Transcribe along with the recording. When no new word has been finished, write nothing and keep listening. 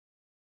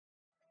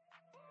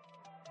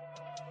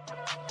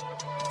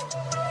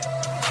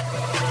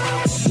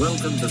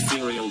Welcome to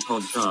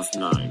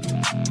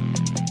SerialPodcastNine.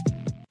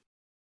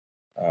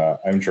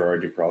 I'm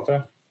Gerard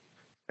DePeralta.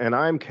 And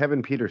I'm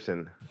Kevin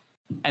Peterson.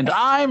 And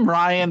I'm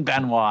Ryan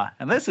Benoit.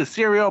 And this is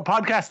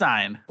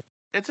SerialPodcastNine.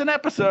 It's an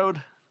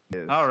episode.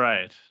 Yes. All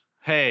right.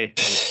 Hey,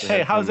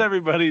 how's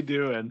everybody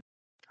doing?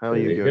 How are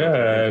you doing in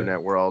the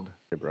internet world?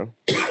 Hey, bro.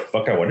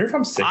 Fuck, I wonder if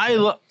I'm sick.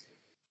 No,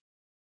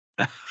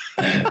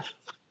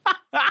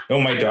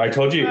 I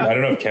told you, I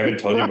don't know if Kevin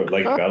told you, but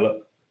like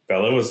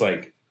Bella was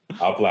like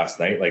up last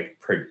night, like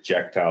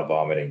projectile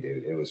vomiting,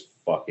 dude. It was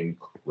fucking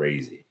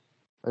crazy.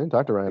 I didn't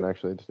talk to Ryan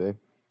actually today.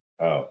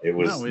 Oh, it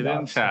was. No, we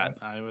didn't chat.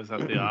 I was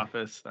at the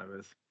office.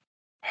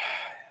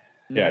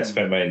 Yeah, I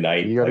spent my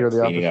night. You got to go to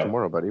the cleaning office up.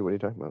 tomorrow, buddy. What are you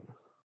talking about?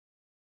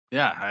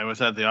 Yeah, I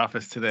was at the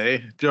office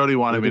today. Jody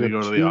wanted me to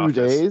go to the 2 office.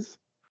 days?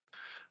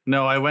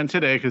 No, I went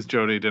today because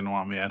Jody didn't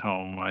want me at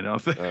home. I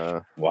don't think.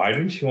 Why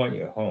didn't she want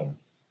you at home?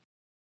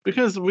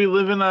 Because we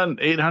live in an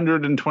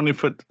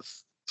 820-foot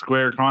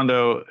square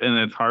condo, and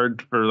it's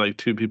hard for like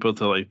two people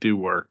to like do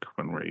work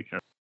when we're here.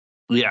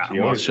 Yeah, She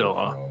well, always goes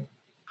home.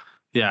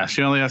 Yeah,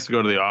 she only has to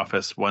go to the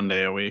office 1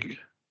 day a week.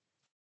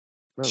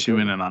 Oh, She good.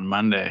 went in on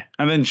Monday,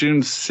 and then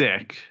June's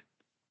sick.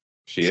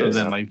 She So is.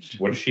 then, like,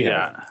 What does she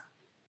have?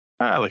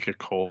 like a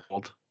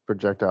cold,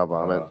 Projectile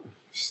vomit.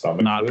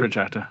 Stomach not flu?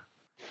 projectile.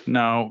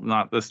 No,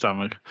 not the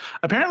stomach.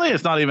 Apparently,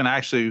 it's not even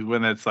actually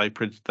when it's like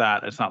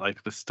that. It's not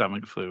like the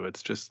stomach flu.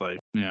 It's just like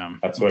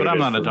That's what But it I'm is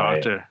not a for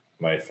doctor.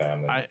 My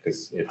family. I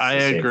 'cause it's I the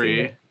same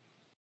agree. thing.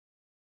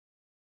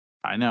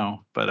 I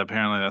know, but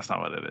apparently that's not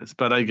what it is.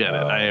 But I get it.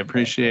 I okay.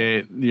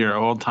 appreciate your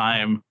old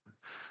time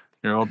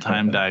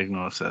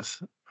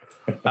diagnosis.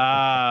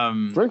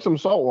 Drink some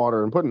salt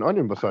water and put an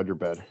onion beside your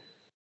bed.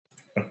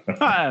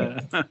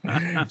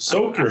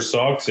 Soak your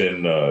socks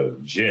in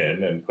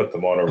gin and put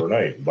them on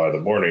overnight. By the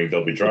morning,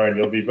 they'll be dry and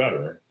you'll be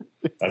better.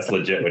 That's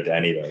legit what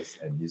Danny does.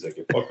 And he's like,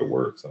 it fucking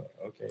works. I'm like,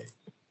 okay.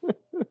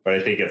 But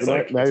I think it's Now-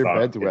 like, now it's your not,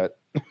 bed's wet.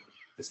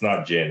 It's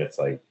not gin. It's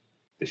like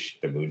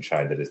the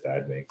moonshine that his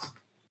dad makes.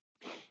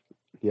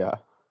 Yeah.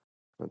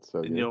 That's so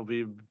And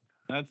good.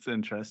 that's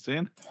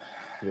interesting.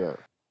 Yeah.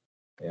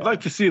 Yeah. I'd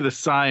like to see the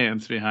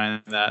science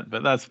behind that,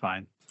 but that's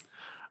fine.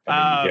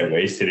 I mean, you get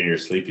wasted in your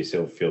sleep, you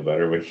still feel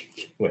better when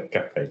you wake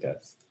up, I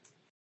guess.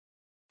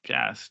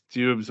 Gas. Do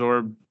you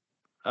absorb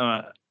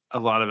a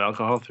lot of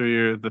alcohol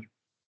through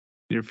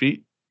your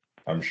feet?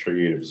 I'm sure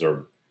you'd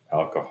absorb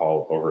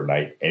alcohol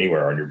overnight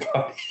anywhere on your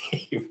body.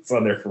 It's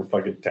on there for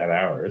fucking 10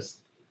 hours.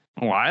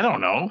 Well, I don't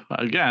know.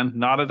 Again,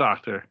 not a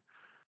doctor.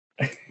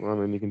 Well,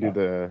 then you can do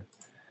the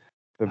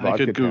I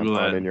vodka could Google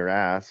tampon it. in your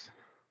ass.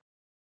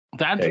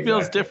 That Exactly.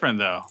 feels different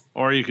though.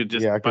 Or you could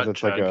just Yeah, because butt it's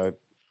chug.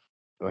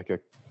 like a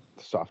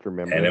softer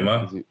membrane.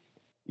 Enema?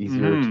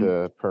 Easier Mhm.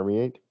 to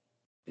permeate.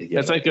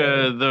 It's like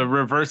the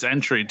reverse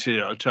entry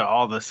to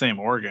all the same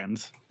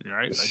organs,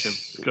 right? Like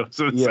it goes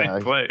to the Yeah.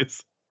 same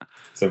place.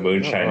 It's a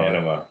moonshine Uh-oh.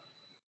 enema.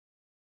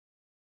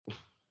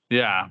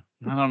 Yeah,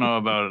 I don't know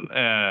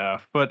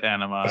about foot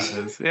enema.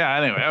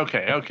 Anyway,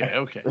 okay.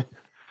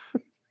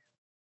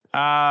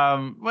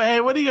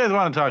 Hey, what do you guys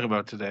want to talk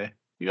about today?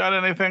 You got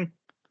anything?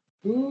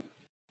 No,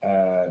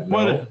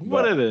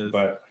 What it is?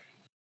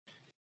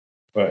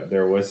 But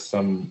there was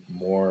some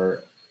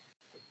more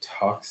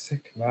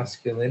toxic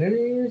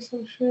masculinity or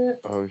some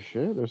shit. Oh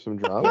shit, there's some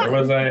drama.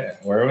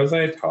 Where was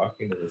I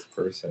talking to this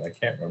person? I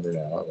can't remember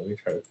now. Let me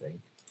try to think.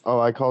 Oh,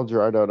 I called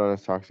Gerard out on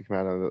his toxic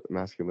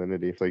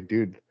masculinity. It's like,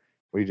 dude,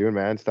 what are you doing,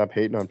 man? Stop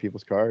hating on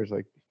people's cars.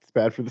 Like, it's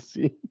bad for the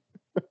scene.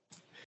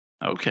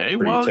 Okay, Pretty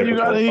well, you typical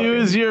got to fucking-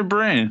 use your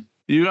brain.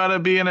 You got to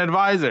be an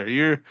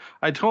advisor.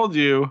 I told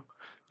you,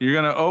 you're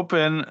going to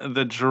open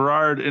the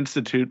Gerard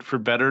Institute for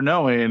Better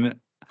Knowing,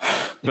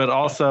 but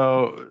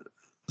also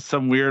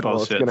some weird Well,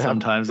 it's bullshit gonna have-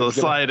 sometimes will it's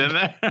gonna- slide in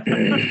there.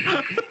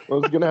 Well,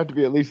 it's gonna have to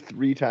be at least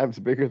 3 times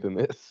bigger than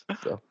this.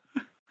 So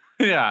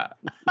Yeah.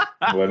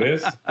 What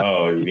is?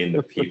 Oh, you mean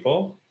the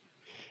people?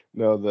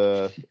 no,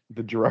 the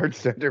Gerard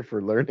Center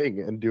for Learning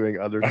and doing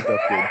other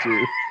stuff good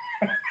too.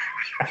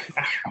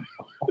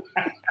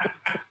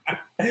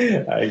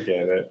 I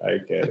get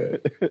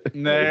it.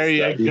 There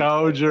you Exactly.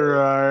 go,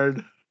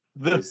 Gerard.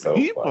 The It's so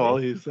people,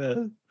 funny. he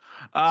says.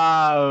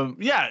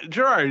 Yeah,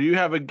 Gerard, you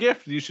have a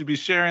gift. You should be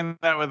sharing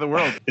that with the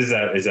world. Is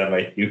that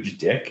my huge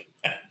dick?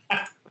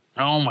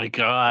 Oh my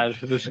God,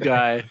 this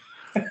guy.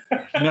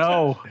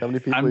 No, How many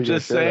people are I'm you gonna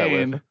just share that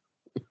saying. with?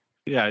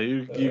 Yeah,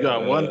 you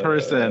got one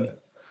person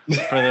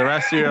for the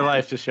rest of your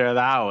life to share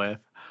that with.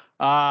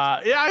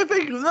 Yeah, I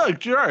think, look,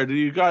 Gerard,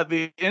 you got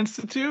the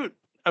Institute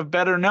of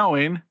Better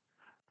Knowing,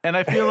 and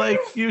I feel like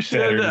you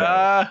should.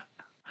 Better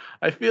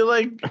I feel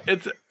like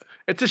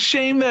it's a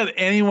shame that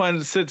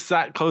anyone sits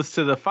that close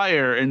to the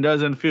fire and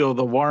doesn't feel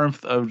the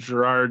warmth of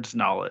Gerard's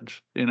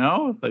knowledge. You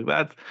know, like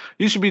that.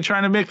 You should be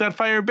trying to make that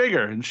fire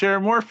bigger and share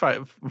more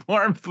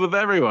warmth with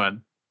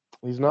everyron.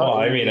 He's not. Well,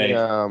 I in mean,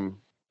 the,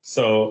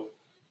 So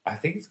I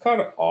think it's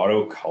called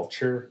auto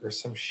culture or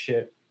some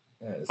shit.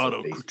 It's a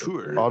Auto Facebook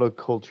couture. group. auto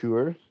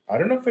culture. I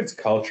don't know if it's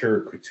culture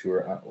or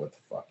couture. What the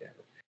fuck ever.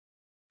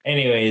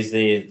 Anyways,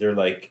 they're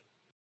like,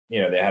 they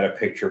had a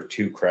picture of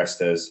 2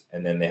 Crestas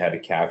and then they had a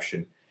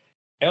caption.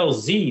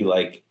 LZ,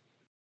 like,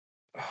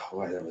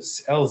 what that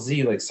was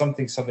LZ, like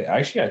something.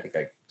 Actually, I think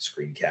I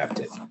screen capped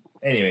it.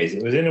 Anyways,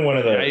 it was in one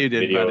of the You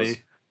did, videos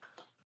buddy.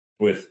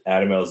 with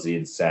Adam LZ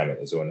and Sam. It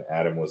was when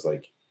Adam was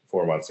like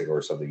 4 months ago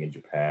or something in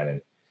Japan,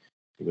 and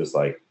he was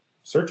like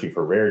searching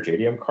for rare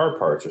JDM car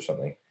parts or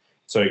something.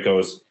 So he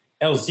goes,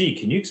 LZ,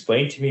 can you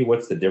explain to me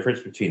what's the difference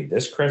between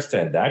this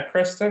Cresta and that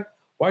Cresta?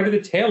 Why do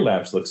the tail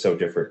lamps look so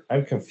different?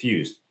 I'm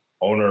confused.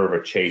 Owner of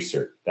a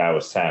Chaser. That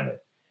was Salmon.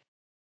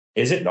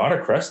 Is it not a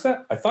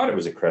Cresta? I thought it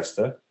was a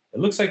Cresta. It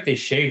looks like they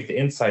shaved the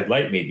inside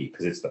light maybe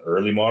because it's the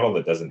early model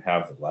that doesn't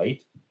have the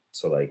light.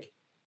 So like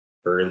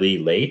early,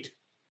 late.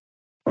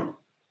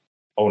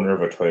 Owner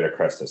of a Toyota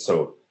Cresta.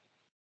 So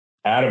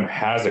Adam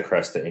has a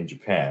Cresta in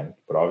Japan,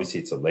 but obviously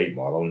it's a late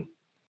model. And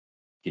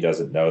he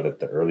doesn't know that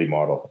the early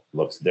model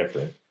looks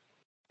different.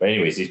 But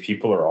anyways, these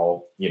people are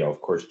all,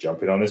 of course,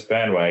 jumping on this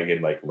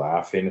bandwagon, like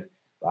laughing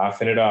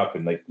it up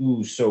and like,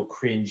 ooh, so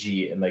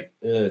cringy and like,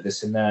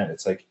 this and that.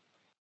 It's like,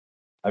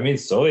 I mean,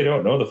 so they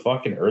don't know the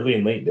fucking early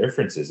and late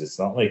differences. It's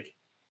not like,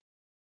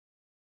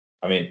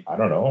 I mean, I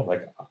don't know.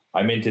 Like,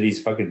 I'm into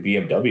these fucking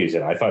BMWs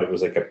and I thought it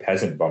was like a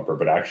peasant bumper,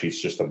 but actually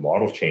it's just a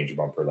model change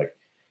bumper. Like,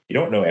 you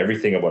don't know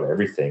everything about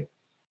everything.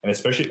 And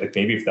especially like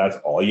maybe if that's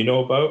all you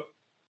know about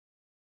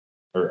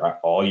or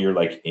all you're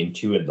like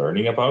into and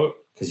learning about,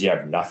 because you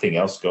have nothing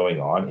else going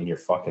on in your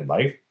fucking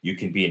life, you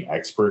can be an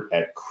expert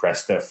at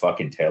Cresta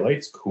fucking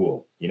taillights.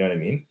 Cool. You know what I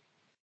mean?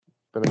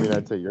 But I mean,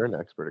 I'd say you're an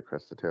expert at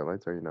Cresta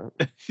taillights, are you not?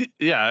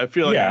 Yeah, I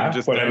feel like Yeah, you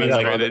just but I mean,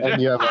 like, demonstrated.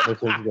 And you have other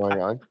things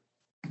going on.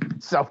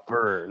 Self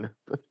burn.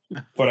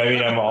 But I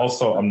mean,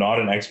 I'm not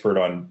an expert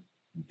on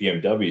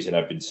BMWs, and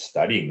I've been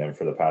studying them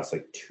for the past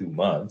like 2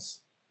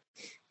 months,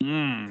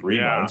 3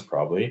 months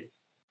probably.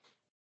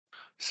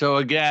 So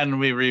again,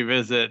 we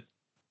revisit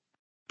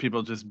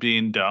people just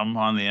being dumb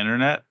on the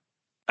internet.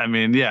 I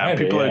mean,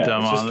 people are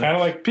dumb it's just kind of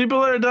like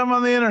people are dumb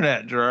on the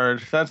internet,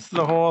 Gerard. That's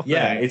the whole thing.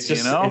 Yeah, it's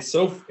just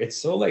it's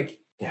so like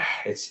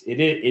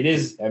it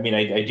is. I mean,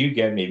 I do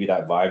get maybe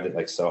that vibe that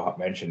like Soha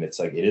mentioned. It's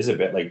like it is a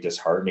bit like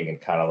disheartening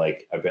and kind of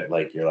like a bit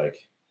like you're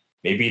like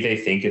maybe they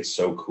think it's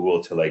so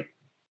cool to like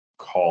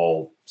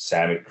call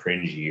Samet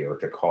cringy or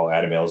to call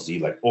Adam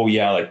LZ like, oh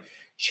yeah, like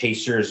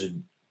Chasers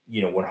and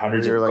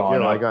 100s You're have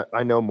like, gone up.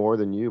 I know more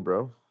than you,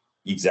 bro.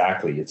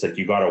 Exactly. It's like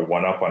you got a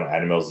one up on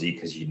Adam LZ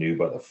because you knew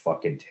about the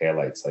fucking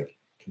taillights. Like,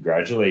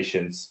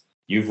 congratulations,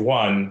 you've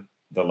won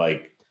the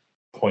like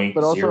point.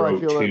 But also, I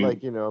feel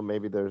like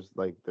maybe there's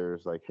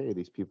like, hey,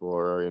 these people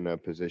are in a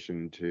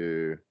position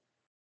to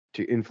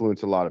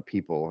influence a lot of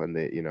people, and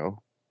they,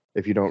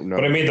 if you don't know.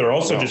 But I mean, they're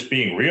also just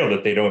being real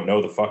that they don't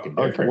know the fucking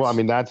difference. Okay, well, I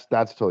mean, that's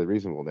totally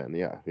reasonable then.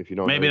 Yeah, if you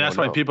don't. Maybe know, that's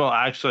why people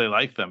actually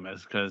like them,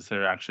 is because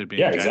they're actually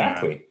being. Yeah, genuine.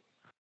 exactly.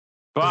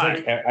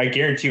 But like, I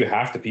guarantee you,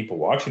 half the people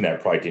watching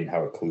that probably didn't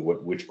have a clue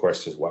which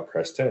Cresta is what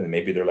Cresta, and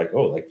maybe they're like,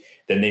 oh, like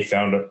then they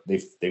found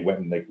they went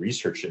and like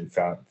researched it and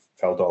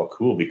felt all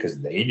cool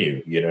because they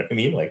knew. You know what I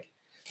mean? Like,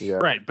 yeah,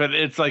 right. But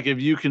it's like if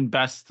you can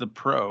best the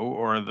pro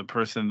or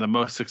the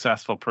most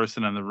successful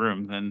person in the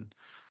room, then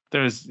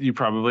you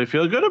probably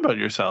feel good about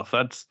yourself.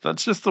 That's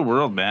just the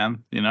world,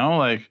 man.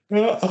 Like,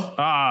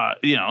 at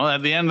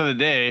the end of the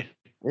day.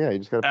 Yeah, you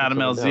just got Adam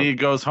LZ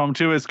goes home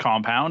to his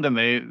compound, and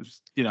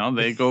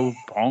they go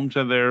home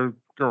to their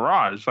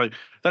garage. Like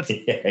that's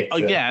exactly.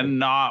 Again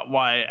not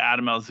why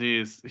Adam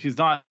LZ he's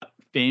not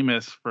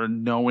famous for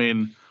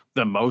knowing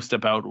the most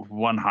about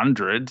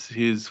 100s.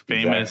 He's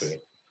famous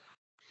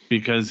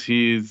because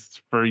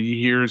he's for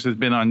years has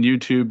been on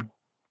YouTube,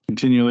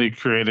 continually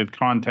created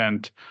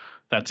content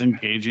that's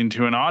engaging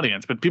to an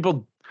audience. But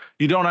people,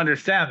 you don't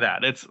understand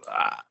that. It's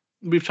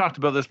we've talked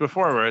about this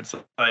before, where it's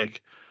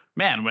like,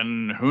 man,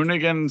 when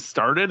Hoonigan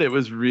started, it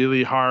was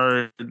really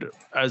hard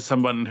as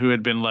someone who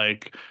had been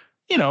like,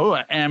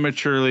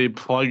 amateurly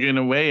plugging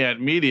away at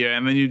media.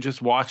 And then you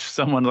just watch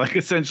someone like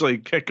essentially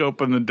kick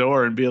open the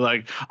door and be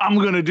like, I'm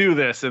going to do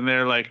this. And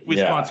they're like, we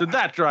sponsored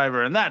that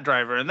driver and that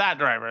driver and that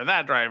driver and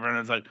that driver. And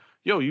it's like,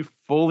 yo, you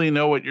fully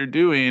know what you're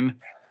doing.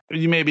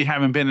 You maybe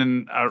haven't been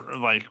in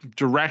like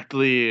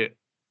directly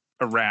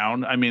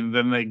around. I mean,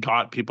 then they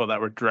got people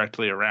that were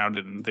directly around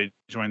and they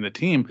joined the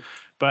team.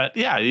 But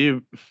yeah,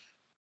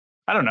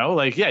 I don't know,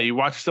 like, you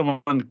watch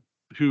someone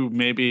who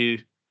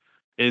maybe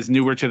is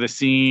newer to the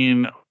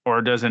scene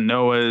or doesn't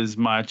know as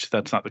much.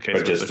 That's not the case.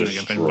 But just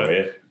destroy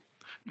it.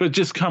 But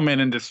just come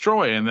in and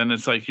destroy. And then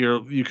it's like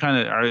you kind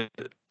of are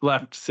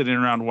left sitting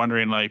around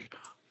wondering, like,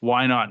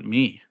 why not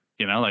me?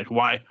 Like,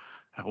 why?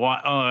 Oh,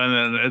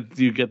 and then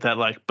you get that,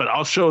 like, but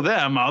I'll show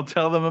them. I'll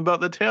tell them about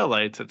the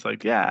taillights. It's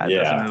like, it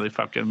doesn't really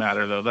fucking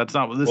matter, though. That's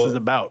not what this is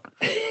about.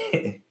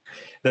 If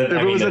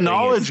it was a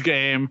knowledge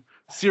game,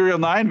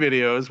 SerialNine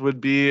videos would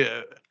be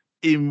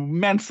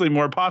immensely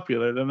more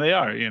popular than they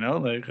are,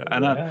 like,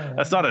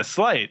 that's not a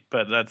slight,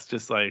 but that's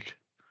just like,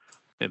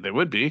 they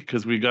would be,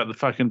 because we got the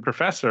fucking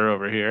professor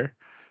over here.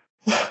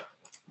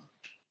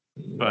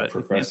 But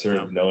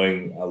professor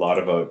knowing a lot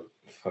about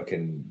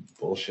fucking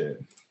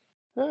bullshit.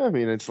 I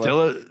mean, it's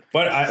Still,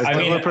 But I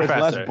mean, a it's less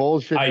professor.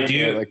 bullshit I than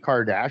do- like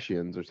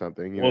Kardashians or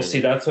something. You know well, what I see,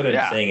 mean? that's what I'm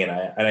Yeah. saying,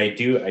 and I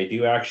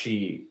do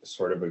actually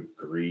sort of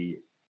agree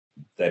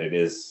that it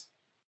is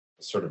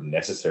sort of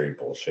necessary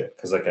bullshit.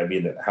 Because, like, I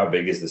mean, how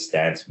big is the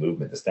stance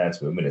movement? The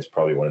stance movement is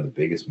probably one of the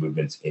biggest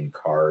movements in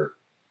car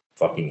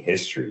fucking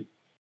history.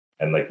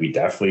 And, like, we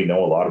definitely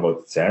know a lot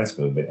about the stance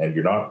movement. And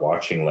you're not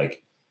watching,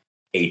 like,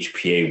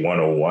 HPA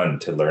 101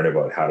 to learn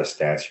about how to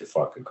stance your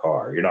fucking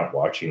car. You're not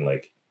watching,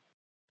 like,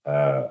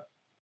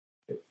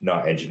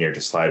 not Engineered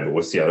to Slide, but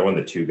what's the other one?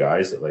 The two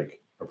guys that,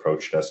 like,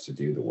 approached us to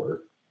do the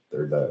work.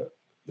 They're the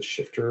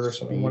shifter or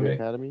something Speed one day.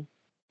 Academy.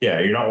 Yeah,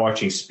 you're not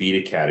watching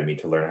Speed Academy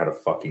to learn how to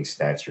fucking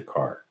stance your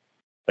car.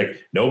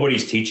 Like,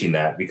 nobody's teaching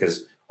that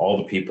because all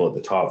the people at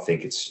the top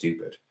think it's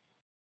stupid.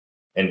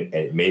 And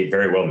it may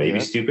very well be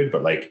stupid,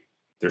 but, like,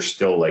 there's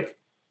still, like,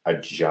 a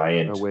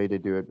giant way to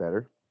do it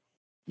better.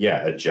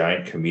 Yeah, a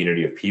giant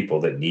community of people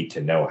that need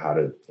to know how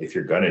to, if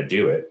you're gonna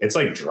do it. It's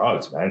like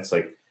drugs, man. It's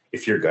like,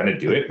 if you're gonna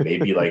do it,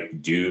 maybe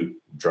like do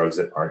drugs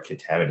that aren't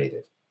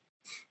contaminated.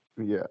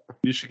 Yeah.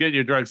 You should get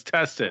your drugs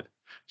tested.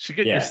 You should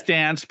get your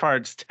stance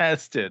parts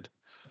tested.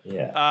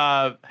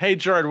 Yeah. Hey,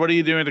 Jared, what are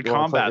you doing to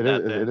combat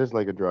that? It is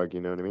like a drug,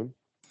 you know what I mean?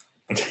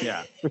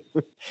 Yeah.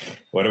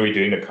 What are we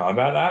doing to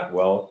combat that?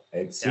 Well,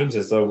 it seems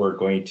as though we're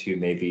going to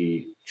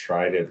maybe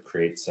try to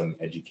create some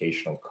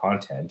educational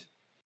content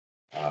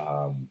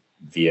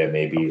via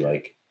maybe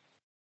like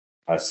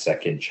a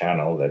second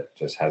channel that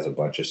just has a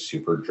bunch of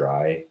super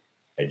dry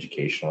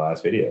educational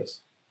ass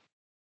videos.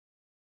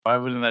 Why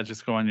wouldn't that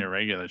just go on your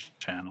regular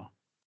channel?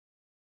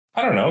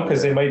 I don't know,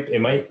 because they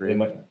might.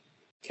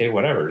 Okay,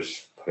 whatever.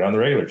 Just put it on the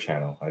regular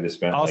channel. I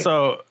just meant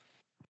also.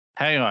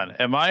 Hang on.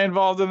 Am I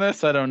involved in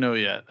this? I don't know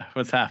yet.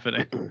 What's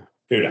happening?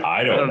 Dude,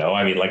 I don't know.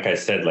 I mean, like I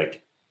said,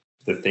 like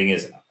the thing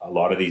is, a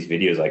lot of these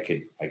videos I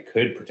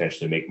could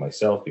potentially make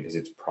myself because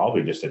it's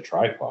probably just a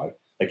tripod.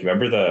 Like,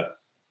 remember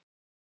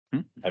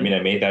I mean,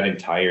 I made that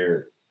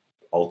entire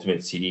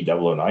Ultimate CD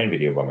 009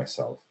 video by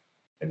myself,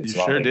 and it's You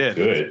not sure like, did.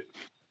 Good.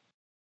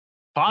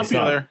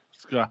 Popular.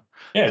 It's got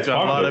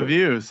a lot of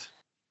views.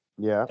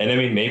 Yeah. And I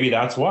mean, maybe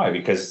that's why,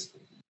 because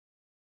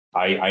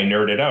I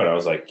nerded out. I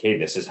was like, okay,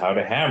 this is how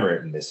to hammer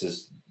it, and this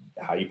is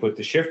how you put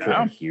the shifter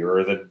in. Here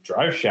are the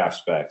drive shaft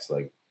specs.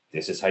 Like,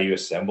 this is how you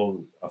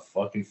assemble a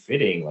fucking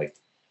fitting. Like,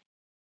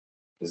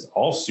 this is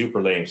all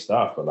super lame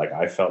stuff, but like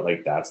I felt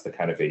like that's the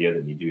kind of video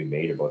that needed to be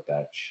made about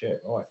that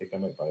shit. Oh, I think I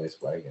might buy this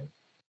wagon.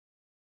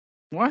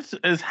 What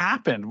has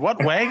happened?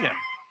 What wagon?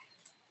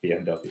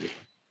 BMW.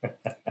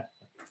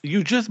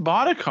 You just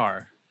bought a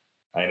car.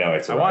 I know,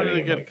 it's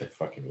arriving in like a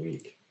fucking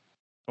week.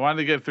 I wanted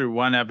to get through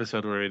one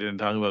episode where we didn't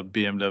talk about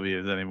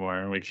BMWs anymore,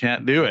 and we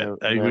can't do it.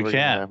 We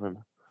can't.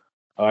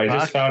 Oh, I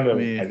just found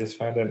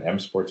an M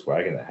Sports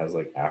wagon that has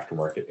like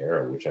aftermarket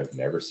aero, which I've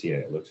never seen,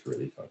 and it looks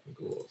really fucking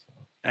cool. So.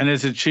 And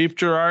is it cheap,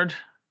 Gerard?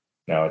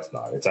 No, it's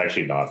not. It's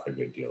actually not a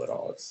good deal at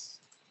all. It's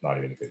not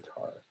even a good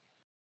car.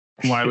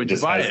 Why would you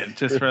buy it?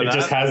 Just for that? It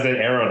just has an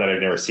arrow that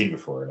I've never seen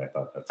before, and I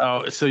thought that's.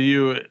 Oh, so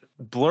you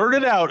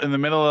blurted out in the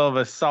middle of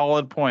a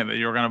solid point that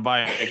you were going to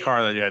buy a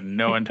car that you had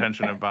no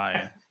intention of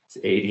buying. It's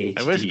ADHD.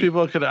 I wish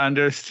people could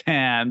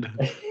understand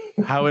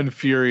how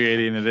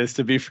infuriating it is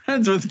to be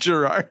friends with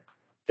Gerard.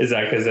 Is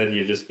that because then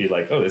you just be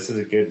like, oh, this is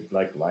a good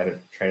like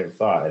train of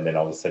thought, and then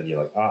all of a sudden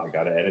you're like, I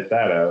got to edit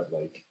that out,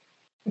 like.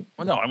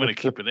 Well, no, I'm going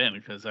to keep it in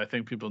because I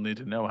think people need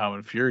to know how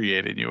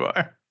infuriating you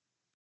are.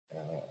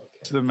 Okay.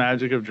 It's the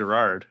magic of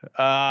Gerard.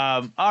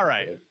 All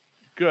right.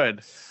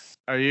 Good.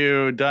 Are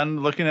you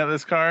done looking at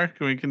this car?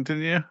 Can we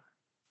continue?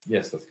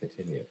 Yes, let's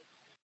continue.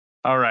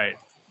 All right.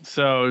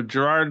 So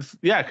Gerard's,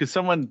 because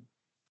someone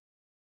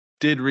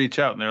did reach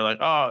out and they're like,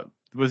 oh,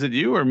 was it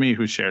you or me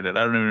who shared it?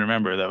 I don't even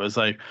remember. That was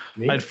like,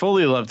 Me? I'd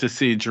fully love to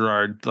see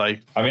Gerard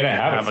like. I mean, I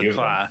have a few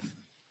class. of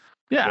them.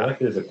 Yeah. I feel like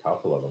there's a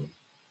couple of them.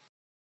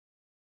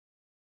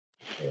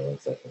 Yeah, 1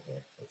 second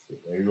here. Let's see.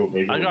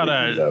 Maybe I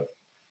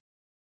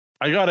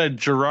got a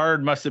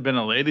Gerard must have been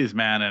a ladies'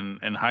 man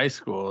in high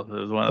school.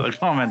 That was one of the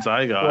comments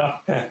I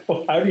got.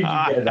 Well, how did you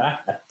get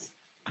that?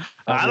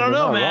 I don't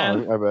know,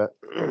 man. Wrong, I bet.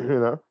 You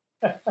know.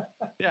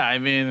 Yeah, I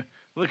mean,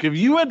 look, if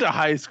you went to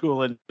high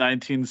school in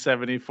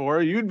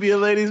 1974, you'd be a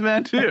ladies'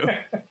 man too.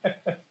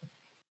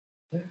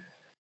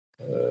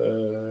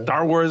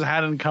 Star Wars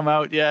hadn't come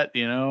out yet,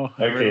 you know.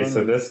 Okay,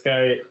 so this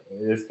guy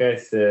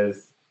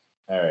says,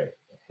 all right,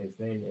 his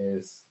name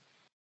is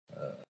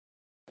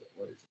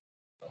what is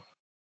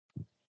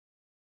it?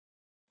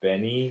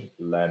 Benny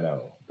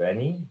Leno.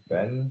 Ben.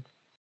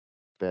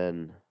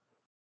 I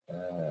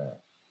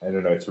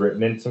don't know. It's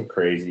written in some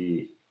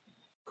crazy.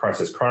 It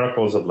says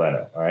Chronicles of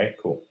Leno. All right,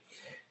 cool.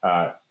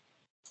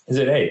 Is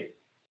it A?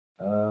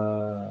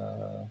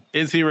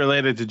 Is he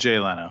related to Jay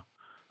Leno?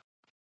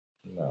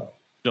 No.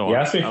 He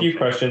asked me a few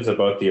questions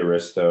about the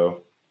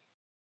Aristo.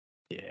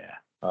 Yeah.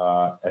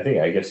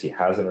 I guess he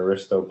has an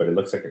Aristo, but it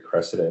looks like a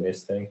Cressida in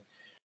his thing.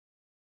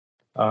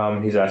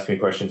 He's asked me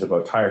questions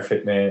about tire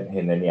fitment,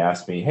 and then he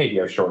asked me, hey, do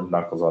you have shortened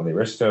knuckles on the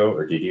Aristo,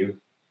 or did you?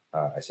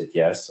 I said,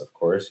 yes, of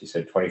course. He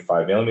said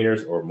 25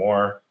 millimeters or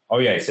more Oh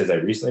yeah, he says I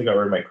recently got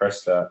rid of my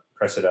Cressida,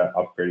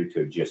 upgraded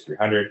to a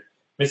GS300.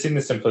 Missing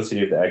the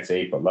simplicity of the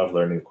X8, but love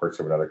learning the quirks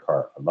of another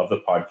car. I love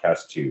the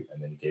podcast too.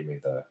 And then he gave me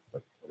the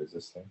what is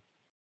this thing?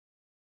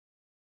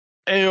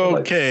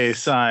 A-OK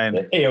sign.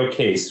 The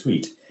A-OK,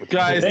 sweet.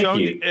 Guys, Thank don't.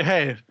 you.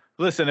 Hey,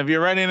 listen, if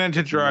you're running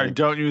into Gerard,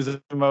 don't use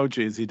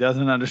emojis. He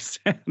doesn't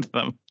understand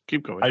them.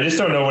 Keep going. I just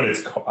don't know what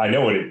it's called. I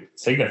know what it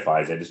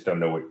signifies. I just don't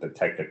know what the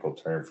technical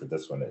term for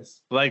this one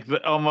is. Like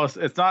almost,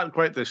 it's not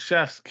quite the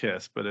chef's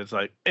kiss, but it's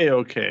like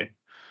A-OK.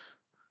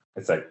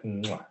 It's like,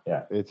 mwah,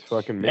 yeah. It's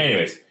fucking.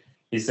 Anyways,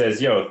 he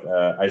says,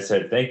 yo, I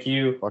said, thank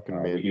you.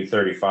 Fucking we do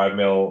 35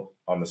 mil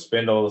on the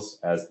spindles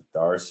as the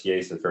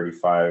RCA's are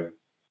 35.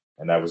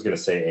 And I was going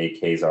to say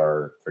AKs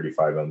are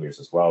 35 millimeters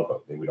as well,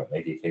 but we don't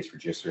make AKs for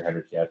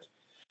GS300 yet.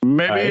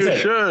 Maybe you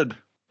should.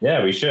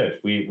 Yeah, we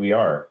should. We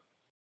are.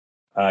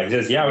 He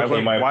says, yeah,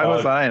 okay. Why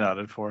was I not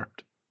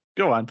informed?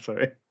 Go on,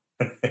 sorry.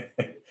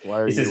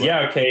 He says,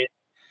 yeah, okay.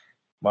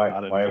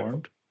 Not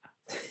informed.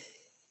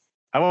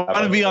 I want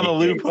to be on the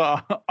loop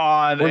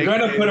on. We're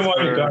going to put him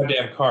on your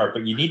goddamn car,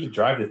 but you need to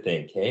drive the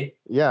thing, okay?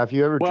 Yeah, if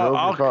you ever drove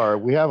your car,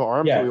 we have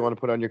arms that we want to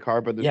put on your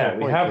car, but there's no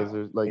point because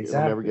there's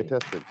it'll never get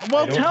tested.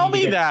 Well, tell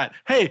me that.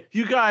 Hey,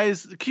 you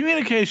guys,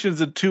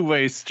 communication's a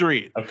two-way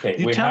street.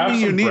 Okay, we have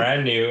some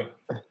brand new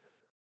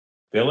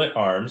billet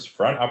arms,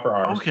 front upper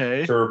arms,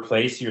 to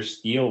replace your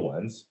steel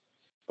ones,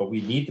 but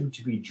we need them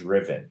to be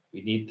driven.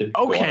 We need them.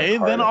 Okay,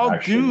 then I'll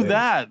do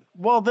that.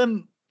 Well,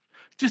 then,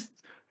 just.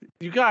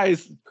 You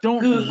guys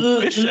don't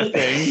wish a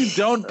thing.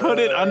 Don't put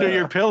it under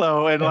your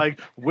pillow and like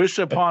wish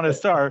upon a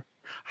star.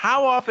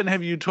 How often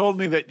have you told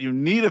me that you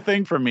need a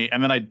thing from me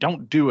and then I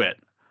don't do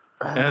it?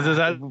 Does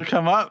that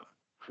come up?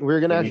 We were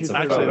gonna actually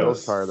put it on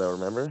Will's car though.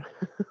 Remember?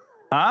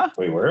 Huh?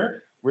 We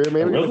were. Will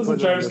doesn't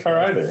drive his car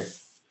either.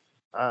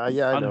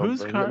 Yeah, I on know.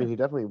 Whose car? I mean, he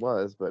definitely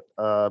was, but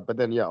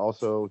then yeah,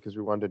 also because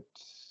we wanted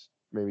to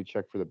maybe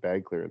check for the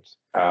bag clearance.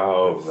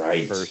 Oh,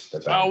 right. First.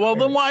 Oh, well,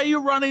 then why are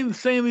you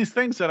saying these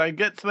things that I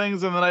get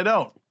things and then I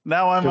don't?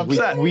 Now I'm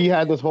upset. We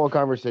had this whole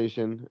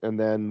conversation and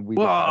then we.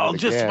 Well,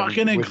 just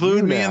fucking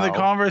include me in the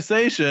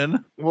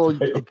conversation. Well, and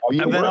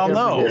then I'll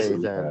know.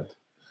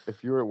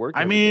 If you were at work,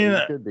 I mean,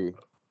 it could be.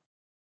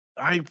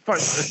 I'm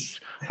sure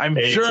I'm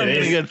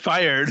gonna get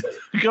fired.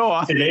 Go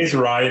on. Today's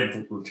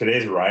Ryan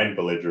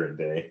belligerent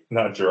day,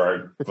 not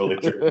Gerard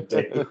belligerent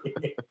day.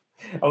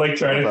 I like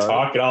trying to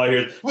talk and all I hear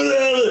is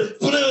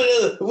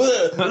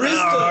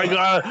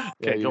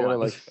yeah, you gotta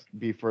like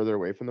be further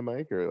away from the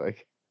mic or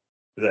like.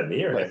 Is that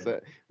me or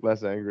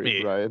less angry,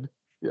 me. Ryan?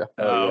 Yeah.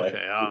 Oh,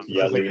 okay.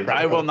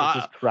 I will not.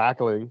 Just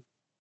crackling.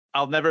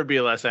 I'll never be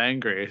less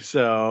angry,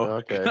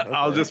 so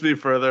I'll just be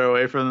further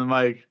away from the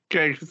mic.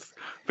 Okay,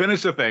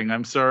 finish the thing.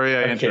 I'm sorry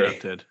I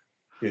interrupted.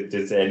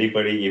 Does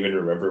anybody even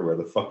remember where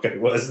the fuck I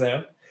was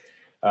now?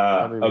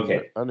 I don't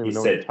even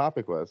know what the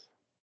topic was.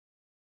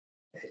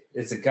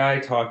 It's a guy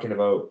talking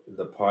about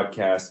the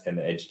podcast and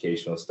the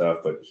educational stuff,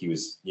 but he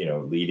was,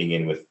 leading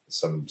in with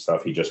some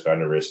stuff. He just got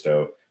an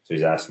Aristo, so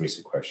he's asking me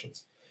some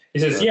questions. He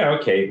says, yeah,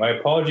 okay, my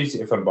apologies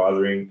if I'm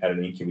bothering at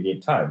an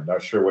inconvenient time.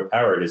 Not sure what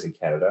hour it is in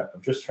Canada.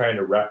 I'm just trying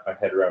to wrap my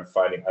head around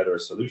finding either a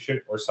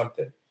solution or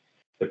something.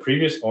 The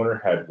previous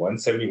owner had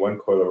 171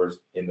 coilovers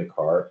in the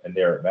car, and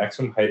they're at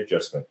maximum height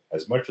adjustment.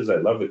 As much as I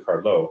love the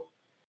car low,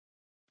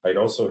 I'd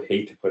also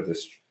hate to put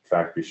this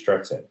factory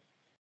struts in.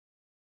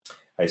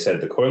 I said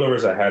the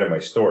coilovers I had in my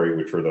story,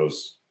 which were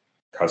those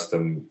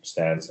custom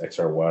stands,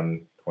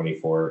 XR1,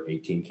 24,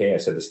 18K, I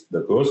said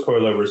those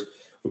coilovers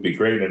would be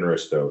great in an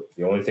Aristo.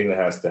 The only thing that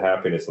has to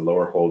happen is the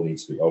lower hole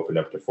needs to be opened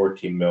up to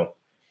 14 mil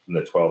from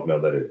the 12 mil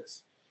that it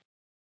is.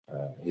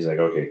 He's like,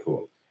 okay,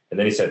 cool. And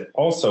then he said,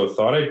 also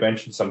thought I'd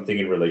mention something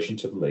in relation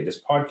to the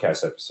latest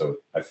podcast episode.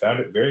 I found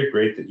it very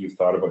great that you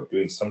thought about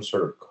doing some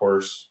sort of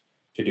course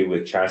to do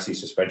with chassis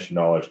suspension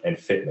knowledge and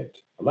fitment.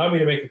 Allow me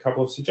to make a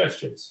couple of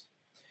suggestions.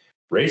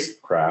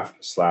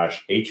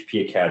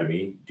 Racecraft/HP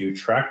Academy do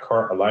track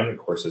car alignment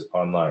courses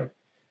online.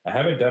 I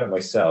haven't done it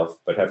myself,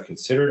 but have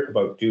considered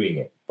about doing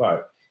it.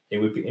 But it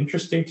would be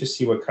interesting to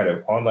see what kind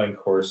of online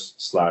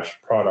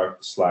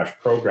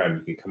course/product/program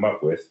you can come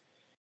up with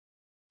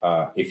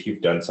if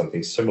you've done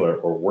something similar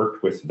or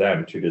worked with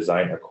them to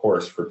design a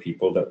course for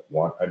people that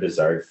want a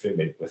desired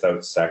fitment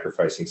without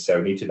sacrificing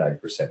 70 to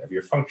 90% of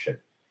your function.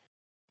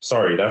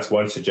 Sorry, that's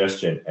one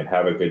suggestion, and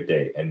have a good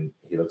day. And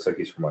he looks like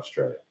he's from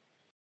Australia.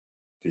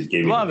 He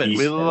gave me love it.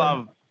 We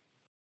love.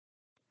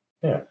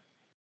 Yeah.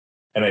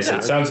 And I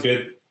said, sounds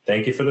good.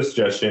 Thank you for the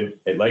suggestion.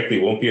 It likely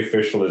won't be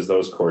official as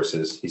those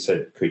courses. He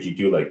said, could you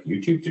do like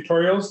YouTube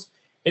tutorials?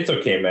 It's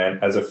okay, man.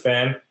 As a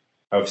fan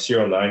of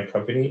SerialNine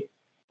Company,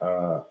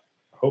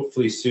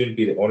 hopefully soon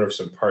be the owner of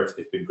some parts.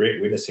 It's been great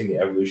witnessing the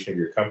evolution of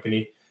your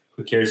company.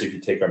 Who cares if you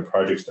take on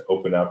projects to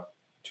open up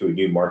to a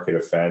new market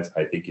of fans?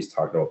 I think he's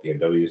talking about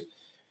BMWs.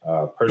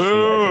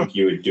 Personally, I think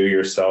you would do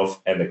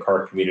yourself and the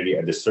car community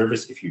a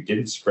disservice if you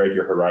didn't spread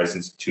your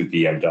horizons to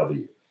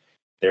BMW.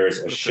 There is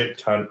a shit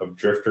ton of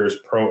drifters,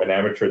 pro and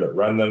amateur, that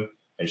run them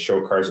and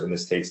show cars in the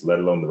States, let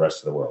alone the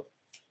rest of the world.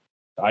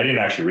 I didn't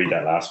actually read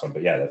that last one,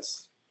 but yeah,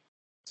 that's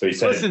So he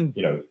said, Listen,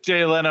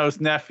 Jay Leno's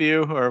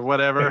nephew or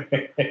whatever.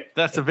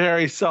 That's a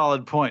very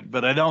solid point,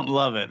 but I don't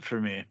love it for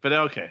me. But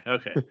okay.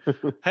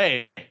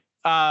 Hey,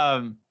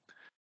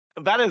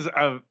 that is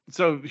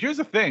so here's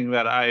a thing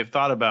that I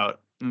thought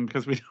about,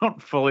 because we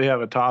don't fully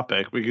have a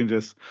topic. We can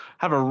just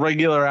have a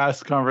regular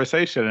ass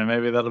conversation, and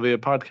maybe that'll be a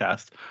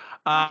podcast.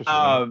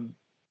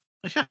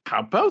 Yeah, how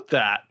about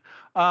that?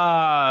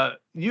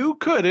 You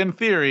could, in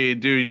theory,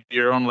 do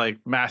your own like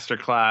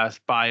masterclass,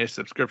 buy a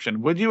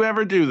subscription. Would you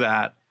ever do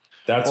that?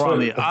 That's or what on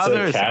the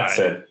other Kat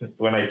side, said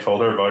when I told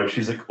her about it.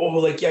 She's like, "Oh,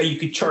 like yeah, you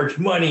could charge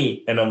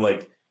money," and I'm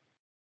like,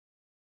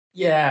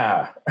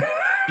 "Yeah,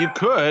 you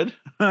could."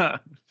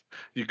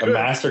 You could. A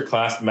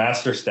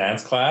master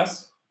stance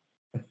class.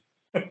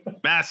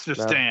 Master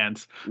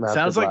stance. Master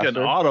Sounds like an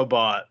Blaster.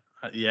 Autobot.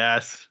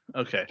 Yes.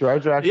 Okay.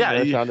 George actually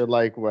Yeah, sounded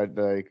like what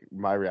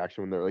my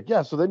reaction when they're like,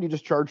 yeah, so then you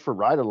just charge for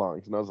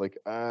ride-alongs, and I was like,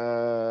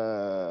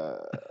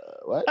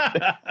 what?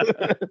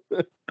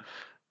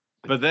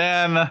 But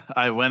then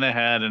I went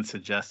ahead and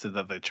suggested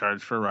that they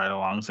charge for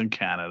ride-alongs in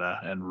Canada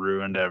and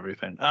ruined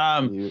everything.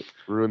 You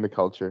ruined the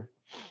culture.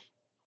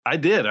 I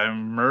did.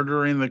 I'm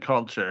murdering the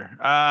culture.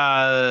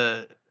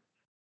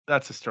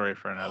 That's a story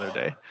for another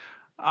day.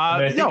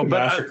 I think the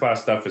masterclass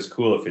stuff is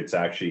cool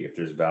if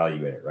there's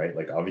value in it, right?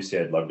 Like obviously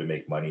I'd love to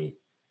make money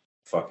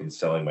fucking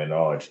selling my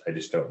knowledge. I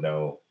just don't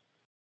know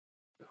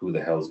who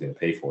the hell is going to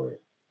pay for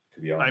it,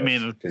 to be honest. I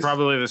mean,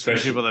 probably the same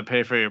people that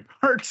pay for your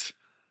parts,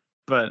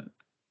 but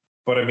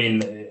I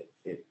mean,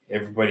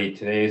 everybody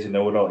today is a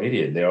know-it-all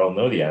idiot. They all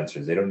know the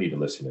answers. They don't need to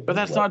listen to me. But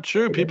that's not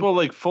true. People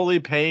like fully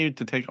pay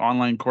to take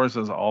online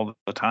courses all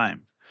the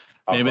time.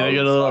 Maybe they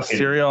get a little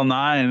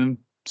SerialPodcastNine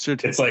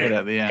certificate it's like,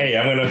 at the end. Hey,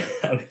 I'm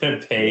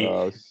gonna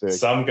pay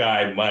some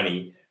guy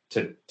money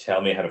to tell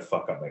me how to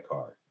fuck up my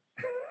car.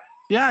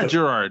 Yeah,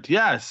 Gerard.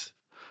 Yes,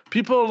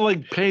 people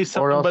like pay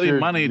somebody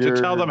money to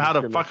tell them how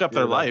to fuck up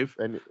their life.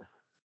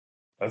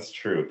 That's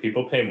true.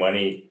 People pay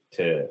money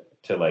to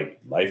like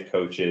life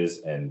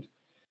coaches and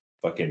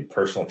fucking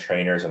personal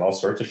trainers and all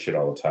sorts of shit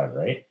all the time,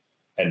 right?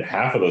 And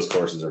half of those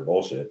courses are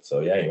bullshit.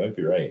 So yeah, you might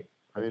be right.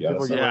 I mean,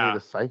 people get money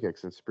to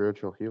psychics and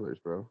spiritual healers,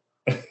 bro.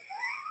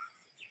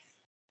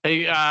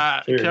 Hey,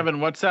 sure. Kevin,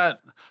 what's that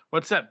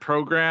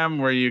program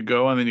where you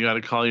go and then you got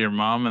to call your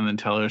mom and then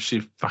tell her she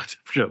fucked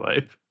up your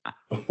life?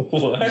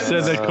 What? You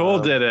said Nicole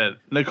did it.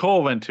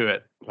 Nicole went to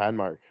it.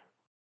 Landmark.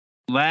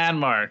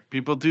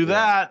 People do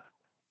that.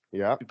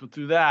 Yeah. People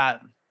do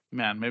that.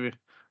 Man, maybe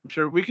I'm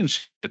sure we can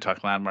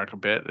talk Landmark a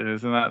bit.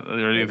 Isn't that?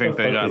 Or do you think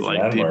they got like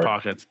Landmark? Deep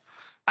pockets?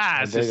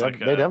 It's just like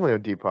they definitely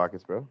have deep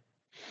pockets, bro.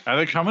 Are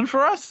they coming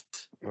for us?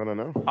 I don't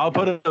know. I'll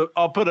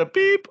put a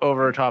beep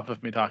over top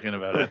of me talking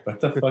about it.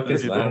 What the fuck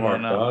is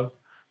Landmark, dog?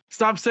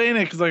 Stop saying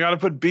it because I got to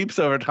put beeps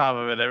over top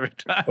of it every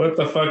time. What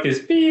the fuck is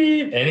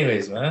beep?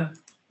 Anyways, man.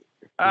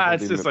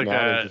 It's just like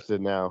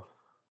interested now.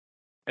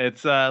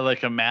 It's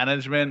like a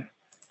management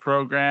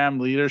program,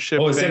 leadership.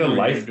 Oh, is it a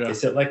life?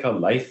 Is it like a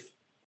life?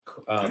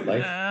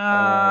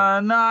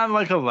 Not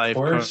like a life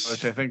course?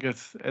 coach. I think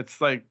it's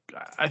like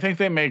I think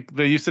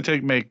they used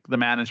to make the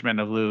management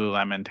of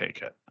Lululemon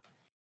take it.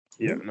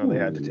 Yeah, no, they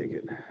had to take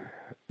it.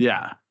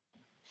 Yeah.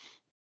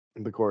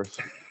 The course.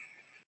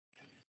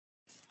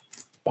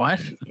 What?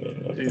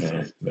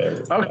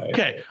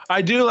 Okay,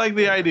 I do like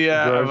the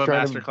idea of a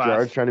masterclass.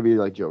 George's trying to be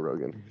like Joe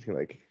Rogan. He's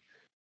like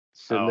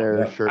sitting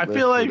there shirtless I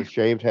feel like with a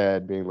shaved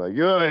head, being like,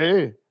 "Yeah,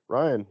 hey,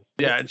 Ryan."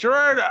 Yeah,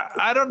 Gerard.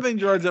 I don't think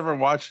George's ever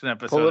watched an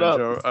episode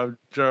of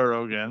Joe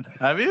Rogan.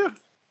 Have you?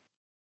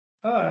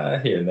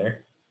 Here and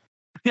there.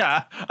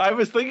 Yeah, I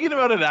was thinking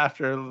about it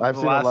after I've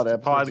the seen last a lot of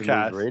episodes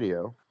podcast. of News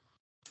Radio.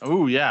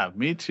 Oh yeah,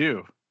 me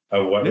too.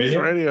 What News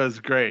radio? Radio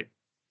is great.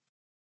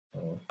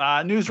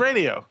 Oh. News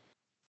Radio.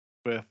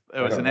 It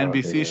was an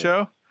NBC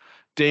show.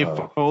 Dave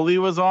Foley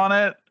was on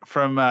it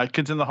from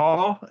Kids in the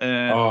Hall,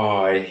 and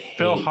I hate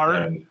Phil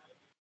Hartman.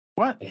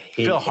 What?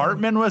 Phil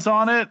Hartman was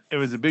on it. It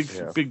was a big.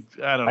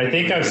 I don't know. I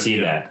think I've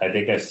seen that.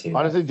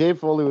 Honestly, Dave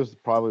Foley was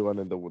probably one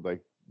of the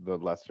the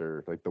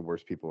lesser, like the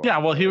worst people. Yeah,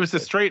 well, he was the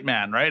straight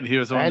man, right? He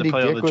was the one to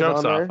play all the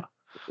jokes off.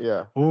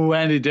 Yeah. Ooh,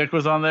 Andy Dick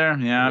was on there.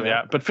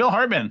 Yeah. But Phil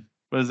Hartman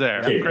was there.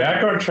 Okay,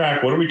 back on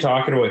track. What are we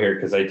talking about here?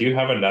 Because I do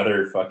have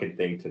another fucking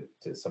thing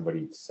to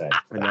somebody say.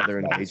 Another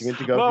engagement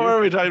to go. What were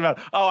we talking about?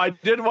 Oh, I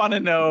did want to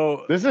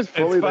know. This is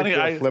fully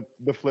like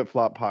the flip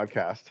flop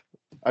podcast.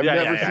 I've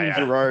never seen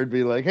Gerard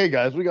be like, "Hey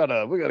guys, we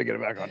gotta get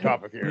it back on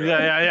topic here."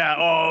 Yeah.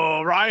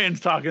 Oh, Ryan's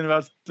talking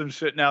about some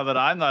shit now that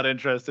I'm not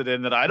interested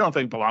in, that I don't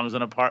think belongs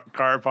in a car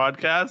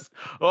podcast.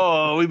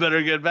 Oh, we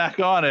better get back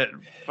on it.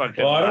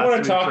 Fucking. Well, I don't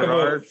want to talk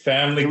about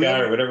Family Guy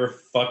or whatever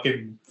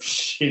fucking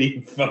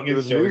shitty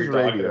fucking show you're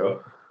talking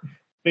about.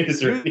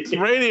 News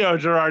Radio,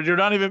 Gerard. You're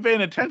not even paying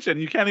attention.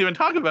 You can't even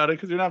talk about it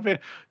because you're not paying.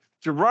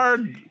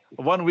 Gerard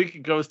 1 week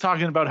ago was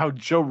talking about how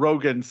Joe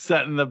Rogan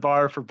setting the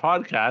bar for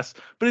podcasts,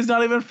 but he's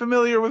not even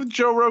familiar with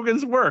Joe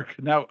Rogan's work.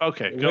 Now,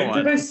 okay, go on. What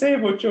did I say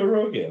about Joe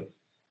Rogan?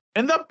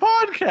 In the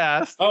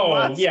podcast.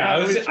 Oh, yeah.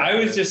 I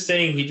was just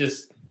saying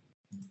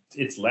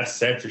it's less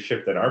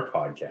censorship than our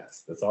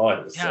podcast. That's all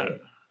I was saying.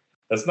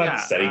 That's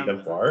not setting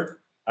the bar.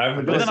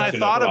 I've But then I listened to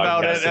thought enough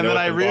about podcasts it, to and know then what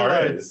I the bar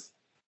realized, is.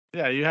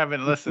 yeah, you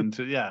haven't listened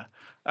to, yeah.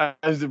 I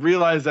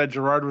realized that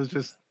Gerard was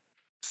just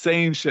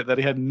saying shit that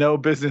he had no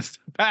business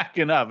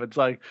backing up. It's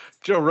like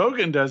Joe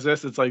Rogan does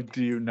this. It's like,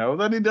 do you know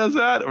that he does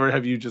that, or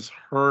have you just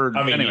heard?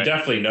 I mean, anyway, you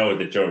definitely know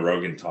that Joe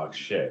Rogan talks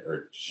shit,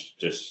 or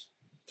just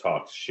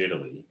talks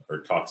shittily,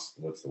 or talks.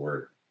 What's the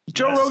word?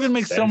 Joe Less Rogan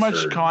makes so much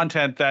censored.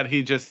 content that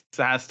he just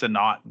has to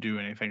not do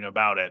anything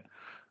about it.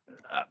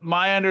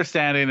 My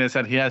understanding is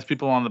that he has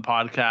people on the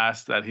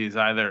podcast that he's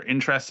either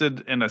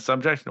interested in a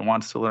subject and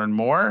wants to learn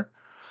more,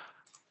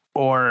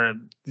 or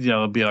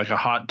it'll be like a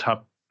hot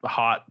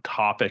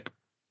topic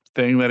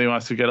thing that he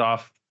wants to get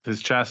off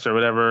his chest or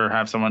whatever, or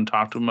have someone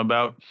talk to him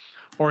about,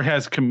 or he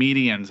has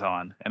comedians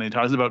on and he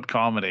talks about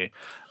comedy.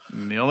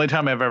 And the only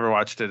time I've ever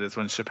watched it is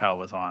when Chappelle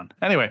was on.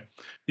 Anyway,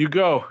 you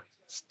go.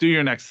 Do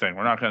your next thing.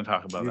 We're not going to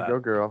talk about You that. go,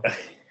 girl. Okay.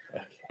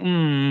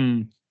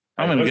 I'm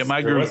going to get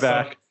my groove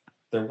back.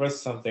 There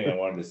was something I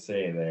wanted to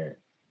say in there.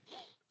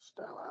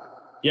 Stella.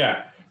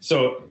 Yeah.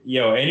 So,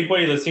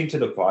 anybody listening to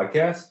the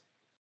podcast,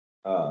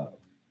 what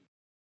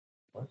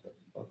the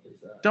fuck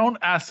is that? Don't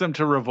ask them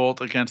to revolt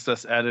against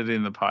us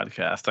editing the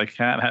podcast. I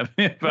can't have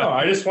it. No,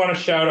 I just want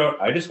to shout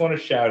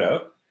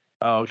out.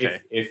 Oh, okay.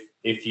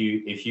 If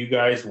you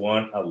guys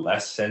want a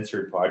less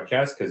censored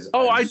podcast, because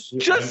I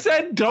just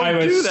said don't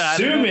do that.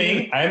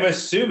 I'm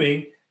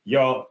assuming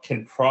y'all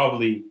can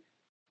probably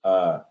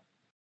no.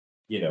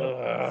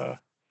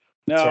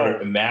 sort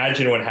of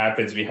imagine what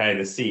happens behind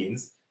the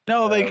scenes.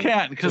 No, they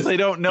can't, because they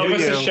don't know you.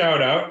 Give us a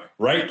shout out.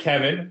 Write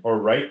Kevin, or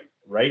write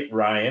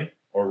Ryan,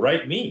 or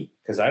write me,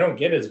 because I don't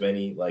get as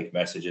many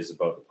messages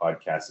about the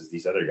podcast as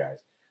these other guys.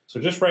 So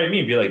just write me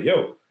and be like,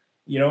 yo,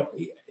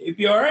 it'd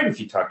be all right if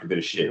you talked a bit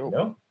of shit,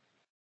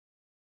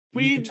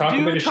 We talk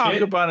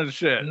about it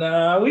shit.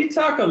 No, we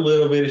talk a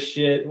little bit of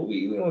shit.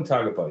 We don't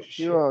talk about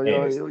shit. You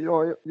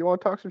want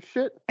to talk some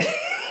shit?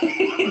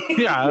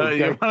 Yeah,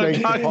 you want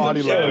to talk some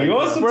shit. You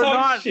want some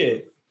talk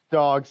shit?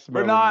 Dog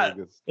smelling. We're not.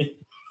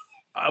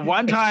 Niggas.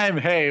 One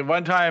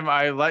time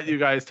I let you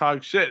guys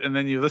talk shit, and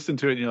then you listen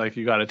to it, and you're like,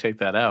 you got to take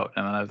that out.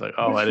 And then I was like,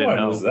 I didn't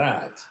know. What was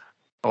that?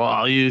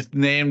 Well, you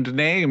named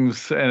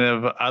names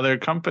of other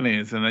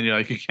companies, and then you're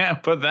like, you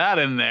can't put that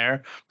in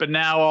there. But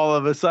now all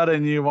of a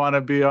sudden you want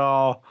to be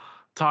all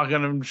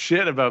talking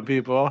shit about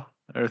people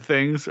or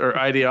things or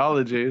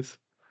ideologies.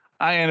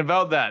 I ain't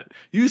about that.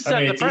 You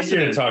said it's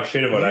easier to talk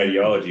shit about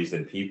ideologies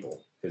than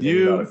people, because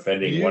you're not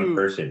offending one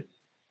person.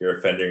 You're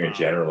offending a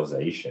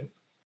generalization.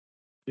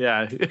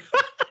 Yeah.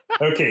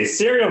 Okay,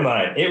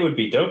 SerialNine. It would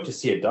be dope to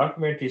see a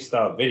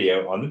documentary-style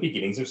video on the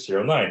beginnings of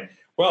SerialNine.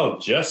 Well,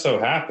 just so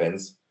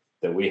happens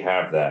that we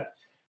have that.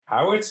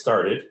 How it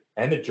started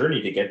and the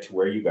journey to get to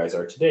where you guys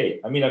are today.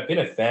 I mean, I've been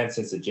a fan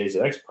since the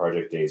JZX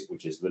Project days,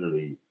 which is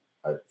literally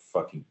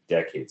fucking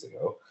decades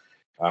ago,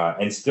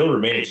 and still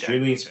remain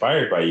extremely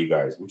inspired by you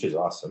guys, which is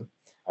awesome.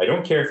 I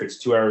don't care if it's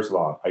 2 hours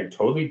long. I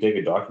totally dig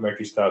a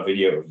documentary-style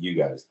video of you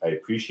guys. I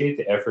appreciate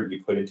the effort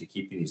you put into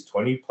keeping these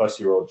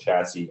 20-plus-year-old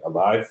chassis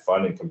alive,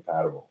 fun, and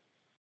compatible.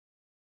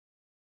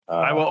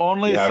 I will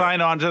only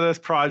sign on to this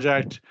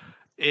project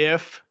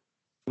if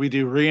we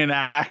do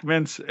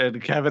reenactments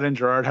and Kevin and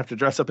Gerard have to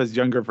dress up as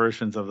younger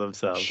versions of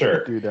themselves.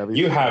 Sure. Dude,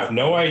 you have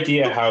no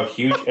idea how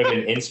huge of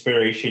an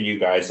inspiration you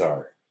guys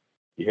are.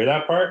 You hear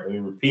that part? Let me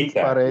repeat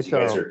that. You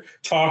guys are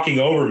talking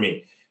over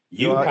me.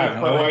 You have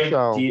no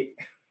idea.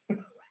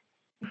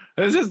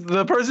 It's just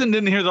the person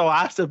didn't hear the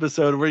last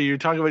episode where you're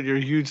talking about your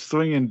huge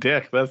swinging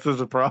dick. That's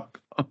just a problem.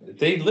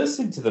 They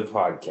listen to the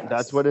podcast.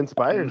 That's what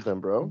inspires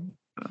them, bro.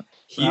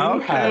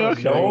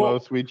 have no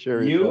sweet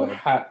cherry.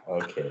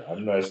 Okay,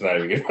 I'm just not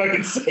even gonna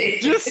fucking say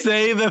it. Just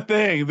say the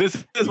thing.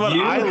 This is what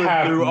I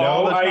live through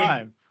all the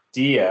time.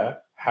 Idea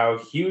how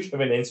huge of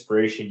an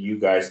inspiration you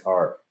guys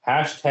are.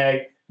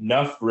 Hashtag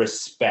enough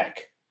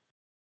respect.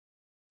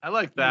 I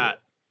like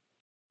that.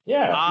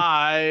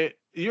 Yeah.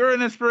 You're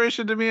an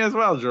inspiration to me as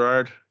well,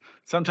 Gerard.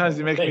 Sometimes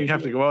you make me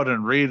have to go out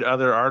and read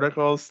other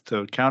articles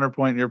to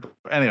counterpoint your.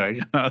 Anyway,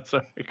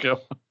 sorry,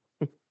 go.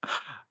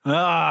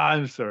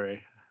 I'm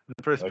sorry.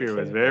 The first beer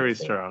was very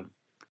strong.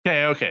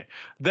 Okay.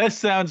 This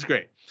sounds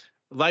great.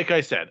 Like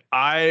I said,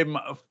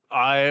 I'll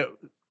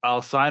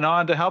sign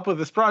on to help with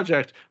this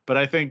project, but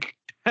I think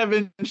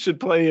Kevin should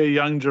play a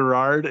young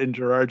Gerard and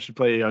Gerard should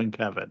play a young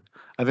Kevin.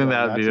 I think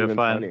that would be a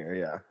fun.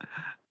 Funnier,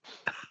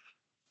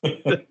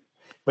 yeah.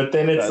 But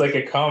then it's like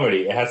a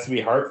comedy. It has to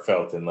be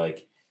heartfelt and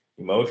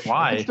emotional.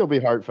 Why? It'd still be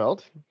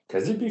heartfelt.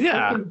 Because it'd be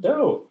fucking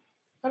dope.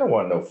 I don't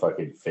want no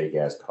fucking fake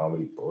ass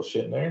comedy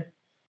bullshit in there.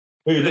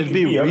 It'd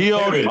be real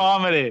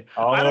comedy.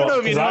 I don't know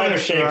if you know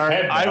this,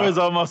 Gerard. I was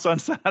almost on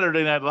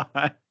Saturday Night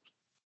Live.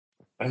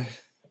 And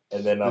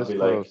then I'll be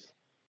like,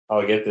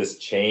 I'll get this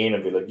chain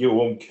and be like,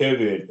 yo, I'm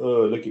Kevin.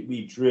 Oh, look at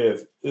me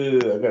drift. I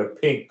got a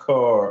pink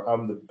car.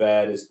 I'm the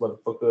baddest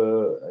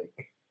motherfucker.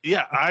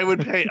 Yeah, I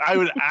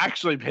would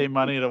actually pay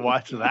money to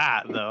watch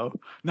that, though.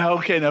 No,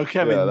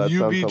 Kevin,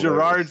 you be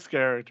Gerard's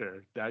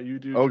character. Now you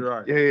do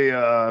Gerard.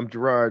 Yeah, I'm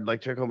Gerard.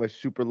 Check out my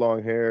super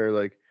long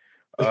hair.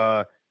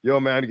 Yo,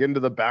 man, get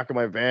into the back of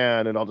my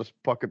van, and I'll just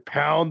fucking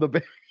pound the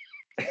back.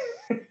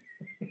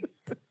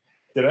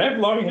 Did I have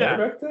long hair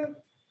back then?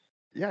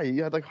 Yeah,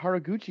 you had like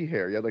Haraguchi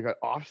hair. You had like an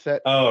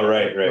offset. Oh,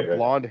 right.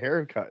 Blonde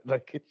haircut.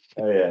 Like.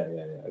 Oh yeah.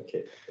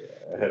 Okay.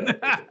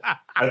 Yeah,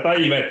 I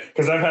thought you meant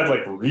because I've had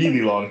like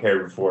really long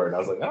hair before, and I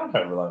was like, I don't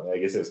have long. I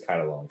guess it was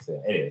kind of long.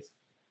 So, anyways,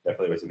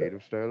 definitely was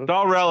native style. It's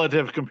all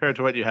relative compared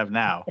to what you have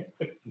now.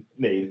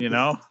 native. You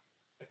know.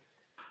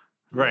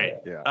 Right.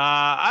 Yeah.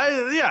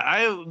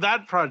 I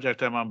that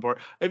project I'm on board.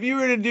 If you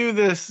were to do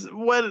this,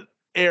 what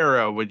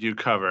era would you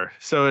cover?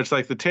 So it's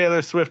like the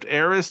Taylor Swift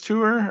Eras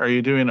tour. Are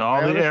you doing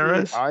all the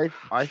eras? I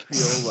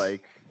feel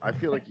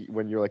like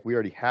when you're like we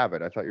already have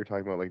it. I thought you were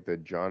talking about like the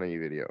Johnny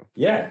video.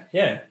 Yeah.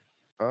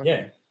 Huh?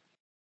 Yeah.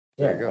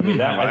 There you go. I mean,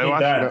 I think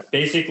that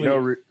basically no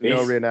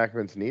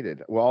reenactments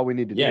needed. Well, all we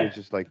need to do Yeah. is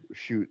just like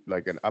shoot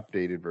like an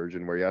updated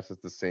version where he asks us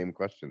the same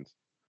questions.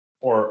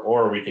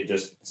 Or we could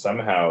just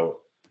somehow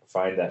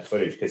find that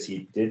footage because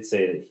he did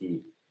say that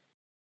he.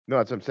 No,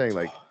 that's what I'm saying.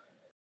 Like,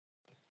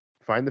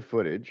 find the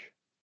footage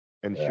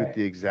and shoot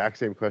the exact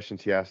same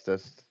questions he asked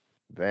us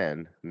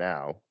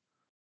now,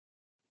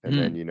 and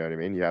then you know what I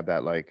mean. You have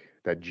that like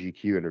that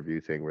GQ interview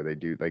thing where they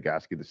do like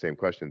ask you the same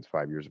questions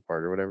 5 years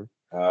apart or whatever.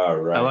 Oh,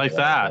 right. I like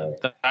that.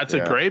 Right. That's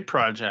a great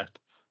project.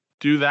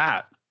 Do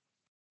that.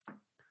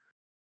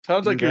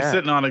 Sounds like you're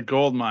sitting on a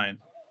gold mine.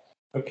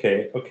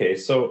 Okay.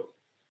 So,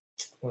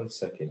 one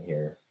second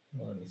here.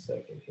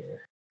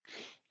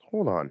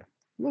 Hold on.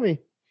 Let me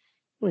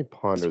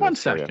ponder. Just 1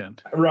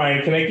 second.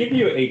 Ryan, can I give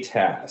you a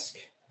task?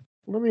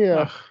 Let me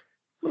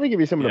give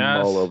you something to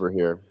mull over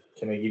here.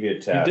 Can I give you a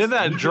task? He did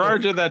that.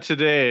 Gerard did that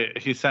today.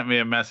 He sent me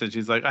a message.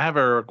 He's like, I have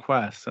a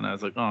request. And I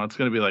was like, oh, it's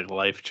going to be like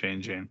life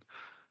changing.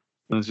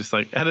 It was just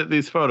like, edit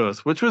these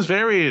photos, which was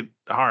very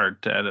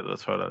hard to edit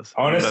those photos.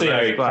 Honestly,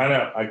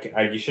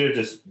 you should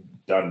have just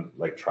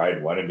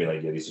tried one and be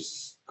like, yeah, these are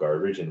just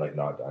garbage and like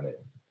not done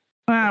it.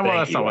 Well,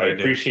 that's not what I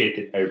did.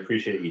 I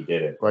appreciate you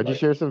did it. Why'd you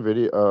share some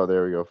video? Oh,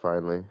 there we go.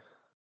 Finally.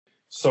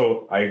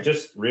 So I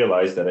just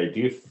realized that I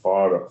do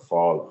follow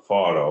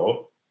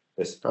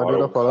this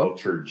Auto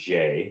Culture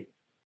J,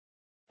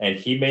 and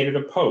he made it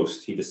a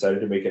post. He decided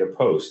to make it a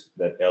post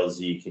that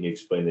LZ, can you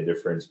explain the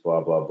difference?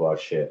 Blah blah blah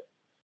shit.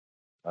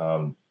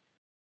 And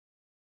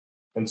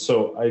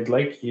so I'd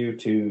like you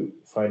to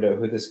find out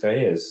who this guy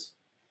is.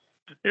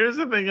 Here's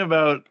the thing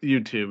about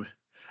YouTube.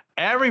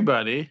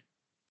 Everybody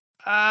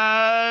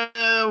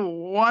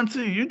wants a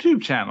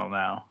YouTube channel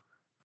now.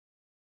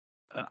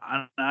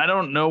 I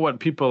don't know what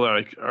people are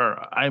like,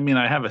 or I mean,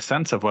 I have a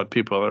sense of what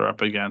people are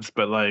up against,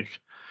 but like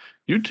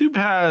YouTube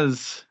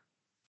has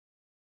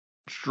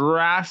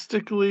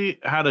drastically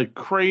had a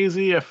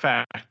crazy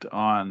effect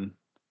on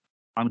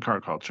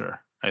car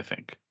culture, I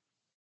think.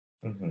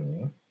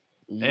 Mm-hmm.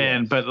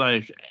 Yes. But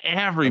like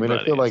everybody,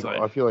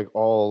 I feel like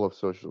all of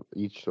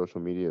each social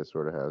media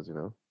sort of has, you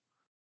know.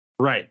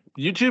 Right.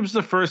 YouTube's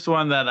the first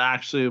one that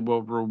actually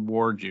will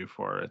reward you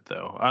for it,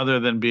 though, other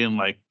than being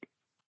like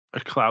a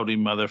cloudy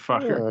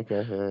motherfucker. Yeah,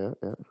 okay,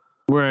 yeah.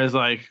 Whereas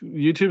like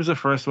YouTube's the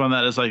first one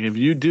that is like, if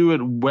you do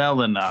it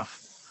well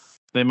enough,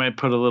 they might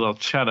put a little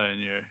cheddar in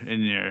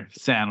your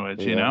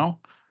sandwich, you know?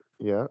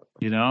 Yeah.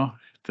 You know,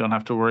 don't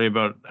have to worry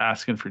about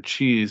asking for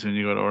cheese when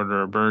you go to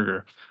order a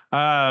burger.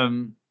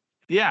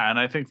 Yeah, and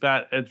I think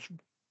that it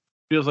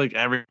feels like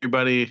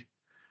everybody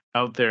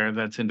out there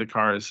that's into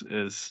cars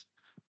is,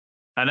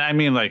 and I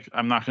mean, like,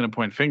 I'm not going to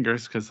point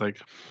fingers because like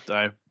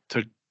I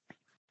took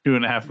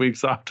 2.5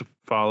 weeks off to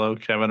follow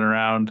Kevin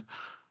around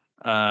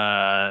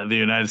the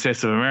United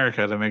States of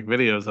America to make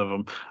videos of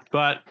him,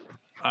 but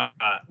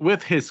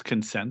with his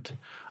consent.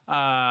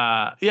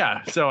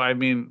 Yeah, so I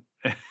mean,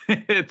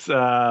 it's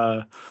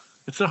a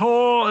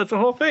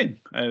whole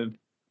thing.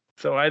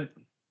 So I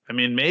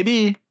mean,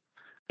 maybe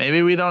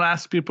we don't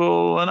ask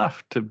people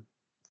enough to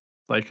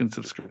like and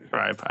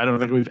subscribe. I don't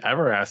think we've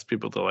ever asked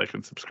people to like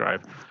and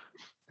subscribe.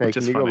 Hey,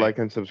 can you go like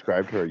and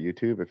subscribe to our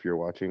YouTube if you're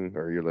watching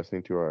or you're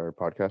listening to our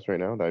podcast right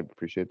now? I'd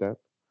appreciate that.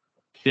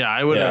 Yeah,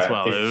 I would as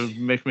well. It would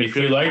make me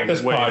feel like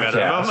this way podcast, better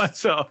about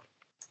myself.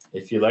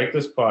 If you like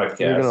this podcast,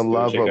 you're gonna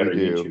love what we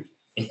do.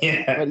 YouTube.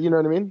 Yeah, you know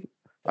what I mean.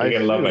 You're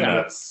gonna love my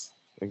nuts.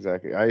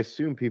 Exactly. I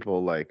assume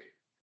people the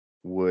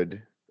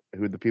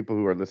people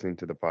who are listening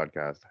to the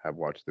podcast have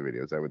watched the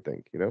videos. I would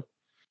think, you know.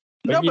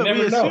 But you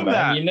never know,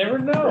 man. You never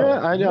know. Yeah,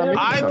 I know.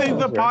 I think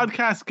the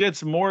podcast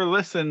gets more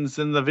listens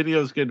than the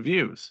videos get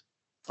views.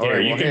 All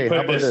right, you can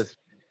put this.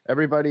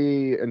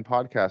 Everybody in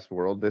podcast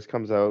world, this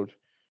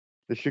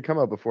should come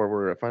out before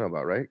we're at Final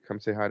Bout, right? Come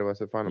say hi to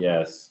us at Final Bout.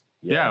 Yes.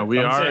 Yeah, we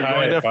are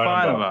going to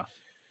Final Bout.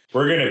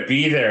 We're going to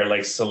be there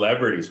like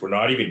celebrities. We're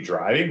not even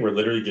driving. We're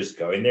literally just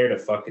going there to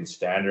fucking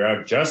stand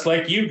around just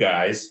like you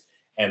guys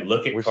and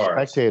look at cars. We're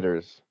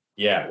spectators.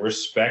 Yeah, we're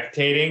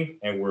spectating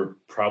and we're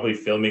probably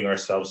filming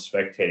ourselves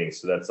spectating.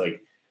 So that's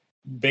like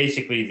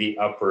basically the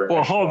upper.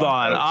 Well, hold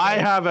on. I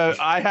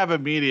have a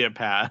media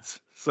pass,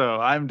 so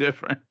I'm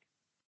different.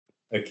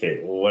 Okay,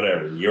 well,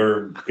 whatever.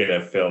 You're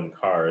gonna film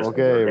cars.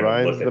 Okay,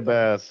 Ryan's the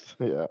best.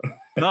 Yeah.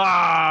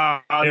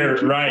 Here,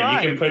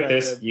 Ryan,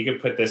 you can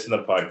put this in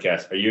the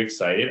podcast. Are you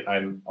excited?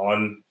 I'm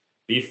on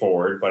be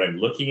forward, but I'm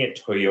looking at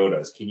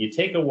Toyotas. Can you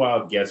take a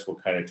wild guess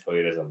what kind of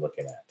Toyotas I'm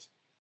looking at?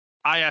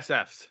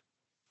 ISFs.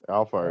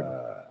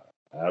 Alphard.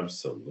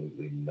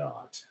 Absolutely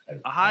not.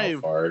 An I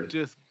Alphard.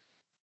 just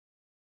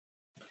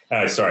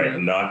Sorry,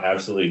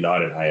 absolutely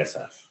not an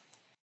ISF.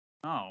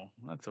 oh,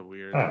 that's a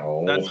weird.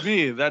 Oh. That's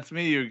me. That's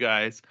me, you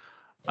guys.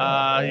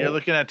 Oh. You're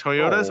looking at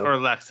Toyotas or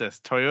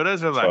Lexus?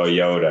 Toyotas or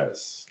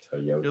Lexus?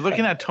 Toyotas. You're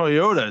looking at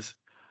Toyotas.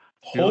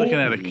 You're looking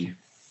at Holy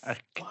a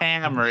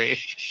Camry.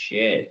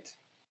 shit.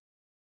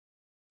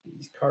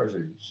 These cars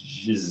are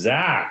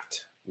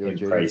zapped in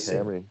pricing.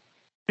 Camry.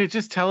 Hey,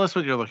 just tell us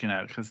what you're looking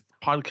at, because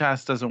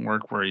podcast doesn't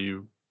work where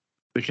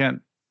they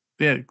can't.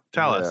 Yeah,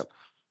 tell us.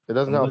 It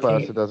doesn't help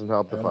us. It doesn't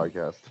help the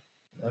podcast.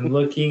 I'm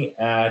looking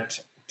at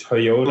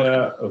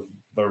Toyota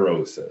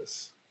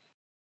Verosas.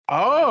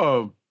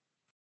 Oh,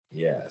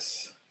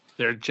 Yes.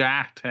 they're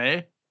jacked,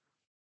 hey?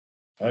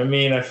 I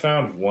mean, I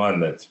found one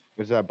that's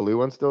Is that blue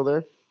one still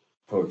there?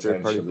 potentially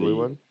Third party blue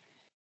one?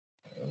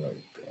 Oh my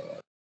god.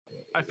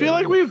 I feel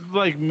like we've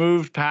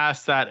moved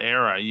past that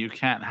era. You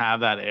can't have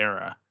that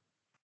era.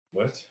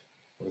 What?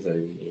 What does that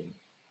even mean?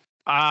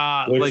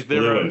 Like Which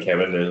blue one,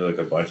 Kevin? There's like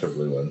a bunch of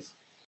blue ones.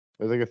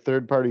 There's like a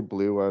third party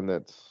blue one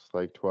that's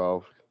like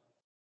 12.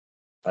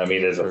 I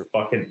mean, there's a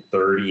fucking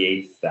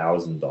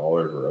 $38,000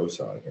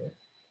 Verosa on here.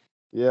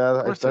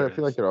 Yeah, I feel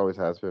like there always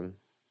has been.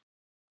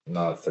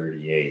 Not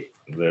 38.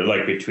 They're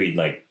like between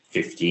like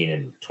 15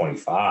 and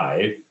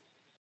 25,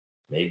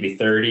 maybe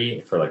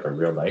 30 for like a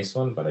real nice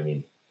one. But I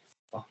mean,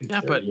 fucking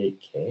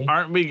 38K.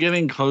 Aren't we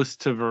getting close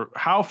to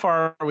how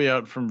far are we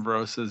out from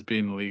Verosas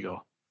being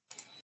legal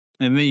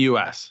in the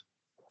U.S.?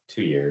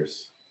 2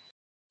 years.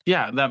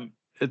 Yeah,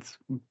 it's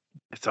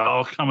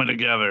all coming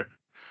together.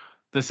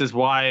 This is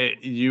why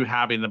you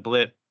having the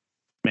Blit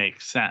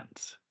makes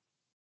sense.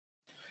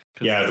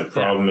 Yeah, the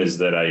problem is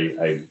that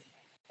I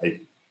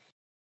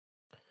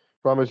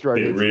Problem is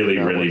been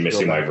really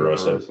missing my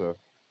Verosa.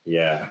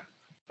 Yeah.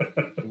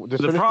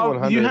 Just the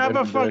problem you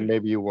have then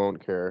maybe you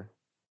won't care.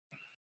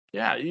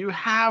 Yeah, you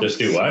have just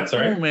do what?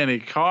 Sorry, so many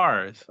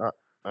cars.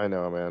 I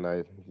know, man.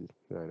 I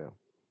know.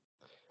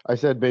 I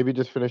said maybe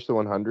just finish the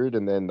 100,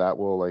 and then that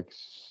will like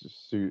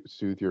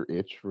soothe your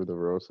itch for the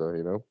Verosa.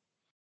 You know.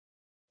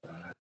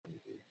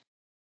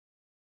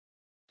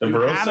 The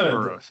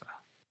Verosa.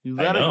 You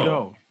let it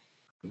go.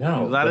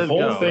 No, you let it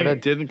go. Thing,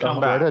 it didn't come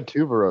back. I had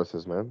 2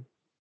 Verosas, man.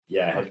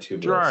 Yeah, I had 2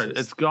 Verosas. Gerard,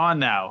 it's gone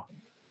now.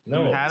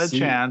 No, you had a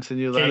chance and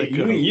you let it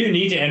go. You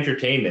need to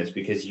entertain this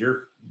because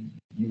you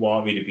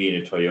want me to be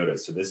in a Toyota.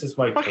 So this is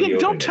my Toyota.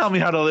 Don't tell me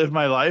how to live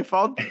my life.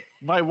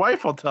 My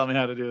wife will tell me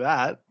how to do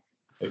that.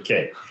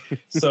 Okay,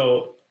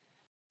 so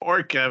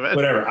or Kevin,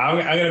 whatever. I'm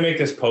gonna make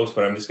this post,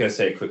 but I'm just gonna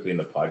say it quickly in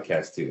the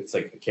podcast too. It's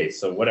like, okay,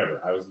 so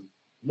whatever. I was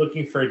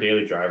looking for a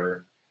daily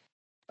driver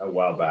a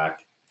while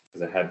back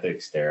because I had the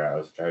Xterra. I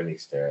was driving the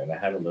Xterra, and I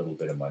had a little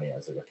bit of money. I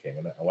was like, okay,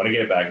 I want to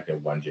get it back into a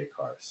 1J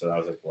car. So I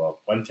was like, well,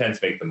 110s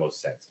make the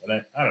most sense. And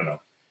I don't know.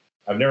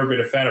 I've never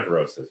been a fan of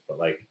Verosas, but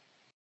like,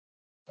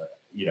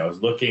 I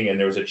was looking, and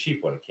there was a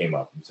cheap one that came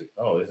up. I was like,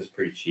 oh, this is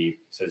pretty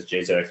cheap. It says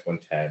JZX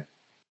 110,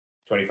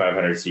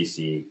 2500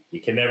 cc. You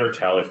can never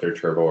tell if they're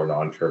turbo or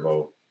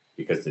non-turbo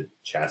because the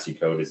chassis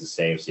code is the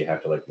same, so you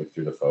have to like look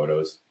through the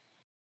photos.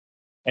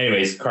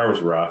 Anyways, the car was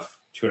rough.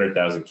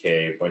 200,000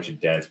 K, a bunch of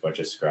dents, bunch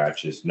of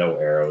scratches, no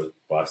arrows,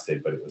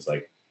 busted, but it was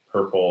like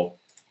purple.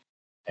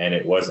 And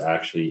it was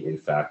actually, in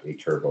fact, a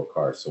turbo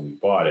car. So we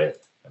bought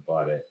it. I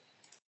bought it.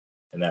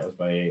 And that was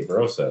my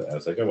Verosa. I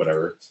was like, oh,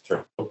 whatever. It's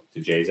turbo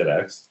to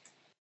JZX.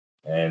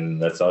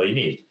 And that's all you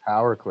need.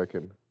 Power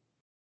clicking.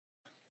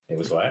 It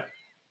was what?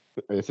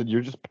 I said,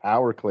 you're just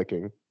power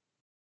clicking.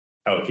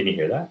 Oh, can you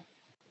hear that?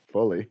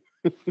 Fully.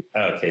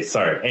 Okay,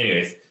 sorry.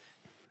 Anyways.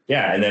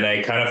 Yeah, and then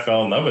I kind of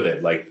fell in love with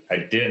it. Like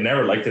I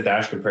never liked the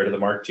dash compared to the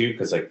Mark II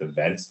because like the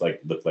vents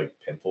like looked like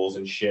pimples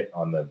and shit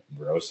on the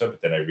Verosa.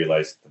 But then I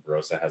realized the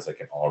Verosa has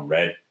like an all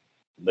red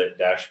lit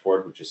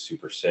dashboard, which is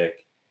super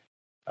sick.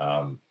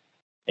 And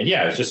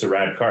yeah, it was just a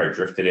rad car. I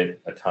drifted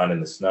it a ton in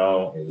the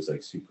snow. It was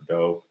like super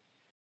dope.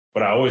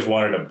 But I always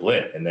wanted a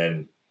Blit. And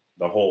then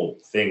the whole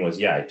thing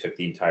was, I took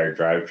the entire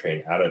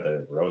drivetrain out of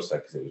the Verosa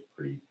because it was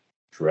pretty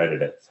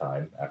dreaded at the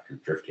time after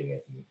drifting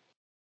it and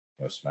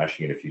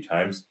smashing it a few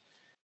times.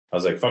 I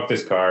was like, fuck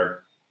this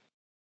car,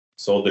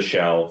 sold the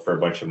shell for a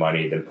bunch of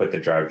money, then put the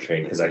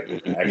drivetrain, because I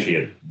actually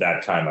at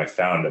that time I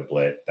found a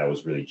Blit that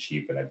was really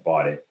cheap and I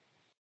bought it.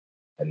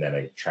 And then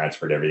I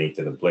transferred everything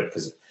to the Blit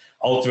because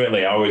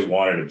ultimately I always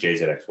wanted a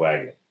JZX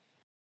wagon.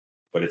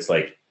 But it's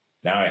like,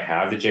 now I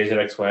have the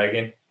JZX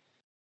wagon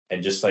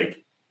and just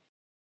like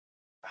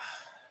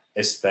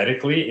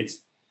aesthetically, it's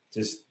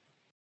just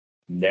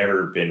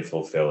never been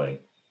fulfilling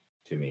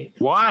to me.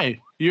 Why?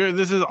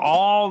 This is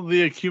all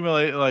the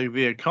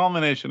the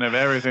culmination of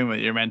everything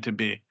that you're meant to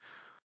be.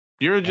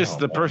 You're just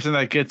the person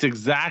that gets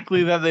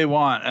exactly that they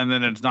want, and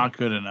then it's not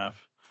good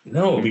enough.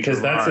 No,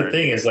 because that's the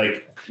thing is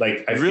like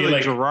I really feel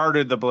like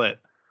Gerarded the Blit.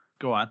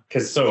 Go on.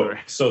 Because so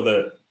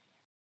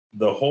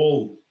the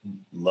whole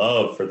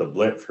love for the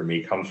Blit for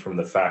me comes from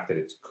the fact that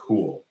it's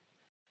cool.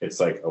 It's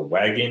like a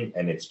wagon,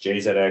 and it's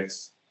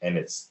JZX, and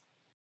it's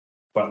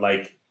but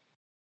like,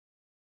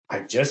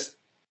 I just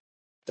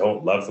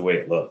don't love the way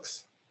it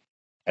looks.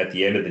 At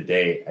the end of the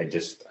day,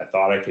 I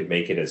thought I could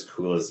make it as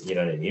cool as, you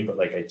know what I mean? But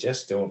like, I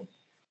just don't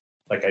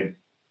like,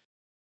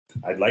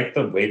 I like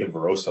the way the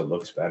Verosa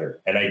looks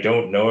better. And I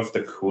don't know if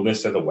the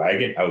coolness of the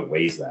wagon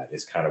outweighs that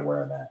is kind of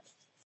where I'm at.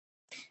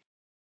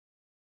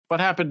 What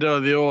happened to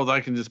the old,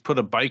 I can just put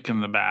a bike in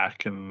the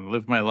back and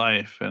live my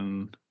life?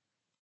 And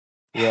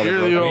Yeah,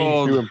 You're the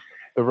old.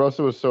 The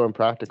Verosa was so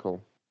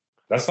impractical.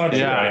 That's not true.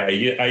 Yeah.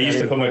 I used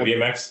to put my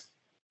BMX.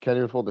 Can't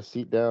even fold the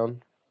seat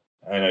down.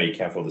 I know you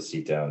can't fold the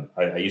seat down.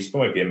 I used to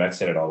put my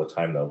BMX in it all the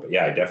time though. But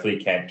yeah, I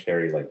definitely can't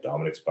carry like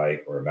Dominic's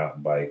bike or a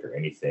mountain bike or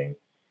anything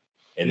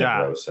in the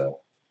Verosa.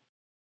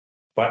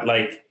 But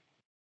like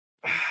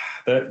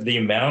the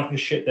amount and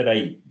shit that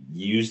I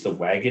use the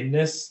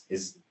wagonness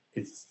is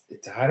it's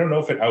I don't know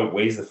if it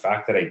outweighs the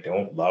fact that I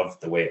don't love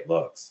the way it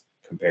looks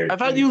compared. I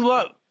thought you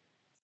loved.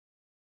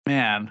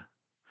 Man,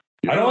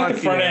 I don't like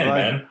the front end,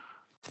 man.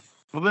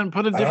 Well, then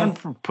put a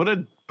different put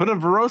a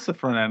Verosa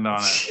front end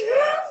on it.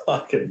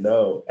 Fucking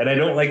no. And I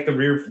don't like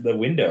the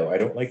window. I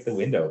don't like the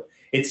window.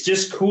 It's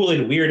just cool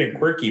and weird and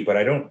quirky, but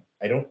I don't.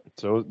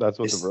 So that's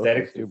what the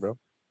Verosas do, bro.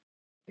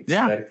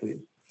 Aesthetically.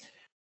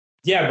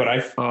 Yeah, but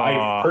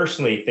I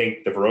personally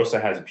think the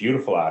Verosa has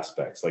beautiful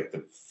aspects. Like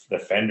the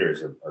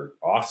fenders are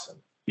awesome.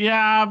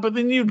 Yeah, but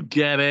then you'd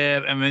get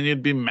it, and then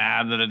you'd be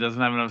mad that it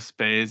doesn't have enough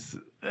space.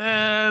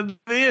 The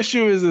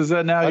issue is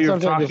that now you're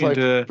talking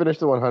to finish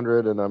the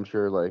 100, and I'm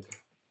sure like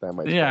that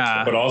might.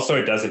 Yeah, but also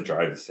it doesn't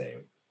drive the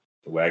same.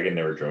 The wagon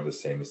never drove the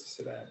same as the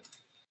sedan.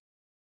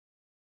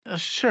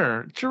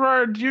 Sure,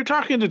 Gerard, you're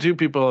talking to two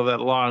people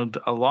that logged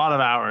a lot of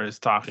hours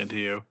talking to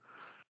you.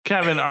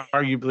 Kevin,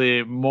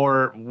 arguably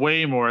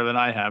way more than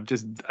I have,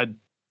 just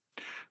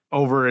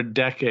over a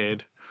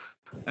decade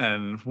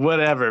and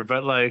whatever.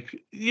 But like,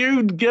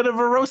 you'd get a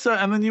Verosa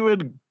and then you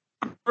would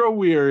grow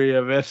weary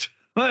of it.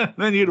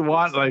 Then you'd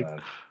want like,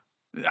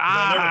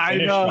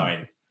 I know.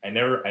 Mine. I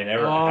never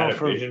had a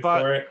vision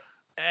for it.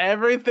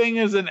 Everything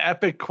is an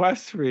epic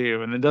quest for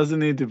you, and it doesn't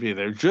need to be.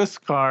 They're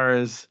just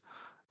cars.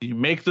 You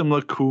make them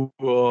look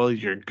cool.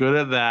 You're good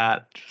at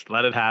that. Just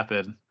let it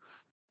happen.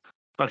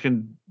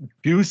 Fucking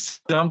do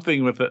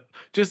something with it.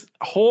 Just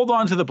hold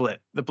on to the Blit.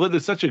 The Blit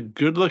is such a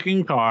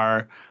good-looking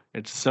car.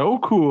 It's so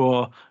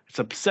cool. It's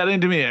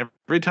upsetting to me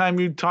every time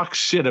you talk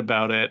shit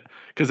about it.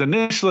 Because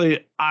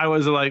initially I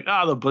was like,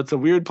 oh, the Blit's a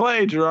weird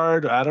play,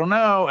 Gerard. I don't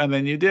know. And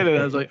then you did it.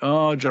 And I was like,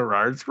 oh,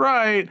 Gerard's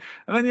right.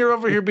 And then you're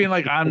over here being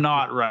like, I'm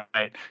not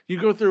right. You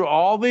go through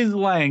all these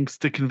lengths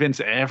to convince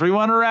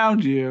everyone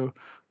around you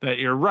that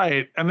you're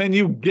right. And then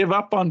you give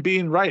up on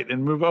being right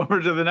and move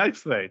over to the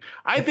next thing.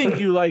 I think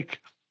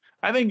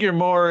you're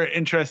more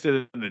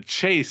interested in the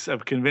chase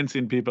of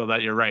convincing people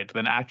that you're right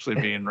than actually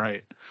being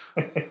right.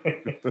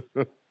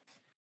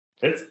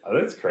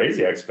 It's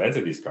crazy how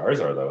expensive these cars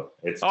are, though.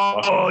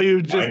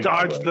 You just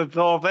dodged the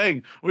whole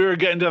thing. We were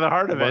getting to the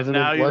heart of it.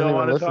 Now you don't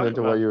want to talk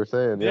to what you were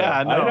saying.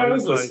 Yeah, no, I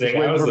was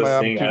listening. I was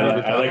listening.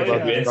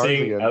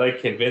 I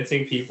like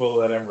convincing people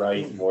that I'm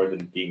right more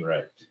than being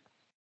right.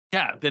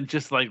 Yeah, than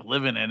just like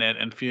living in it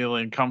and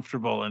feeling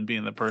comfortable and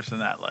being the person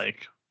that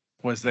like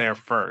was there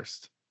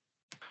first.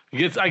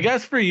 I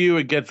guess for you,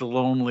 it gets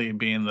lonely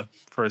being the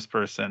first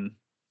person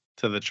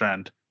to the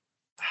trend.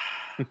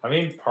 I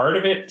mean, part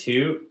of it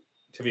too,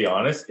 to be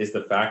honest, is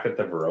the fact that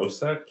the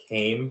Verosa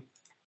came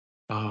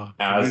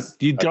as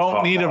you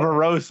don't need a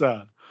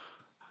Verosa.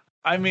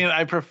 I mean,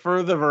 I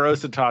prefer the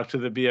Verosa talk to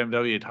the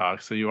BMW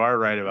talk, so you are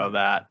right about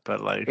that.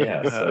 But like,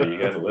 yeah, so you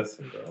gotta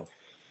listen, bro.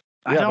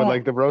 Yeah, but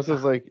like the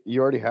Verosa's like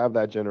you already have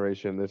that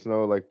generation. There's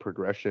no like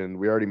progression.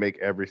 We already make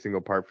every single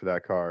part for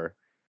that car.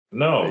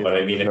 No, but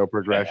I mean, no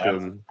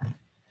progression.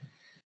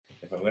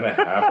 If I'm gonna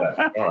have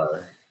that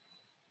car,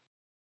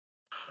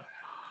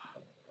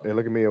 hey,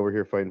 look at me over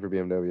here fighting for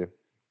BMW.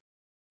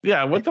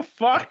 Yeah, what the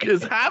fuck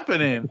is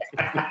happening?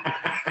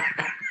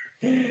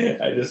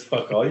 I just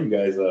fuck all you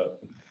guys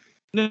up.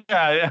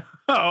 Yeah.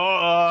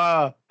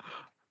 I'm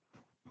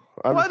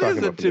what is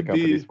it to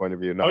be? Point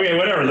of view. Okay,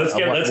 whatever. Let's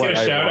get a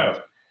shout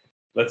out.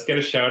 Let's get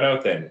a shout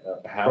out then.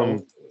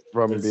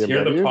 From BMW.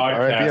 Hear the podcast, all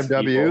right,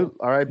 BMW. People.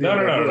 All right,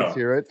 BMW. No. Let's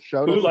hear it.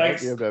 Shout out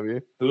BMW.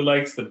 Who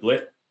likes the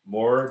Blit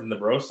more than the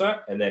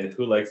Verosa? And then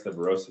who likes the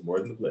Verosa more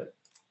than the Blit?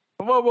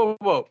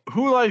 Whoa.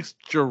 Who likes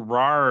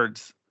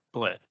Gerard's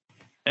Blit?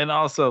 And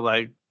also,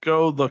 like,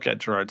 go look at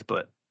Gerard's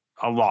Blit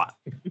a lot.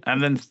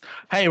 And then,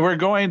 hey, we're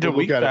going to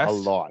Weekfest. A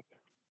lot.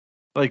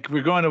 Like,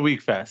 we're going to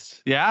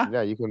Weekfest. Yeah?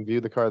 Yeah, you can view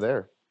the car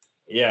there.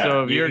 Yeah.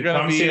 So you're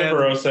going to see the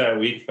Verosa at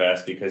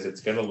Weekfest because it's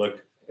going to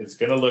look its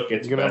best. You're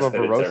going to have a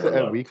Verosa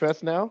at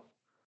Weekfest now?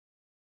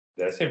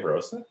 Did I say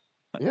Verosa?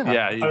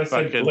 Yeah.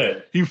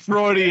 You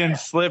Freudian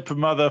slip,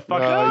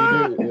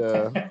 motherfucker.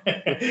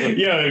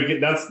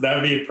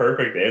 That'd be a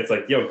perfect day. It's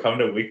like, come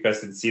to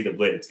Weekfest and see the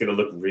Blit. It's gonna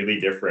look really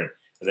different.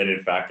 And then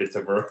in fact it's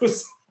a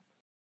Verosa.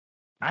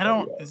 I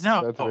don't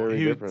know. That's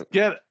very different.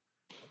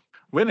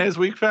 When is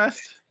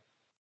Weekfest?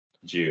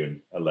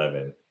 June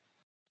 11.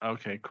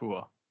 Okay,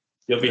 cool.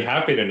 You'll be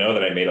happy to know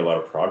that I made a lot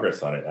of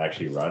progress on it. It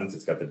actually runs.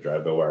 It's got the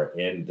drive-by-wire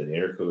in. The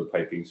intercooler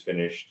piping's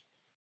finished.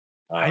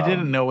 I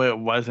didn't know it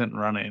wasn't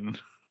running.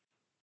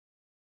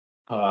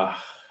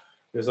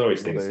 There's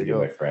always Well, things there to you do,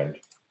 go. my friend.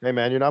 Hey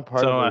man, you're not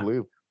part So, of the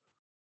loop.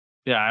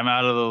 Yeah, I'm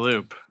out of the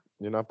loop.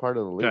 You're not part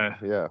of the loop.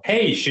 Okay. Yeah.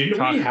 Hey, shouldn't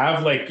we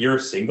have like your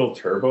single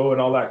turbo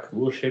and all that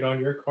cool shit on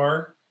your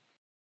car?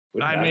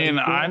 Wouldn't I that be mean,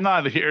 cool? I'm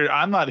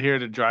not here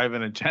to drive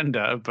an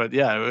agenda, but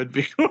yeah, it would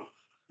be cool.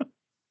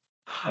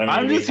 I mean,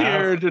 I'm we just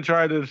here to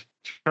try to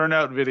turn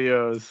out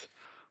videos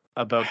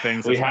about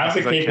things. We as have fast the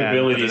as I can, but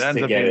capabilities ends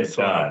to up get being it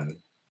slow. done,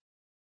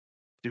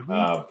 Do we?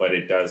 but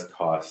it does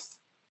cost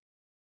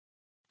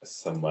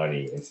some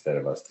money instead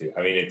of us to.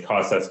 I mean, it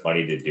costs us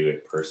money to do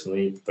it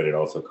personally, but it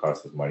also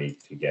costs us money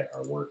to get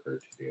our worker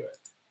to do it.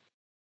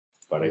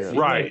 But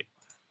Yeah.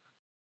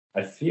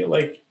 I feel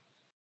like,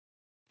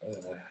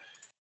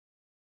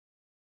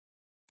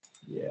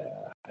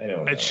 yeah, I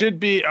don't know. It should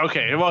be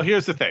okay. Well,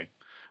 here's the thing.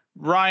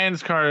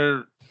 Ryan's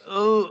car,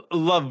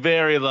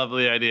 very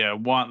lovely idea.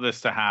 Want this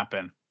to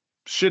happen?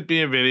 Should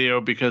be a video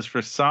because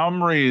for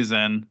some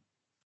reason,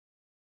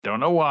 don't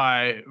know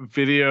why,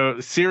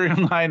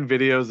 SerialNine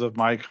videos of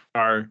my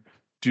car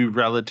do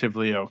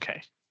relatively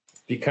okay.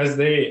 Because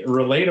they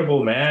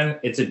relatable, man.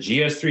 It's a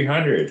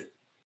GS300,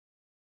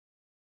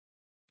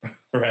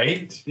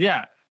 right?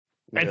 Yeah,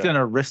 it's an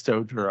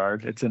Aristo,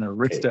 Gerard. It's an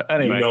Aristo. Okay,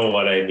 Anyway, you know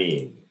what I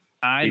mean.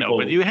 I know, People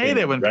but you hate can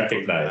it when people do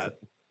recognize that.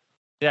 it.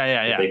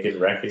 Yeah. They can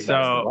recognize the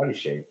body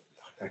shape.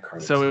 That car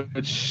So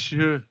it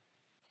should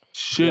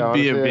Yeah,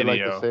 be a honestly, video.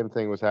 like the same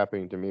thing was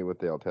happening to me with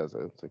the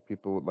Altezza. It's like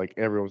people, like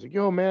everyone's like,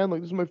 "Yo, man,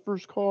 like this is my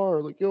first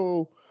car." Like,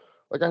 yo,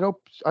 like I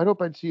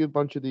hope I'd see a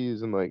bunch of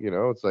these, and like, you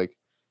know, it's like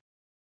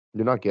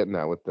you're not getting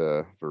that with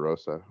the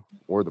Verosa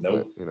or the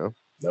Nope. Blit, you know.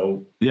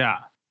 No. Yeah.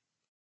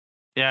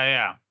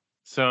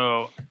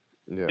 So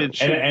Yeah, it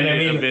should And I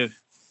be a mean, bit.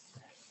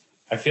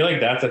 I feel like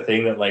that's a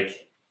thing that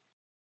like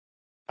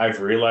I've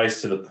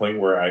realized to the point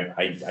where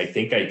I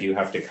think I do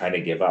have to kind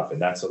of give up,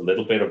 and that's a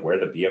little bit of where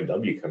the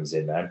BMW comes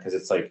in, man, because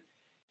it's like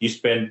you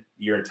spend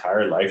your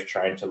entire life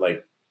trying to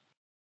like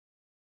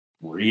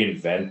not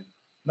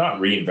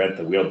reinvent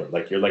the wheel, but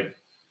like you're like,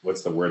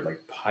 what's the word,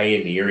 like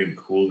pioneering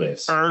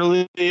coolness.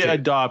 Early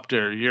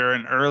adopter. You're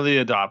an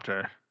early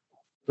adopter.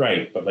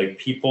 Right, but like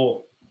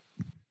people,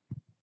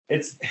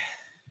 it's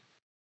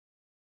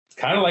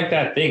kind of like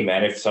that thing,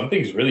 man. If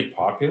something's really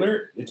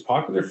popular, it's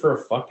popular for a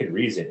fucking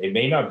reason. It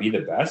may not be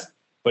the best,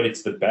 but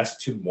it's the best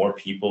to more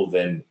people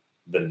than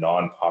the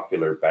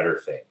non-popular better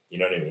thing. You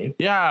know what I mean?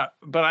 Yeah,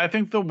 but I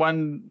think the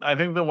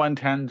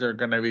 110s are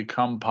going to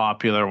become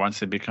popular once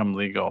they become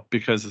legal,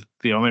 because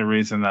the only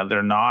reason that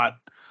they're not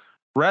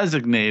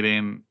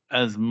resonating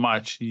as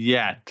much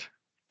yet.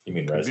 You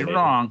mean Could be resonating?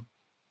 wrong.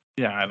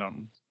 Yeah, I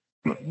don't.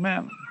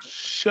 Man,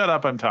 shut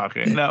up! I'm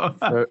talking. No,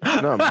 no,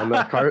 man,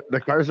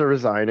 the cars are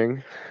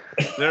resigning.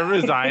 they're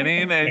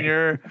resigning, and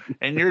you're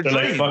They're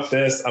like, fuck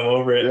this, I'm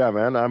over it. Yeah,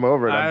 man, I'm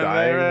over it. I'm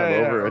dying.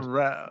 I'm over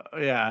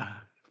it. Yeah,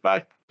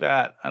 fuck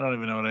that. I don't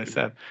even know what I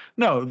said.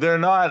 No, they're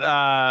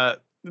not.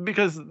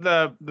 Because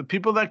the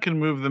people that can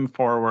move them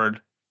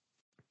forward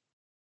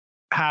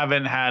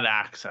haven't had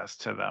access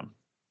to them.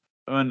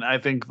 And I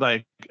think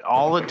like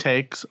all it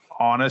takes,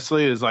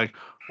 honestly, is like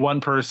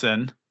one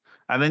person,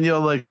 and then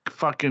you'll like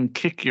fucking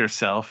kick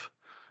yourself.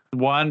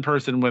 One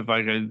person with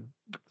like a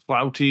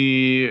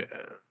clouty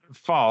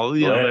fall,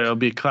 you know, Right. they'll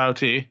be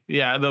clouty.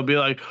 Yeah, they'll be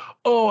like,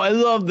 "Oh, I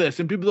love this,"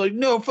 and people are like,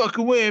 "No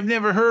fucking way, I've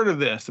never heard of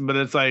this." But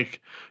it's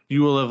like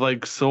you will have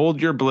like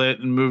sold your Blit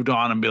and moved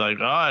on and be like,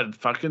 "Oh, it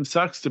fucking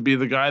sucks to be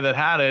the guy that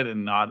had it,"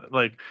 and not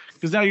like,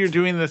 because now you're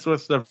doing this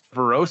with the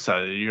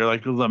Verosa. You're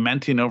like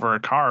lamenting over a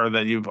car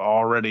that you've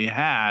already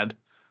had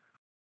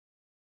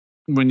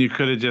when you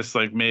could have just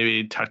like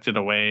maybe tucked it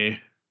away,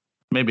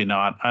 maybe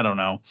not. I don't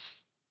know.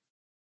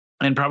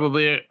 And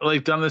probably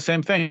like done the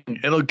same thing.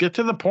 It'll get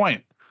to the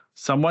point.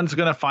 Someone's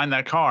gonna find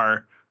that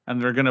car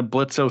and they're gonna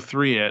Blitz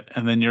 03 it,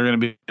 and then you're gonna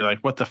be like,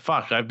 "What the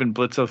fuck? I've been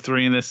Blitz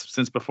 03 in this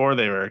since before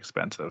they were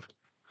expensive."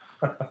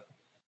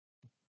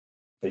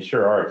 They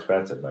sure are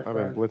expensive, my I've been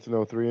friend.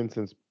 Blitzing 03 and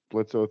since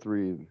Blitz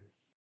 03.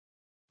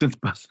 Since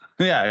Since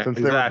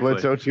they were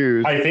Blitz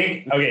 02s. I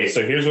think okay,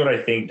 so here's what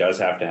I think does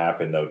have to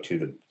happen though to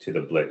the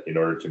Blit in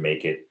order to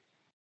make it,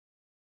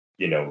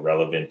 you know,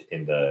 relevant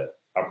in the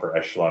upper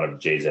echelon of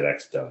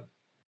JZX done,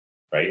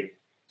 right?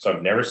 So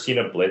I've never seen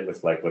a Blit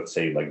with like, let's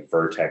say like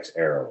Vertex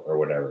Aero or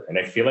whatever, and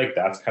I feel like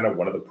that's kind of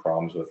one of the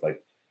problems with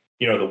like,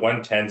 you know, the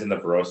 110s and the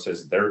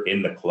Verosas. They're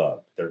in the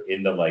club, they're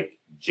in the like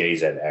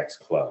JZX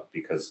club,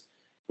 because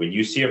when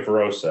you see a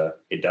Verosa,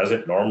 it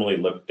doesn't normally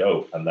look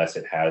dope unless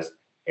it has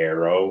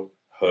aero,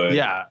 hood,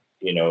 Yeah.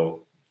 you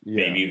know,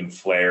 Yeah. maybe even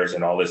flares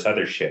and all this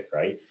other shit,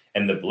 right?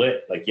 And the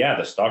Blit, like, yeah,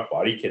 the stock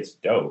body kit's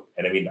dope.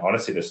 And I mean,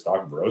 honestly, the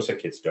stock Verosa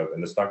kit's dope,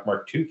 and the stock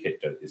Mark II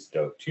kit is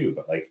dope too.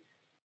 But like,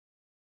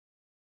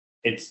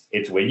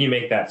 it's when you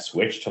make that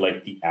switch to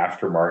like the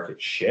aftermarket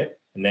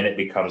shit, and then it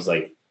becomes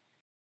like,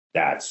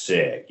 that's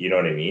sick. You know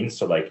what I mean?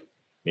 So like,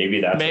 maybe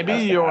that's what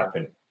has to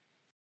happen.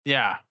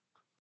 Yeah.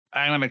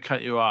 I'm gonna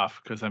cut you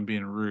off because I'm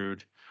being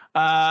rude.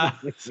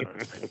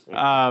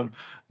 Sorry.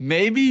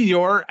 Maybe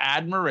your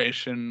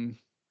admiration,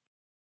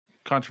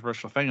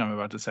 controversial thing I'm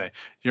about to say,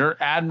 your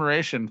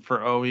admiration for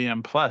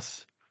OEM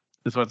Plus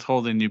is what's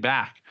holding you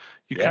back.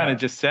 You kind Yeah. of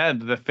just said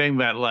the thing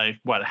that, like,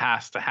 what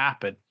has to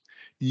happen.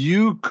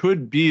 You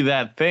could be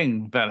that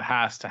thing that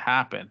has to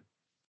happen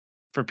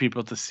for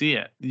people to see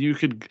it. You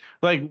could,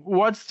 like,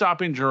 what's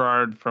stopping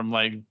Gerard from,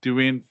 like,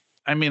 doing,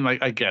 I mean,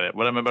 like, I get it.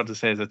 What I'm about to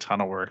say is a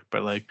ton of work,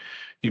 but, like,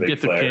 you Big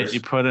get the flares. kit,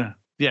 you put a,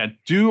 yeah,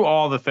 do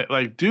all the things,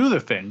 like, do the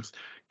things,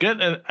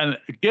 get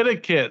a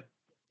kit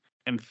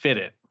and fit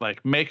it,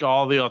 like, make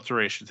all the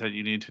alterations that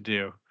you need to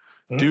do.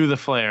 Do the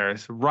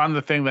flares, run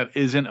the thing that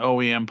isn't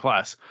OEM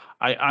Plus.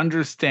 I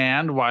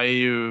understand why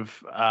you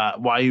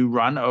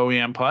run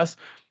OEM Plus.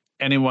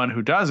 Anyone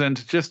who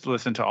doesn't, just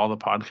listen to all the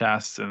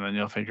podcasts and then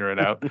you'll figure it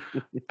out.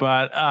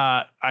 But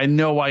I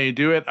know why you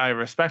do it. I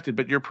respect it.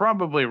 But you're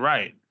probably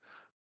right.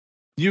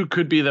 You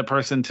could be the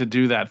person to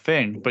do that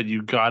thing, but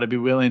you got to be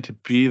willing to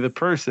be the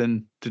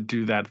person to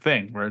do that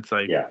thing where it's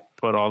like,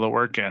 put all the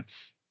work in.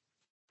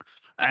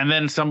 And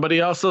then somebody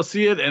else will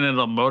see it and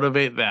it'll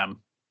motivate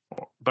them.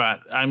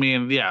 But I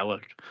mean, yeah,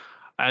 look,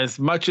 as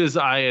much as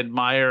I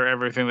admire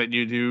everything that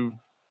you do,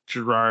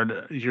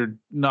 Gerard, you're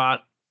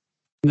not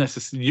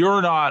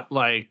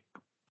like,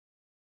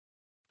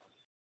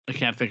 I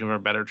can't think of a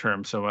better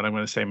term, so what I'm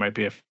going to say might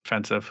be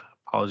offensive.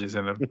 Apologies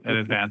in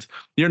advance.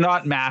 You're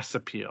not mass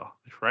appeal,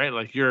 right?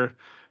 Like you're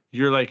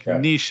like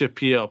niche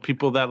appeal,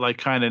 people that like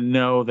kind of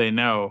know they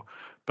know,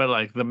 but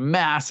like the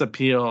mass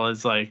appeal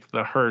is like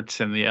the Hertz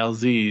and the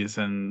LZs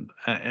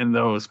and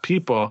those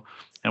people.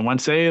 And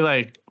once they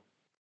like,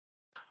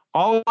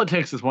 all it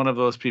takes is one of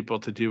those people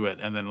to do it,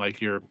 and then like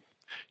you're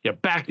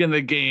back in the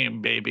game,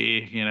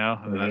 baby. You know,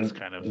 and that's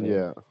kind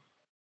of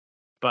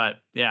But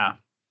yeah.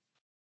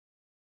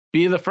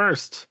 Be the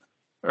first.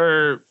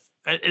 Or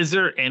is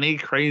there any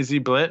crazy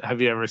blit? Have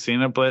you ever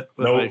seen a blit?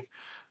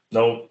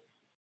 Nope.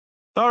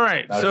 All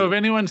right. So if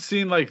anyone's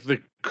seen like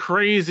the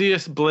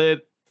craziest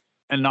blit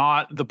and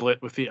not the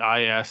blit with the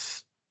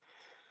IS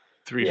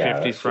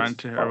 350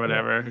 front or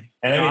whatever.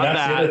 And I mean,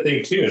 that's the other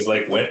thing too, is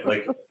like when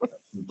like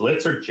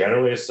blits are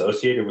generally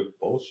associated with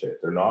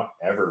bullshit. They're not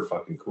ever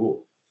fucking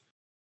cool.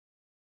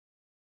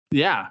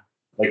 Yeah.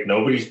 Like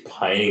nobody's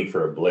pining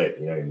for a blit,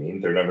 you know what I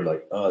mean? They're never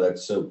like, oh,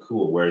 that's so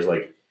cool. Whereas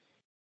like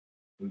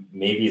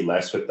maybe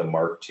less with the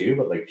Mark II,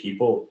 but like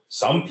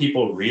some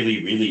people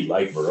really, really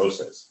like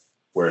Barosas,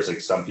 whereas like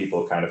some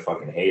people kind of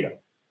fucking hate them.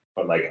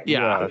 But like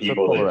the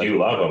people that do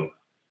love them,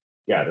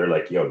 they're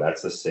like, yo,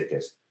 that's the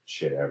sickest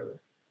shit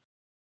ever.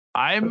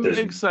 I'm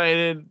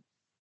excited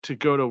to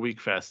go to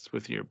Weekfest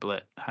with your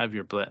blit, have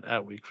your blit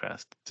at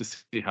Weekfest to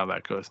see how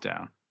that goes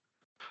down.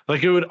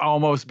 Like it would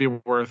almost be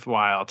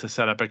worthwhile to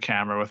set up a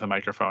camera with a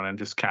microphone and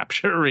just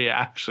capture a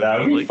reaction.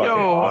 That would be like, fucking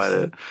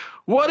awesome.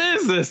 What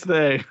is this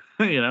thing?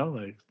 You know,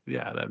 like,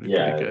 that'd be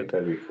pretty good.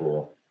 That'd be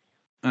cool.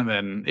 And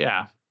then,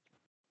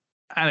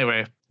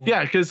 anyway,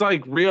 because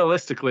like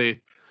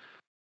realistically,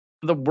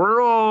 the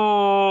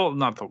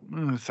world,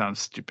 it sounds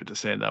stupid to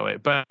say it that way,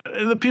 but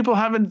the people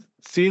haven't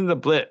seen the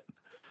blit.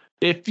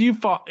 If you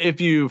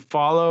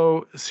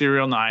follow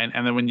Serial9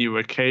 and then when you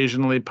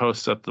occasionally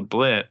post up the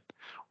blit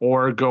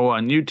or go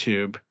on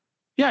YouTube,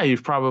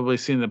 you've probably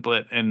seen the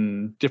blit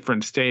in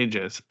different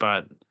stages,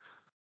 but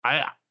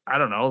I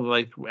don't know,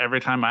 like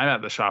every time I'm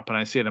at the shop and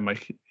I see it, I'm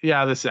like,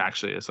 this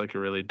actually is like a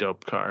really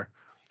dope car.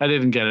 I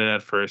didn't get it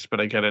at first,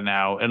 but I get it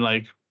now. And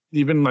like,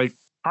 even like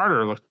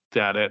Carter looked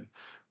at it.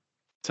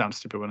 Sounds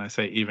stupid when I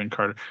say even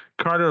Carter.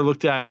 Carter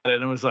looked at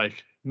it and was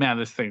like, man,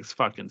 this thing's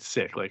fucking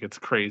sick. Like it's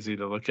crazy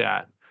to look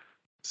at.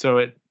 So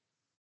it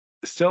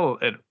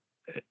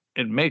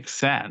makes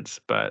sense,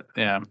 but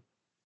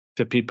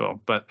to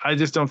people. But I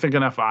just don't think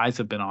enough eyes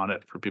have been on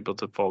it for people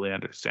to fully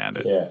understand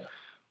it. Yeah.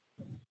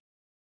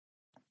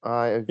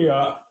 Well,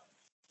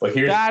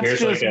 that's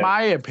just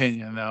my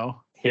opinion,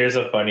 though. Here's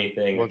a funny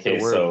thing.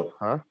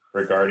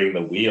 Regarding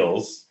the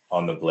wheels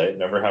on the blit,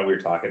 remember how we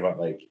were talking about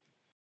like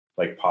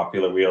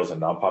popular wheels and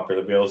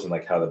non-popular wheels and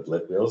like how the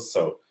blit wheels?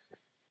 So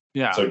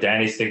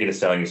Danny's thinking of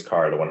selling his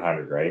car, the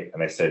 100, right?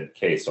 And I said,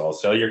 okay, so I'll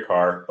sell your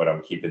car, but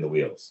I'm keeping the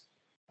wheels.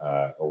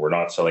 Or we're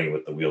not selling it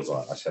with the wheels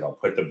on. I said, I'll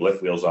put the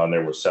blit wheels on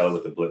there. We'll sell it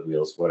with the blit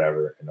wheels,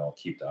 whatever, and I'll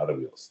keep the other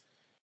wheels.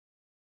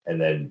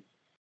 And then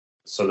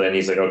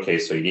he's like, okay,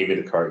 so you need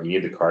the car to be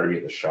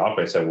at the shop.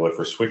 I said, well, if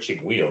we're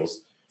switching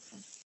wheels,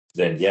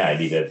 then I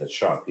need it at the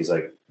shop. He's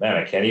like, man,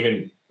 I can't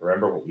even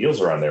remember what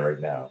wheels are on there right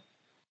now.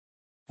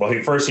 Well,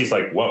 he's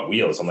like, what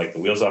wheels? I'm like, the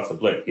wheels off the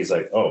blit. He's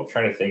like, oh, I'm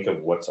trying to think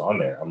of what's on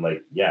there. I'm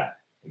like, yeah,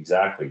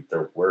 exactly.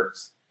 They're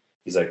works.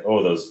 He's like,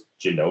 oh, those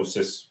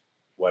Genosis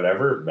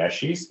whatever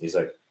meshies. He's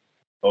like,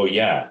 oh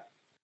yeah. I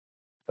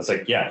was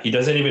like, yeah. He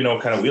doesn't even know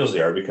what kind of wheels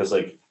they are because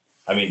like,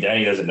 I mean,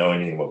 Danny doesn't know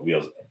anything about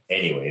wheels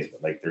anyways,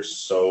 but like they're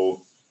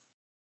so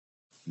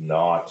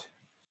not.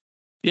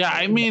 Yeah,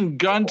 I mean,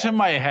 gun to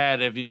my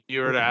head, if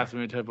you were to ask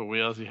me what type of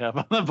wheels you have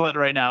on the blit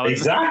right now.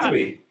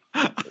 Exactly.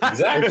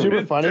 It's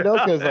super funny though,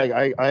 because like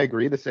I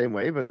agree the same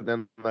way, but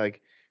then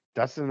like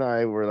Dustin and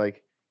I were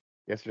like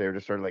yesterday, we're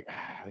just sort of like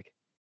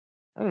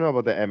I don't know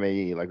about the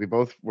MAE. Like we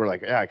both were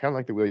like, yeah, I kind of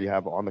like the wheel you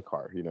have on the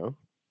car.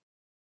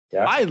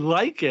 Yeah. I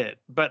like it,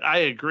 but I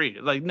agree.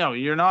 Like, no,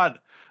 you're not.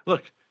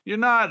 Look, you're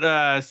not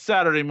a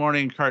Saturday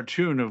morning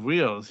cartoon of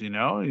wheels. You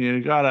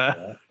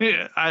gotta.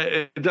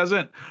 It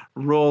doesn't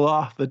roll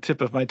off the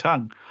tip of my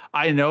tongue.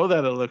 I know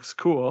that it looks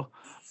cool.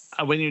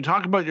 When you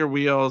talk about your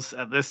wheels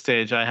at this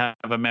stage, I have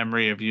a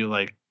memory of you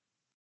like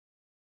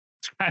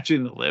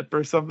scratching the lip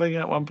or something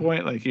at one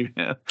point. Like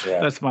Yeah.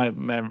 that's my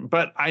memory.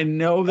 But I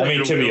know that. I mean,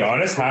 your to be wheels are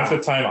honest, half cool.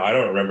 the time I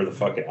don't remember the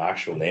fucking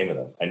actual name of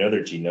them. I know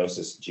they're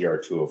Genosis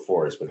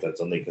GR204s, but that's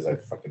only because I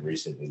fucking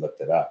recently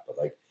looked it up. But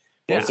like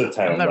most of the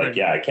time, I'm like,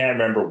 yeah, I can't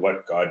remember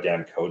what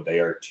goddamn code they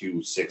are.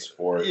 2, 6,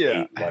 4,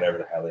 8, whatever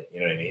the hell. You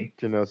know what I mean?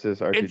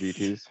 Genosis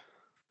RTD2s.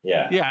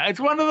 Yeah. Yeah, it's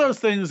one of those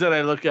things that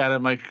I look at.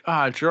 I'm like,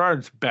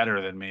 Gerard's better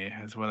than me.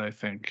 Is what I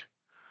think.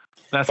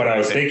 That's But what I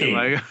was think. thinking,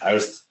 Like,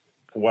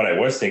 what I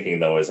was thinking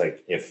though is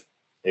like, if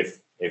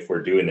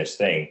we're doing this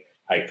thing,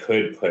 I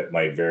could put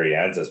my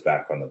Varianzas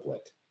back on the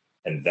Blit,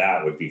 and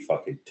that would be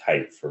fucking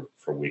tight for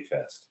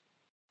Weekfest,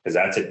 because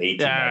that's an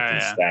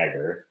 18-19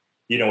 stagger.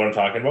 You know what I'm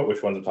talking about?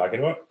 Which ones I'm talking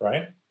about,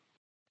 Ryan?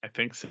 I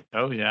think so.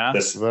 Oh yeah.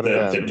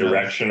 The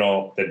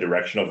directional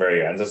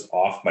Varianzas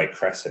off my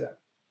Cressida.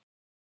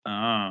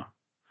 Oh.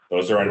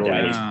 Those are on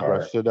Danny's car.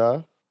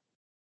 Cressida.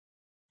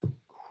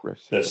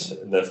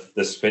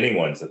 The spinning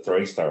ones, the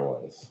throwing star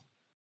ones.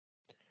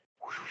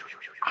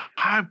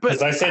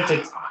 Because I said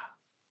to,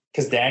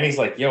 because Danny's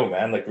like, yo,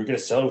 man, like we're gonna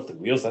sell it with the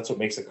wheels. That's what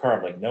makes the car.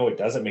 I'm like, no, it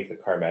doesn't make the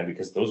car, man,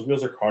 because those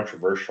wheels are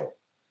controversial.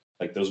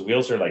 Like those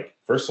wheels are like,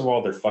 first of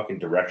all, they're fucking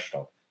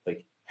directional.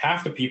 Like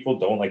half the people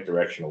don't like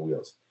directional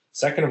wheels.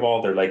 Second of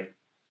all, they're like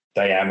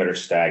diameter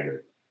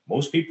staggered.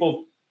 Most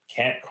people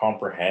can't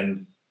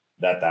comprehend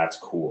that that's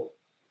cool,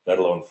 let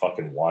alone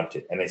fucking want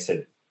it. And I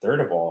said, third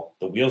of all,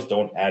 the wheels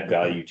don't add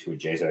value to a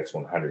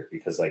JZX100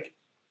 because like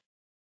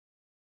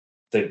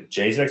the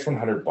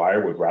JZX100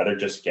 buyer would rather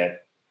just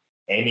get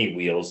any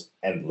wheels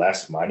and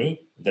less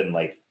money than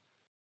like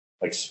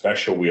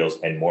special wheels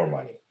and more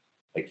money.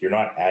 Like you're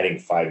not adding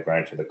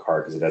 $5,000 to the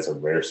car because it has a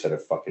rare set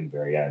of fucking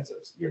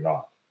Varianzas. You're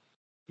not.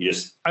 You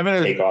just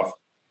take off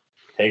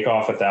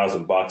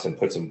 $1,000 and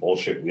put some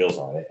bullshit wheels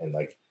on it, and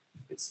like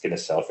it's gonna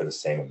sell for the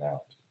same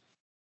amount.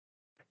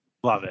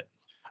 Love it.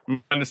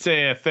 I'm gonna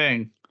say a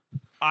thing.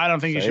 I don't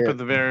think you should put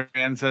the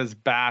Varianzas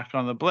back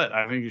on the Blit.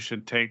 I think you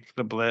should take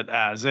the Blit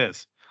as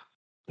is.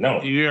 No,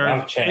 not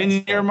a chance.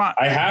 In your mind.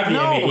 I have the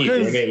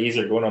MAEs. The MAEs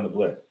are going on the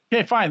Blit.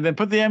 Okay, fine. Then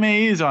put the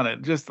MAEs on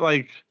it. Just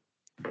like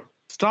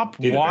stop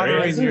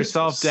watering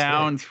yourself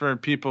down for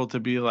people to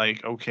be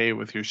like okay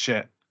with your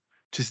shit.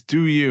 Just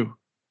do you.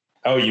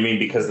 Oh, you mean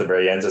because the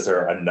Varianzas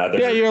are another?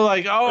 Yeah, you're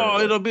like, oh,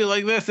 it'll be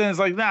like this, and it's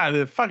like,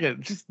 nah, fuck it.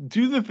 Just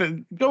do the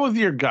thing. Go with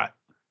your gut.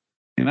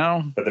 You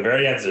know? But the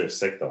Varianzas are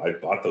sick though. I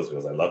bought those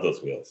wheels. I love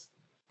those wheels.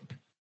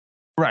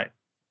 Right.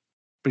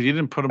 But you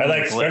didn't put them on the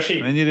Blit, especially,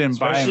 and then you didn't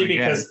buy them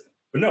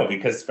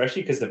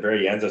especially because the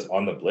Varianzas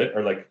on the Blit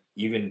are like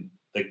even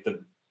like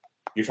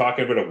you're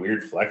talking about a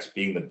weird flex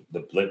being the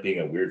Blit being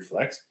a weird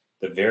flex.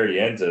 The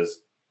Varianzas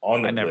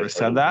on the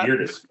Blit are the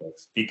weirdest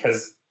flex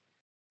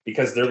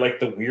because they're like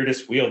the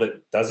weirdest wheel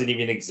that doesn't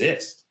even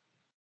exist.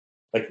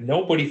 Like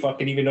nobody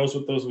fucking even knows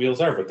what those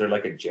wheels are, but they're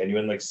like a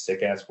genuine like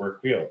sick ass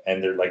work wheel,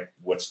 and they're like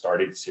what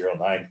started Serial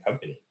 9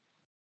 company.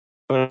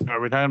 But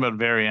are we talking about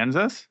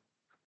Varianzas?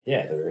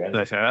 Yeah, the Varianzas.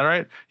 Did I say that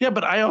right? Yeah,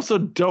 but I also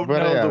don't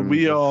know the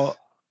wheel.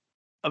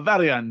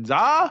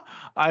 Varianza.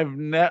 I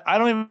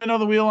don't even know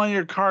the wheel on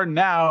your car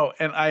now,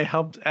 and I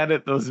helped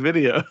edit those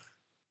videos.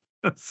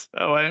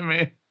 So I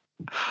mean,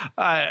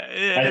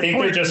 I think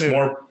they're just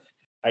more.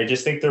 I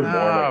just think they're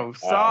more. Like,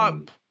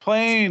 stop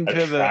playing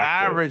to the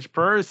average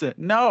person.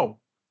 No,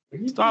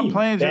 stop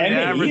playing to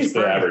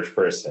the average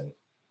person.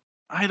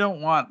 I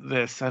don't want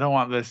this. I don't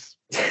want this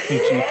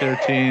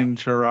PG-13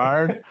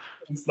 Gerard.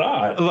 It's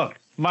not. Look,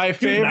 my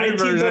favorite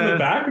version on the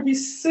back would be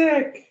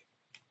sick.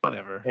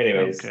 Whatever. Anyways,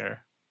 I don't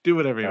care. Do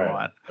whatever you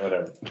want.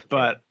 Whatever.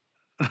 But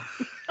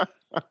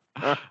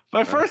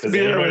my first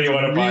beer was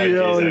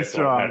really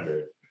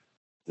strong.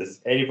 Does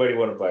anybody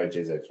want to buy a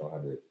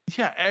JZX100?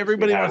 Yeah,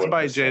 everybody wants to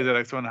buy a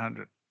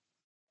JZX100.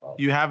 Well,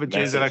 you have a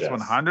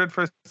JZX100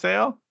 for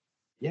sale?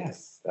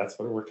 Yes, that's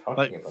what we're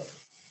talking about.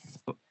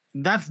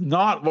 That's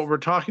not what we're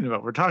talking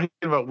about. We're talking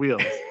about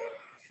wheels.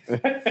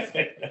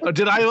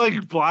 Did I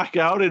like black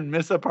out and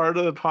miss a part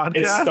of the podcast?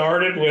 It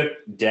started with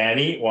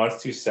Danny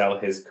wants to sell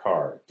his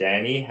car.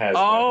 Danny has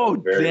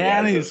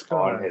Danny's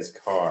car on his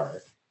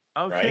car.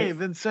 Okay, right?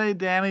 Then say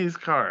Danny's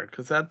car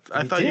because I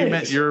thought you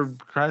meant your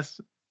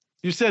crest.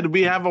 You said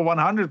we have a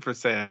 100 for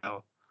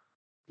sale.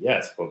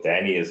 Yes, well,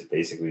 Danny is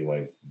basically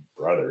my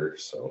brother,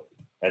 so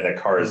and the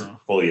car is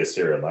fully a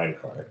Serial 9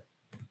 car.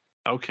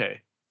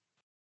 Okay,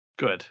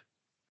 good.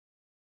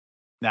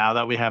 Now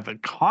that we have a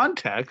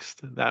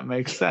context, that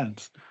makes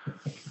sense.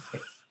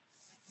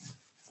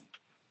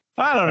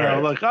 I don't know.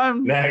 Right. Look,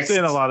 I'm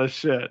saying a lot of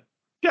shit.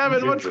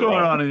 Kevin, what's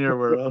going on in your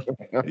world?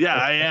 Yeah,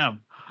 I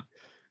am.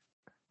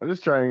 I'm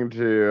just trying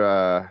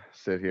to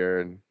sit here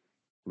and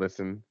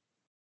listen.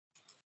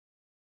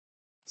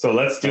 So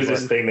let's do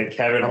this thing that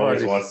Kevin I've always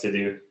already- wants to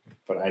do,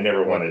 but I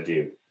never want to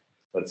do.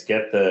 Let's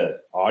get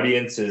the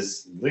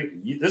audiences.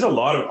 There's a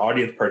lot of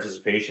audience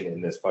participation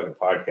in this fucking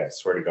podcast.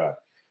 Swear to God.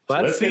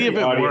 So Let's see get if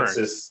the it works.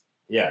 audiences.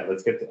 Yeah,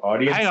 let's get the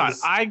audiences. Hang on,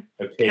 I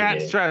opinion.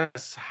 can't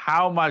stress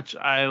how much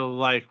I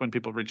like when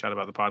people reach out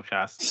about the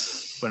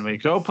podcast. When we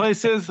go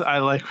places, I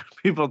like when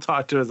people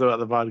talk to us about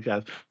the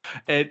podcast.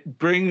 It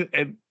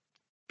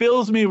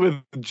fills me with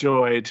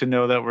joy to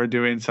know that we're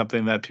doing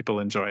something that people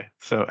enjoy.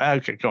 So,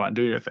 okay, go on,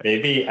 do your thing.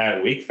 Maybe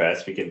at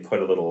Weekfest we can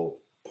put a little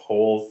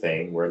poll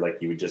thing where like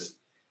you would just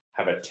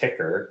have a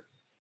ticker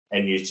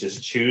and you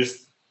just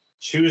choose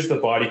the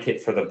body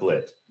kit for the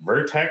Blit,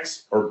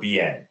 Vertex or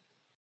BN.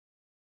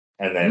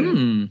 And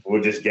then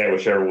we'll just get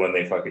whichever one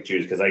they fucking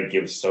choose because I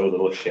give so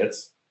little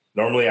shits.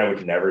 Normally I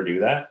would never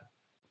do that,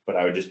 but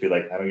I would just be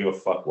like, I don't give a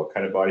fuck what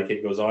kind of body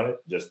kit goes on it,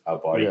 just a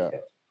body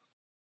kit.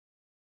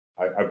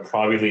 I'd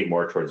probably lean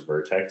more towards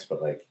Vertex,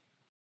 but like,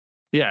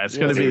 yeah, it's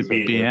going to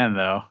be BN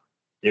though.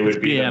 It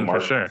would be BN the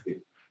Mark for sure. II.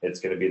 It's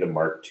going to be the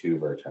Mark II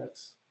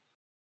Vertex.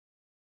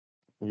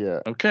 Yeah.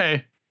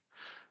 Okay.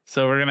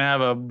 So we're going to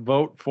have a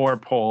vote for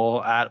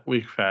poll at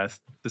Weekfest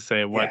to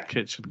say what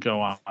kit should go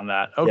on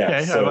that.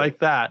 Okay, so- I like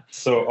that.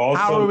 So also,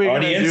 How are we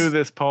going to audience, do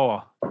this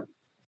poll?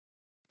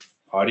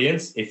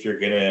 audience, if you're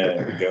going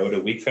to go to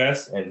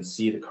Weekfest and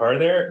see the car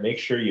there, make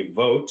sure you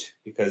vote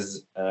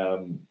because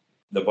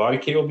the body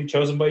kit will be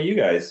chosen by you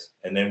guys.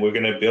 And then we're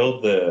going to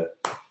build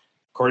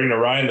according to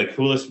Ryan, the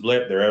coolest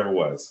Blit there ever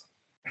was.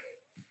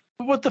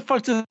 What the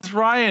fuck does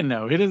Ryan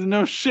know? He doesn't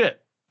know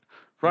shit.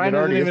 Ryan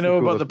doesn't even know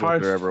about the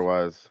parts. There ever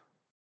was.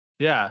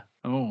 Yeah.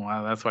 Oh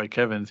wow, that's why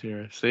Kevin's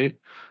here. See,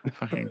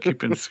 fucking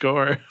keeping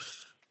score.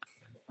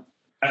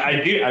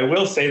 I do. I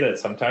will say that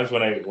sometimes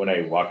when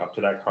I walk up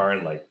to that car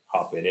and like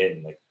hop in it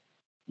and like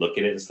look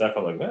at it and stuff,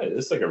 I'm like, man,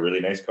 this is like a really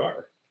nice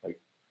car.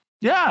 Like,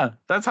 Yeah,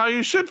 that's how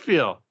you should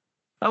feel.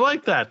 I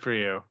like that for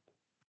you.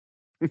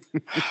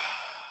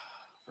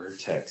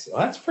 Vertex.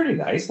 Well, that's pretty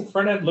nice. The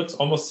front end looks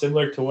almost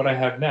similar to what I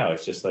have now.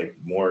 It's just like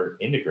more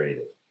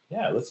integrated.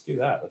 Yeah, let's do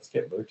that. Let's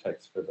get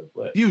Vertex for the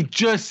Blit. You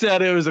just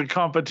said it was a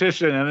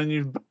competition, and then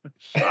you.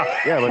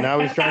 Yeah, but now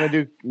he's trying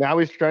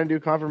to do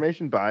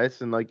confirmation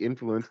bias and like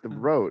influence the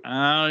vote.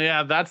 Oh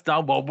yeah, that's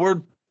not what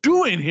we're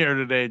doing here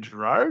today,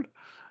 Gerard.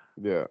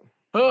 Yeah.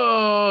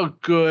 Oh,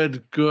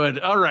 good.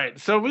 All right,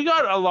 so we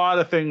got a lot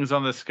of things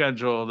on the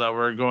schedule that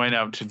we're going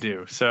out to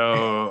do.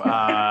 So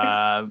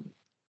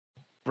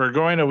we're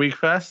going to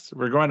Weekfest.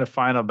 We're going to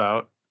Final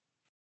Bout.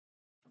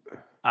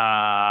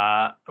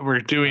 We're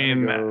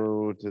doing.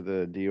 Go to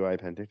the DUI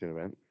Penticton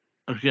event.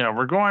 Yeah,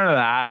 we're going to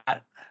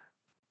that.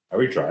 Are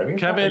we driving?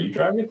 Kevin- Are you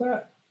driving at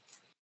that?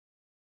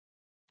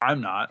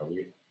 I'm not. Are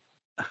we?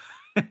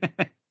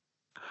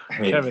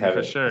 Kevin,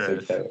 for sure.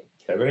 I said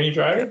Kevin, are you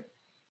driving?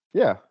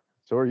 Yeah.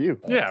 So are you.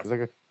 Yeah. It's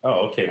like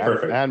Oh, okay,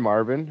 perfect. And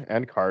Marvin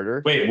and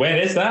Carter. Wait, when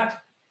is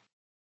that?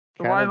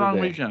 The Why Canada long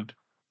Day. weekend?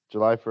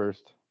 July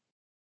 1st.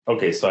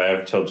 Okay, so I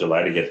have till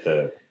July to get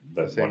the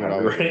Same at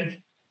all. 100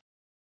 ready?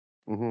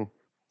 Mm-hmm.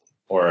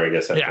 Or I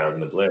guess I'm Yeah. driving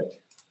the Blit.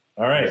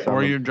 All right. Some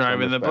Or of- you're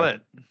driving the some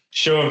respect. Blit?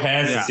 Show of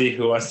hands Yeah. to see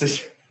who wants to.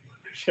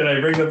 Should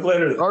I bring the Blit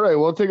or? All right,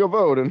 we'll take a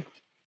vote. And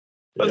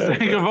Let's Yeah,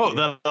 take a vote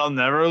that I'll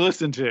never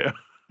listen to.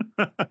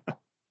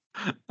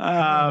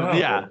 No,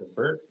 Yeah.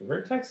 The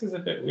Vertex is a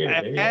bit weird.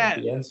 Maybe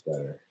And- the end's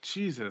better.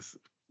 Jesus.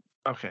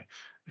 Okay.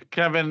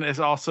 Kevin is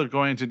also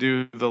going to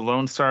do the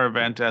Lone Star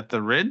event at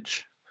the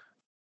Ridge.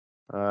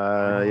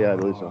 yeah, I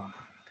believe so.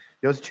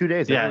 It was 2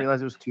 days. I Yeah. didn't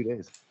realize it was 2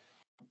 days.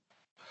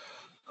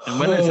 And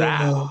when is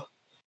that?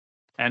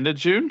 End of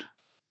June?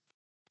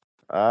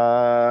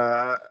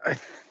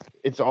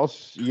 It's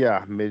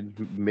also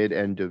mid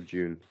end of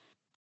June.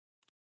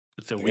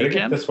 It's a I gotta get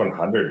weekend? this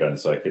 100 done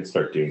so I could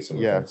start doing some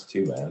Yeah. events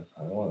too, man.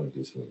 I want to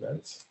do some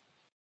events.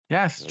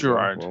 Yes,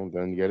 Gerard. Well,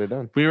 then get it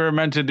done. We were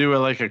meant to do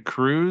a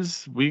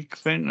cruise week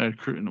thing,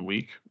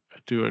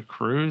 do a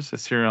cruise, a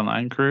Serial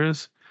 9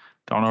 cruise.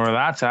 Don't know where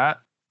that's at.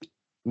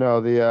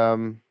 No,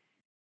 the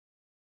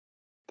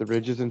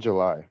Ridge is in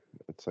July.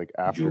 It's like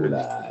after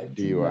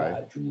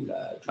DUI.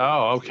 July.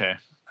 Oh, okay.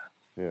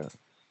 Yeah.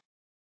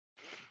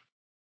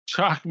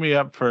 Chalk me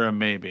up for a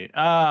maybe.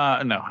 No,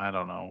 I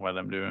don't know what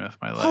I'm doing with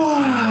my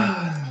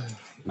life.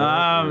 No, Um,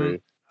 I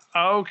need to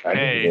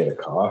Okay. get a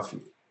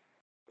coffee.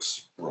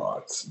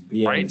 Sprots.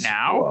 BN Right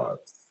now?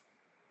 Sprots.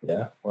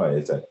 Yeah. Why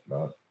is that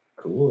not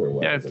cool or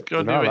what? Yeah, is it? go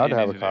you're do not what allowed you to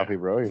have need a to coffee, do.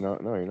 bro. You're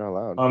not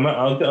allowed.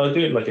 I'll do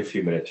it in like a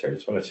few minutes here. I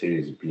just want to see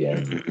these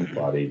BN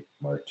body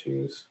Mark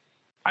IIs.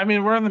 I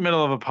mean, we're in the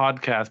middle of a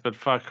podcast, but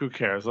fuck, who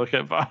cares? Look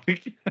at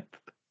body.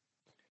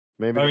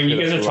 Maybe I mean, you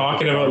they guys should are have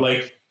talking selected about one.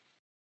 like.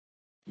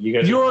 You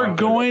guys. are You're talking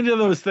going to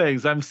those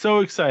things. I'm so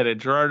excited.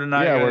 Gerard and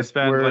I are going to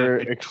spend we're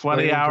like 20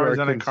 explaining to hours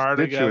our in a car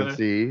together.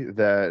 constituency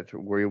that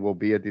we will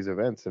be at these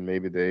events, and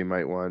maybe they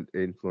might want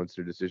to influence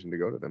their decision to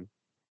go to them.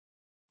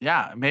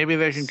 Yeah, maybe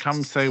they can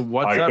come say,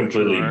 "What's I up?"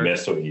 completely Gerard?"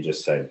 missed what you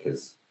just said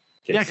because.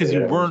 Yeah, because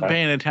you weren't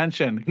paying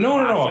attention. No,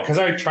 Classic. because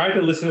I tried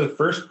to listen to the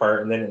first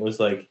part and then it was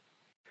like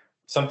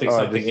Something Oh,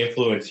 I something just-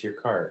 influence your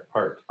car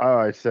part. Oh,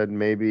 I said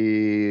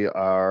maybe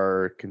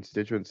our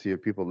constituency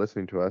of people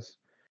listening to us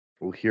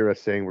will hear us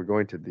saying we're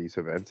going to these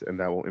events, and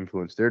that will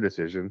influence their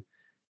decision.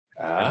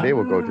 And they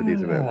will go to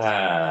these events.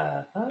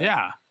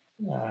 Yeah.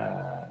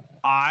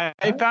 I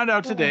found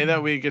out today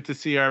that we get to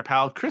see our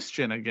pal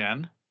Christian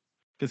again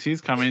because he's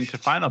coming to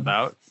Final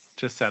Bout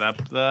to set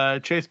up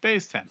the Chase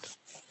Bay's tent.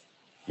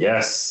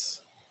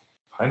 Yes.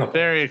 Final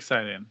Very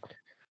exciting.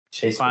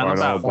 Chase Final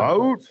Final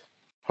Bout. Bout.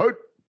 Hoot.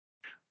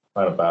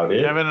 Final about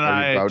it. Kevin and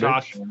Are you I about it?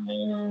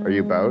 talked. Are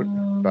you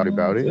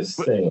about it? This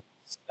thing.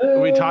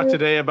 We talked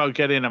today about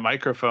getting a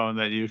microphone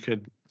that you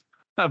could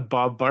a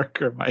Bob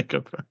Barker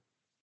microphone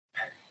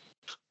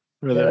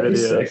for Yeah, the that'd be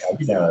videos. sick. I'd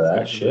be down with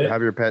that shit.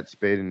 Have your pet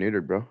spayed and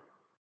neutered, bro.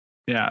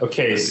 Yeah.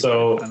 Okay, that'd be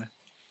so funny.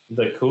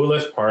 the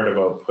coolest part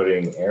about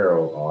putting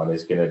Arrow on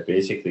is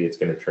it's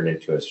gonna turn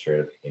into a straight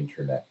up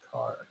internet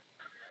car.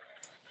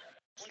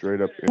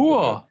 Straight up.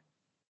 Cool.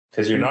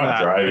 Because you're not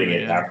That, driving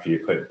it yeah. after you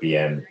put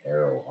BN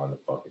Arrow on the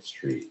fucking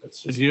street.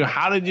 That's just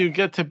How did you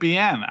get to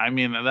BN? I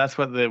mean, that's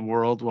what the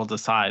world will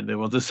decide. They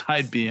will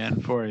decide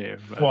BN for you.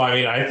 But Well, I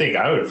mean, I think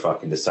I would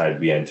fucking decide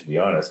BN, to be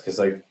honest, because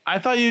like I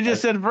thought you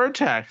just said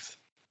Vertex.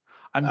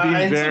 I'm being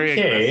it's very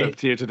okay. aggressive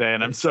to you today,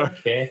 and I'm it's sorry.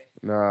 Okay,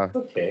 Nah.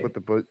 okay. Put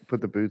the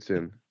boots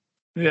in.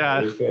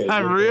 Yeah, You're good,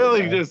 I'm you're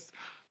really good, man. just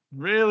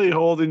really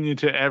holding you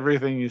to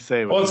everything you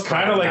say. Well, it's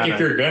kind of like if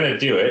you're gonna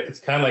do it.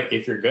 It's kind of like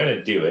if you're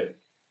gonna do it,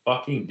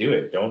 fucking do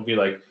it. Don't be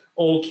like,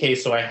 okay,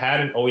 so I had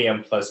an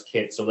OEM Plus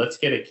kit, so let's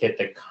get a kit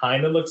that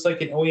kind of looks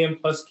like an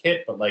OEM Plus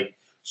kit, but like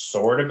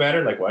sort of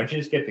better. Like, why don't you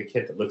just get the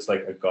kit that looks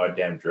like a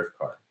goddamn drift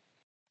car?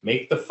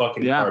 Make the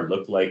fucking car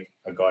look like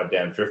a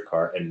goddamn drift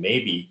car, and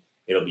maybe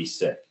it'll be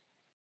sick.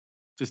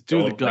 Just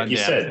do the goddamn like you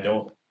said,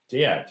 thing.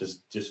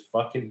 just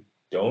fucking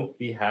don't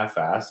be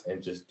half-assed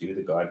and just do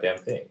the goddamn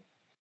thing.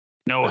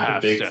 No Put the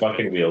half big step.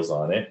 fucking wheels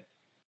on it.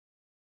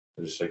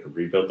 Or just like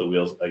rebuild the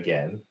wheels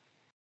again.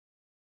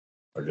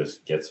 Or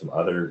just get some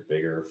other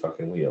bigger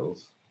fucking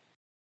wheels.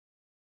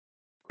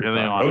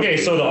 Really on. Okay,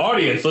 so the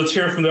audience, let's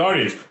hear from the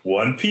audience.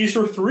 1 piece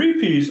or 3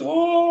 piece?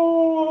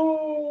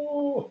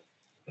 Oh,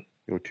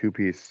 Go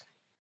 2-piece.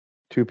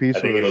 2-piece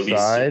I think with it'll a be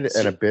side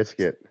and a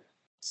biscuit.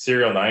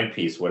 Serial 9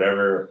 piece,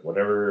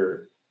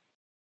 whatever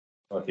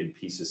fucking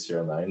pieces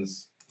Serial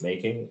 9's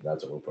making,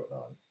 that's what we're putting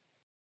on.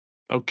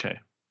 Okay,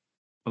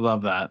 I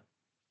love that.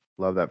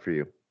 Love that for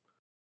you.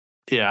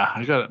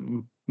 Yeah,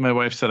 my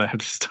wife said I have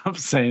to stop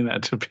saying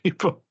that to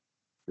people,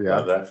 Yeah.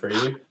 Love that for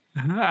you.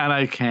 and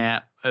I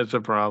can't. It's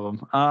a problem.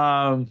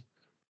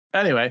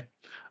 Anyway,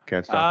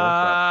 Can't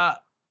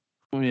stop.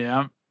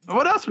 yeah.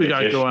 What else we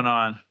got Magician. going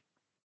on?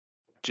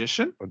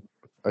 Magician?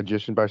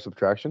 Addition by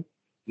subtraction.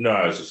 No,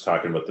 I was just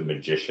talking about the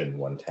Magician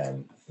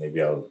 110.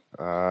 Maybe I'll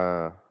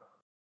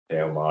pay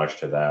homage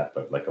to that,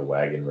 but like a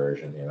wagon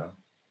version, you know?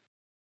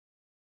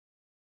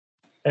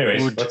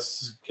 Anyways, Would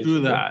let's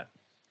do that.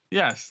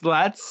 Yes,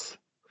 let's.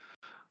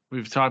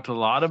 We've talked a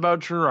lot about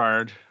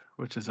Gerard,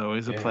 which is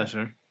always a Yeah.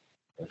 pleasure.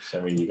 I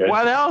mean, you guys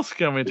What else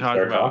can we should talk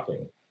start about?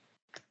 talking.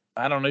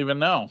 I don't even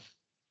know.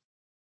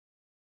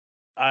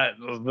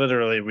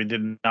 We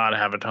did not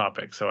have a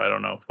topic, so I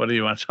don't know. What do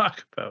you want to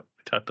talk about?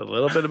 We talked a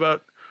little bit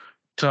about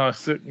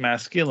toxic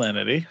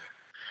masculinity.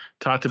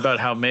 Talked about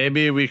how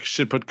maybe we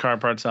should put car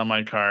parts on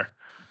my car,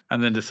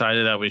 and then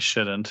decided that we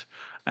shouldn't.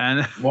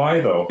 And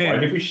Why though? Why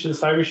did we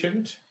decide we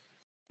shouldn't?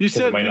 you 'Cause it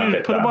said might not you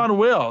get put them done. on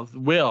wheels.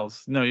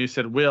 Wheels. No, you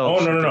said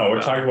wheels. Oh no! should We're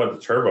be talking about the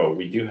turbo.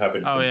 We do have a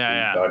Oh,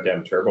 yeah.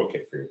 goddamn turbo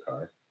kit for your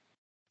car.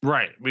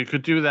 Right. We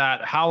could do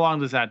that. How long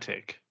does that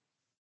take?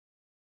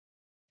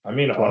 I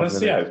mean, 12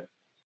 honestly, minutes.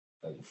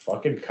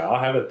 fucking Kyle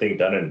have a thing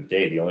done in a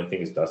day. The only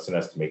thing is Dustin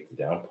has to make the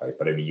downpipe.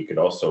 But I mean, you could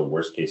also,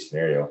 worst case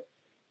scenario,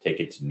 take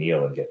it to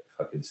Neil and get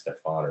fucking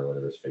Stefan or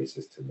whatever his face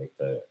is to make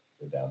the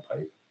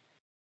downpipe.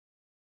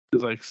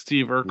 It's like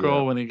Steve Urkel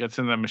Yeah. when he gets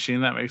in the machine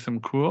that makes him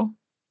cool.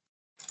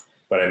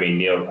 But I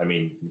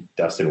mean,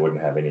 Dustin wouldn't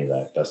have any of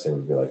that. Dustin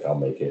would be like, I'll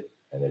make it.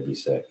 And it'd be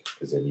sick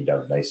because then you'd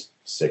have a nice,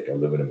 sick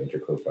aluminum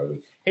intercooler.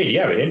 Probably. Hey, do you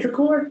have an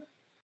intercooler?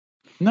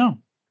 No,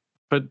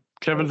 but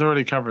Kevin's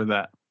already covered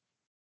that.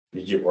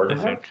 Did you order I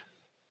that? think.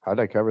 How'd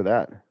I cover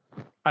that?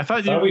 I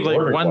thought thought we you like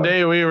ordered one one.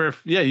 day we were.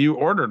 Yeah, you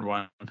ordered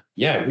one.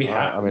 Yeah, we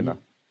have. I mean,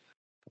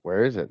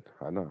 where is it?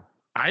 I know.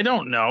 I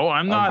don't know.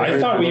 I'm not. I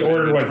thought we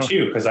ordered one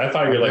too because I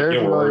thought I'm you're like, very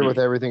yeah, we're familiar already. with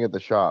everything at the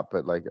shop,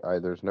 but like,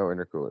 there's no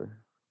intercooler.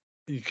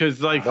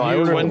 Because like No, I you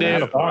ordered one the day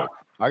manifold.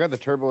 I got the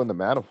turbo and the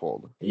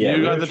manifold. Yeah,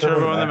 you we got were the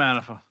turbo and the that.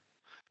 manifold.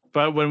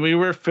 But when we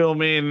were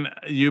filming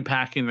you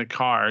packing the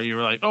car, you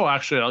were like, "Oh,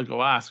 actually, I'll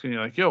go ask." And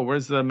you're like, "Yo,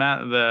 where's the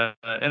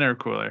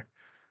intercooler?"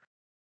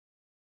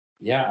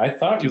 Yeah, I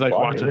thought You you like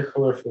bought watching- an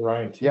intercooler for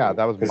Ryan too. Yeah,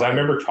 that was because I mine.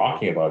 remember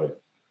talking about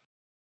it.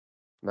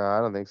 No, I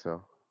don't think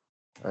so.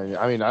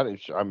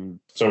 I'm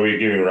So were you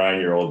giving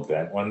Ryan your old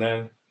bent one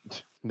then?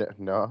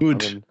 no.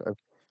 Good. I mean,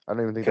 I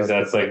don't even think 'Cause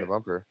that's that's like like- the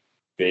bumper.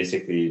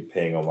 Basically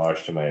paying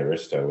homage to my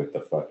Aristo with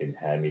the fucking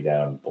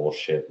hand-me-down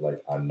bullshit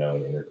like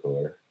unknown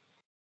intercooler.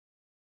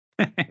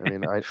 I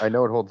mean, I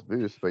know it holds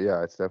boost, but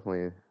yeah, it's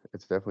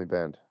definitely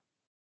bent,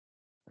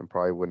 and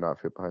probably would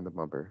not fit behind the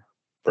bumper.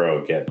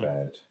 Bro, get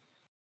banned.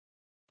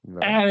 No.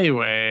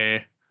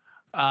 Anyway,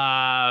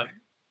 yeah.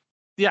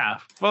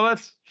 Well,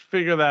 let's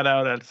figure that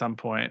out at some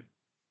point.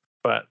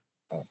 But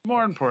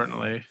more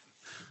importantly,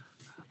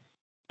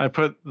 I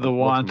put the What's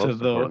want most of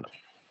the. important?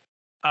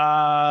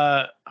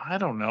 I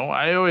don't know.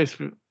 I always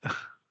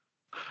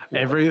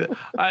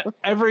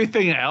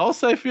everything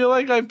else. I feel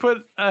like I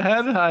put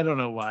ahead. I don't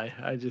know why.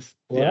 I just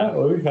Yeah,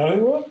 what are we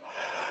talking about?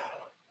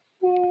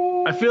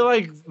 I feel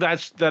like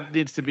that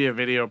needs to be a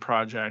video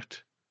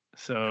project.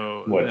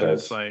 So What then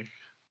does? it's like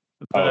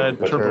Oh, the to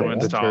put turbo the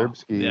install. turb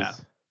skis. Yeah.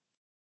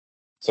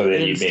 So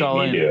then you make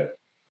Installing. me do it.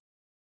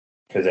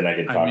 Because then I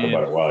can talk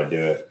about it while I do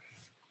it.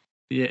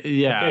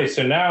 Yeah. Okay,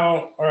 so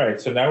now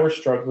we're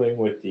struggling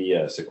with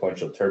the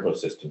sequential turbo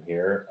system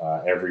here.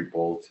 Every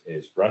bolt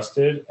is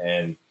rusted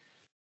and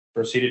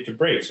proceeded to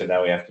break. So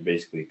now we have to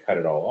basically cut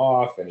it all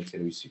off, and it's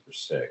going to be super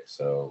sick.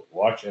 So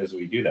watch as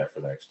we do that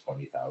for the next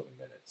 20,000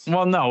 minutes.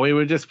 Well, no, we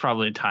would just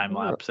probably time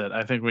lapse it.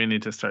 I think we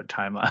need to start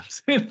time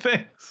lapsing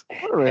things.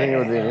 I don't really think it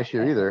would be an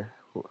issue either.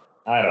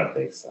 I don't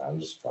think so. I'm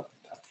just fucking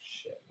talking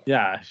shit.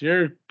 Yeah,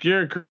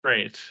 you're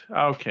great.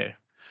 Okay,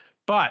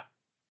 but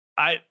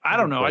I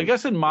don't know. I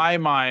guess in my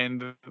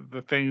mind,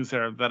 the things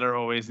that are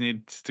always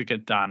needs to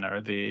get done are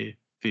the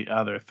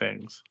other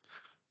things.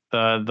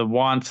 The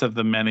wants of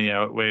the many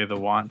outweigh the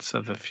wants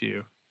of the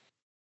few.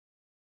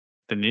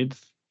 The needs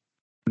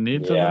of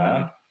the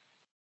many.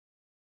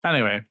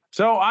 Anyway,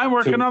 so I'm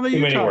working on the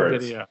Utah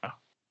video.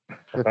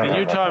 The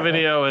Utah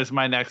video is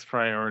my next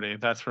priority.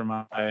 That's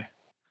where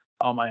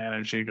all my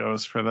energy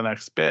goes for the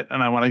next bit,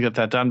 and I want to get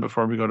that done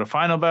before we go to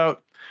final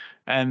bout.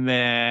 And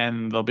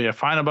then there'll be a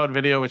final bout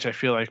video, which I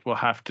feel like I'll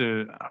have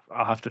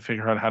to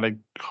figure out how to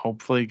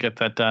hopefully get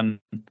that done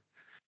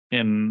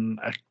in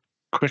a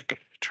quick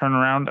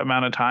turnaround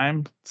amount of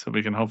time, so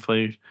we can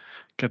hopefully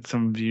get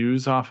some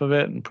views off of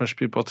it and push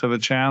people to the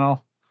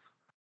channel.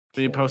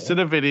 We posted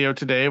a video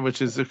today,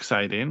 which is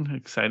exciting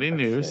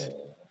news.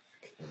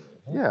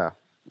 Yeah,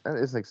 that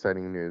is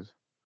exciting news.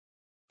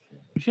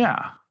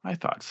 Yeah, I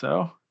thought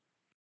so.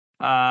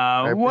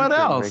 I What appreciate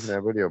you else? making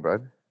that video,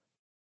 bud.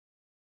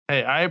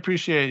 Hey, I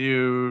appreciate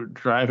you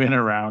driving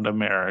around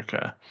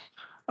America.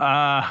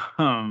 Well,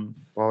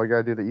 we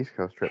gotta do the East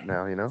Coast trip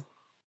now, you know?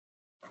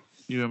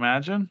 You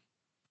imagine?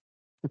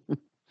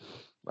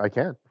 I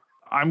can.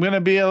 I'm going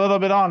to be a little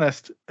bit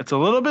honest. It's a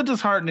little bit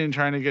disheartening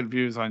trying to get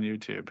views on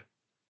YouTube.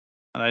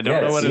 And I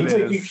don't know what it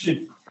is.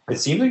 It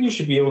seems like you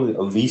should be able to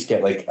at least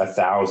get like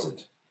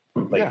 1,000.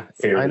 I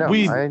know.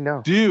 I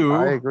know. Do.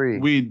 I agree.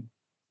 We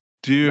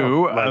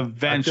do I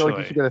eventually. feel like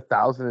you should get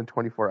 1,000 in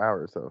 24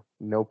 hours, so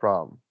no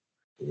problem.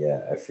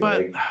 Yeah, I feel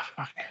like.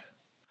 Fuck.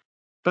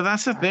 But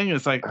that's the thing.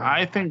 Is like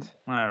I think.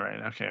 All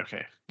right.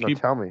 Okay. No,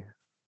 tell me.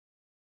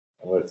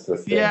 What's the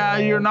thing? Yeah,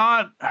 you're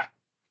not.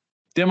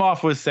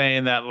 Dimoff was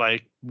saying that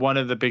like one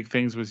of the big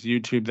things was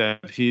YouTube,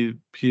 that he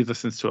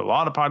listens to a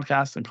lot of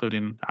podcasts,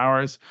 including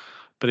ours.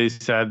 But he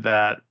said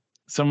that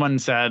someone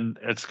said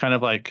it's kind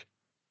of like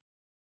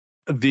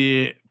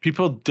the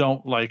people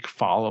don't like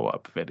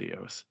follow-up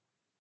videos.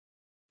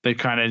 They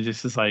kind of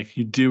just is like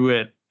you do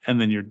it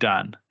and then you're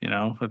done. You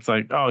know, it's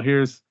like, oh,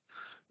 it's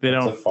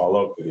a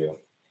follow-up video.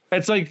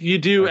 It's like you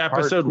do like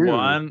episode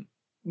 1.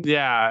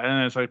 Yeah,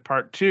 and it's like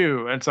part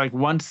 2. It's like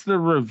once the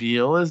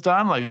reveal is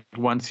done, like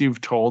once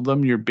you've told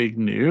them your big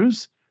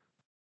news,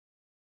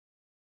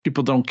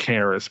 people don't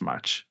care as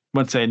much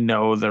once they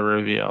know the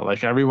reveal.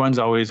 Like everyone's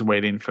always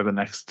waiting for the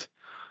next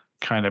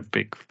kind of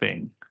big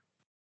thing.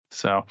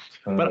 So,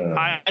 but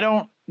I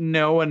don't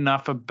know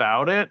enough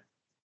about it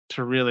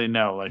to really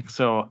know. Like,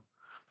 so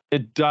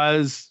it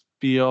does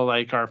feel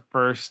like our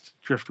first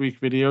Drift Week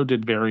video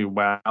did very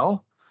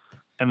well.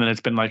 And then it's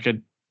been like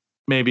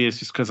maybe it's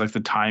just because like the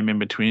time in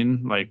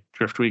between like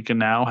Drift Week and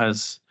now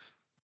has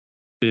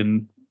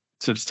been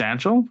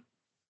substantial.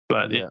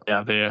 But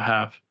yeah, they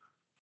have.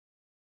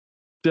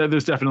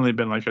 There's definitely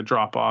been like a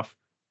drop off.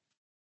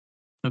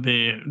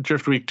 The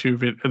Drift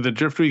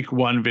Week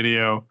 1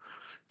 video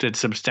did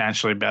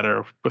substantially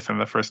better within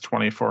the first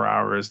 24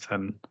 hours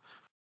than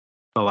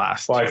the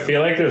last. Well, I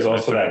feel like there's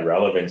also that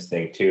relevance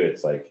thing too.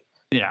 It's like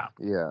yeah,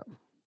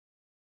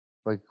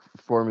 like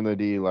Formula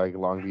D, like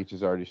Long Beach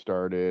has already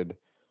started.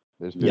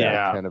 There's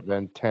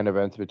been 10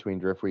 events between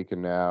Drift Week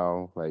and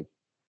now. Like,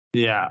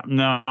 yeah,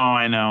 no,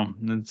 I know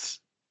it's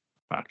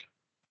fuck.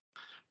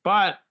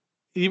 But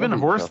even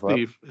Horse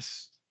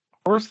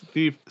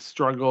Thief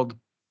struggled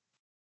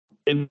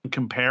in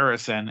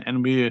comparison,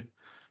 and we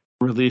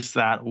released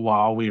that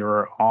while we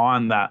were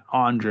on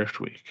Drift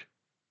Week.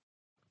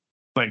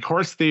 Like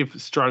Horse Thief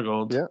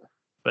struggled,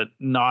 but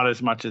not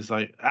as much as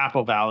like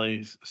Apple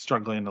Valley's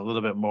struggling a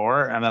little bit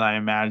more. And then I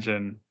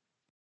imagine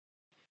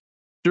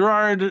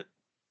Gerard,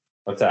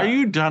 what's that? Are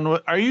you done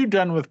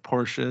with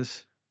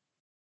Porsches?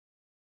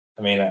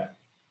 I mean,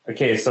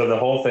 okay, so the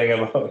whole thing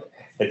about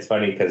it's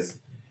funny because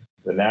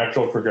the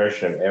natural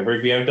progression of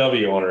every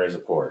BMW owner is a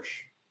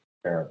Porsche,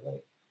 apparently.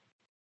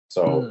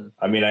 So,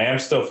 I mean, I am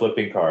still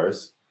flipping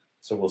cars,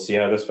 so we'll see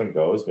how this one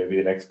goes. Maybe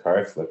the next car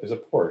I flip is a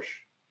Porsche.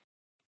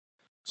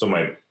 So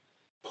my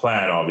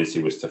plan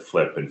obviously was to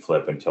flip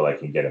until I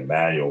can get a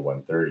manual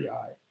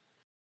 130i.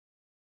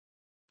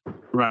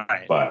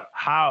 Right. But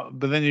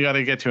then you got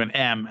to get to an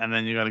M, and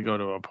then you got to go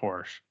to a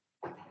Porsche.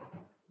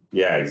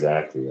 yeah,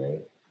 exactly,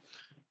 right.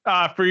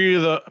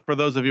 For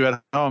those of you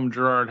at home,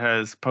 Gerard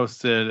has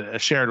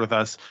shared with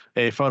us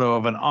a photo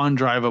of an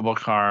undrivable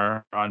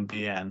car on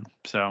BN.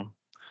 So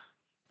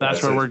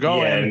that's where we're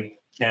going. BN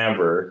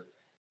camber.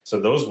 So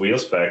those wheel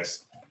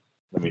specs,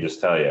 let me just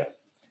tell you,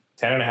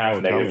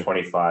 10.5 negative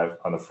 25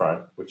 on the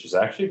front, which is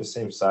actually the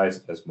same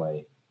size as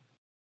my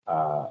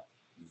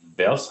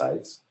veil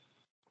sides.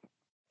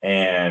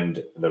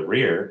 And the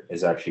rear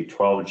is actually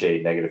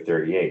 12J negative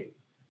 38,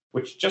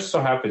 which just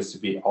so happens to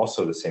be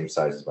also the same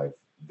size as my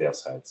veil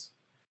sides.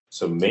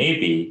 So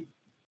maybe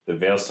the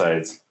veil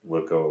sides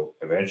will go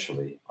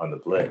eventually on the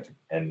Blit,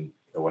 and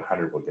the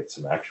 100 will get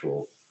some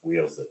actual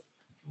wheels that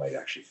might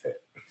actually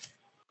fit.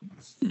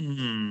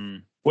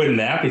 Wouldn't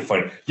that be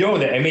fun? Yo,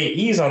 the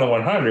MAE is on the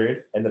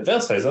 100 and the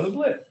veil sides on the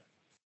Blit.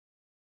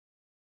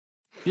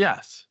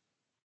 Yes.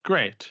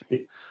 Great.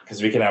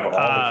 Because we can have all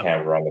the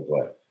camber on the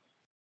Blit.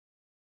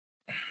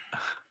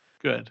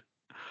 Good.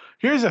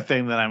 Here's a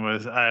thing that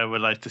I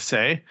would like to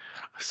say.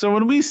 So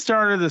when we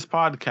started this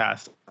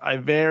podcast, I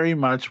very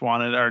much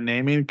wanted our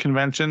naming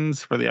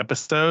conventions for the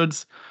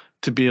episodes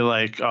to be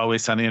like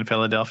Always Sunny in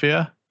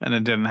Philadelphia, and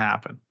it didn't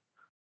happen.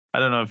 I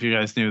don't know if you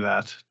guys knew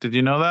that. Did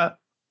you know that?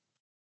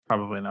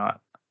 Probably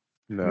not.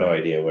 No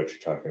idea what you're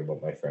talking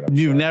about, my friend.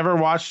 You've never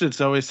watched It's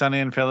Always Sunny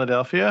in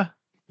Philadelphia?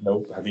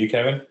 Nope. Have you,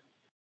 Kevin?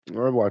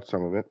 I watched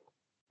some of it.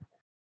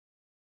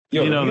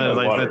 Yo, you know that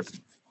like the,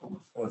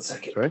 1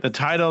 second. Sorry? the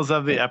titles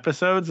of the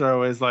episodes are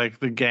always like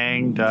the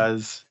gang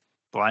does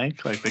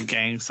blank, like the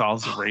gang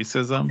solves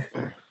racism.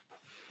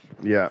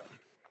 Yeah.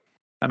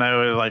 And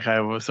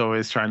I was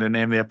always trying to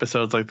name the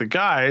episodes like the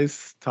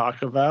guys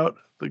talk about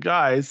the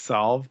guys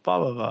solve blah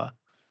blah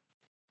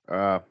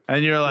blah.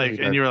 And you were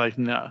like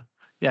no.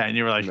 Yeah, and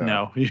you were like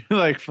no. You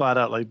like flat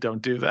out like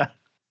don't do that.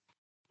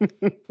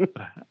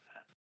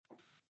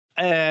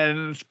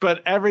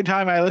 But every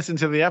time I listen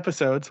to the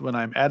episodes when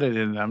I'm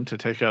editing them to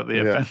take out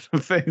the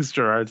offensive things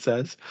Gerard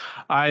says,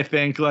 I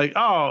think like,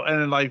 oh,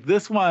 and like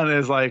this one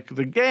is like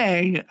the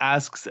gang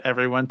asks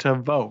everyone to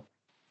vote.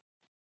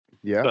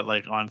 Yeah. But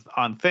like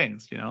on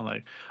things,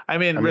 like I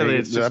mean really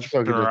it's the just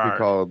episode could just Gerard. be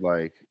called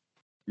like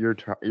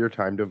your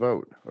time to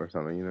vote or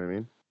something, you know what I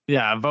mean?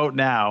 Yeah, vote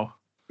now.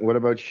 What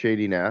about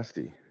Shady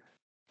Nasty?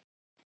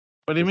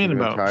 What do you mean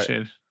about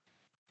shit?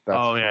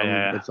 That's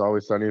yeah. It's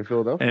Always Sunny in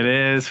Philadelphia. It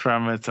is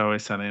from It's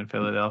Always Sunny in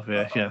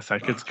Philadelphia. Yes,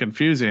 that gets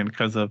confusing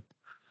because of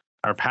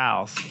our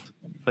pals.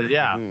 But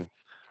yeah.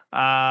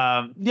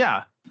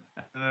 Yeah.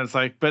 And it's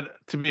like, but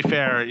to be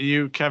fair,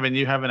 Kevin,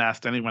 you haven't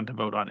asked anyone to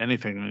vote on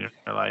anything in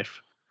your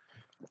life.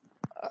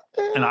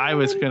 And I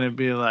was going to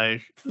be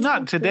like,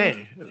 not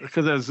today,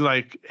 because it's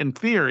like, in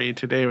theory,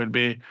 today would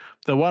be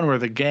the one where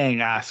the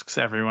gang asks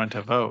everyone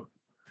to vote.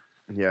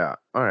 Yeah.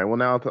 All right. Well,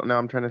 now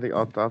I'm trying to think.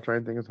 I'll try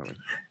and think of something.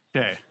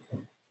 Okay.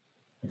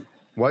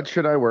 What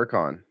should I work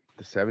on?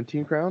 The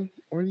 17 crown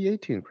or the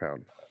 18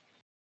 crown?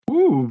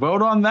 Ooh,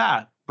 vote on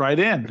that. Right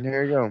in.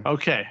 There you go.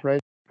 Okay.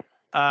 Right.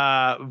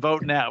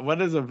 Vote now.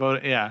 What is a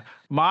vote? Yeah.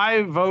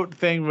 My vote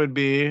thing would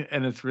be,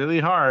 and it's really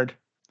hard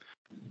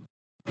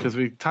because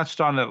we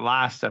touched on it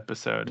last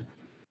episode,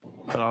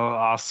 but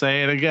I'll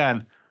say it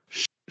again.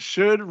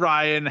 Should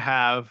Ryan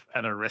have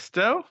an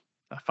Aristo,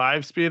 a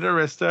 5-speed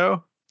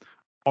Aristo,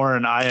 or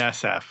an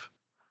ISF?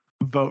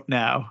 Vote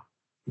now.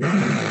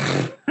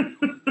 Why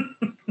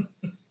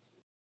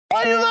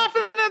are you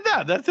laughing at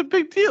that? That's a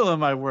big deal in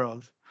my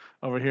world.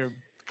 Over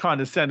here,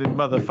 condescending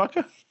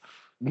motherfucker.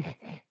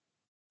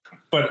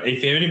 But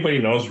if anybody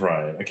knows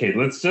Ryan, okay,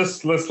 let's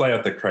lay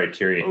out the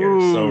criteria here.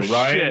 Ooh,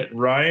 so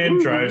Ryan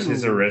drives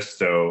his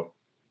Aristo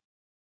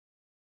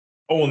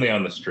only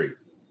on the street,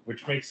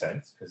 which makes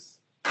sense because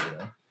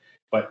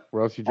But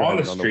where else you on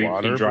the driving? street,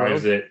 On the water, he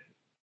drives it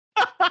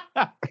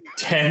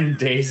 10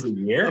 days a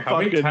year. How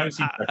many times?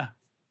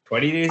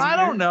 20 days a year? I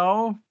don't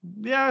know.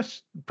 Yeah,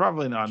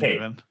 probably not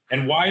even.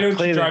 And why don't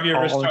you drive your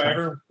Aristo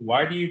ever?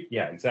 Why do you?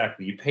 Yeah,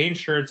 exactly. You pay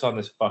insurance on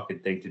this fucking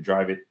thing to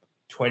drive it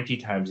 20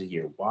 times a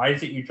year. Why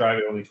is it you drive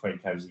it only 20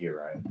 times a year,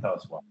 Ryan? Tell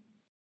us why.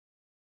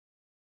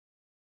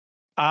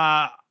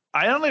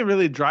 I only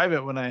really drive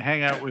it when I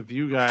hang out with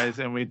you guys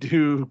and we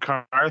do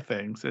car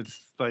things. It's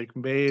like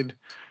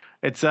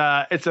it's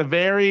a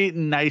very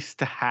nice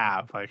to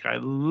have. Like I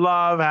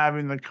love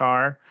having the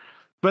car,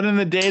 but in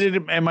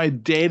my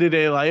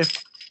day-to-day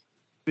life,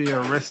 the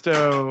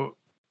Aristo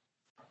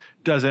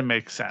doesn't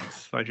make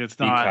sense. Like it's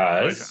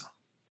not because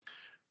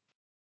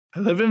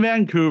I live in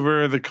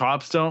Vancouver. The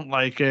cops don't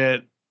like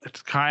it.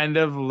 It's kind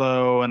of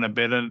low and a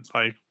bit.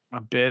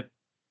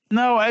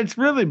 No, it's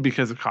really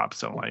because the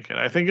cops don't like it.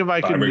 I think if I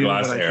could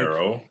fiberglass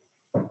arrow.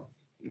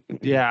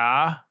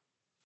 Yeah.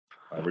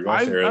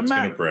 Fiberglass arrow, it's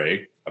going to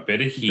break. A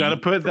bit of heat. You got to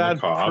put that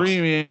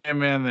premium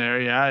in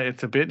there. Yeah,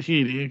 it's a bit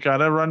heaty. Got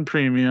to run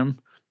premium.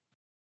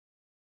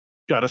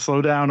 Got to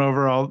slow down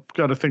overall.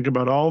 Got to think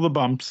about all the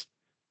bumps.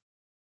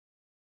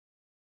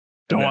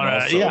 Don't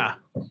want to. Yeah.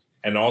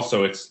 and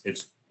also it's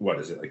what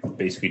is it, like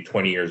basically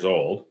 20 years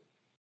old?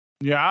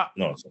 Yeah.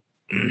 No,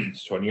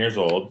 it's 20 years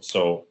old.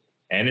 So,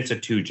 and it's a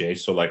 2J.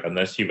 So, like,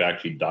 unless you've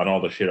actually done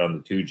all the shit on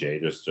the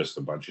 2J, there's just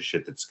a bunch of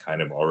shit that's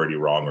kind of already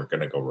wrong or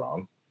going to go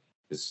wrong.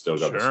 It's still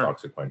got the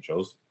stock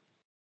sequentials.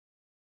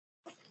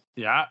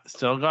 Yeah,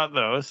 still got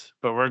those,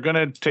 but we're going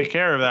to take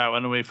care of that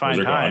when we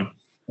find time.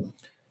 Gone.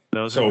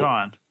 Those are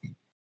gone.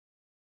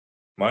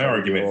 My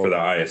argument for the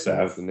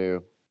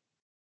ISF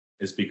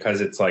is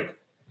because it's like,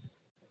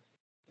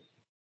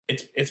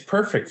 it's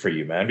perfect for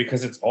you, man,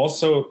 because it's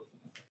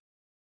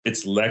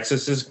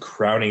Lexus's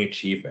crowning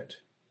achievement.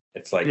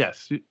 It's like,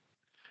 yes,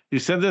 you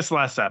said this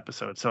last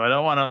episode, so I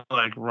don't want to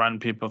like run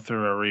people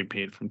through a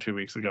repeat from 2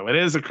 weeks ago. It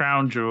is a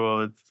crown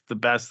jewel. It's the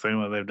best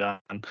thing that they've done.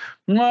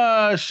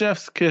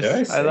 Chef's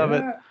kiss. I love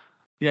it.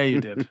 Yeah, you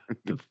did.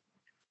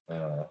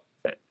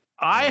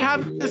 I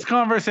have this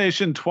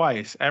conversation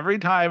twice. Every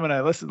time when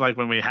I listen, like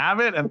when we have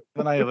it, and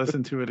then I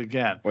listen to it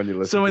again. When you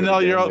listen, so when to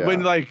it you're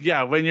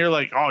again, when you're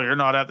like, oh, you're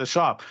not at the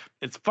shop.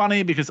 It's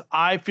funny because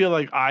I feel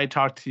like I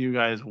talk to you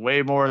guys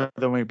way more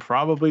than we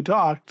probably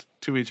talked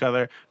to each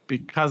other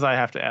because I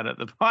have to edit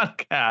the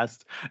podcast,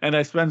 and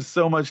I spend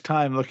so much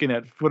time looking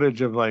at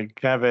footage of like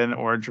Kevin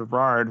or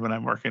Gerard when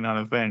I'm working on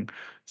a thing.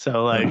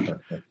 So like,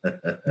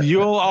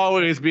 you'll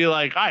always be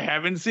like, I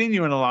haven't seen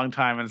you in a long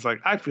time, and it's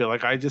like I feel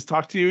like I just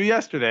talked to you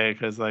yesterday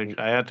because like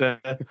I had to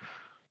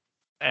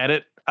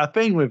edit a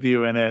thing with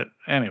you in it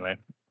anyway.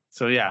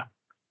 So yeah,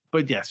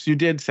 but yes, you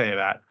did say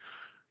that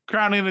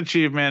crowning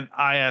achievement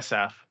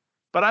ISF.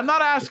 But I'm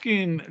not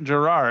asking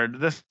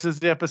Gerard. This is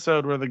the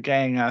episode where the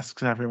gang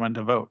asks everyone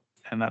to vote,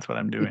 and that's what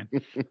I'm doing.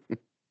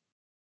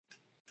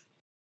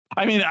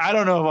 I mean, I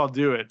don't know if I'll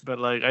do it, but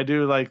like I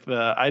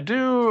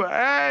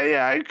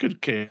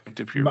could cave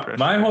to peer pressure.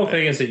 My whole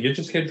thing is that you're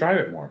just gonna drive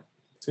it more.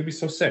 It's gonna be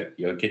so sick.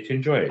 You'll get to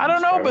enjoy it. I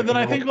don't know, but then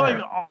I think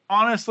like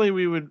honestly,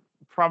 we would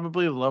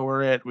probably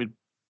lower it.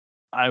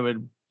 I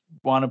would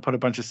want to put a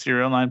bunch of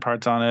SerialNine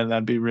parts on it.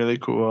 That'd be really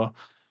cool.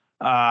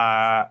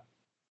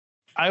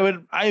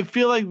 I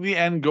feel like the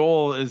end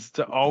goal is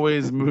to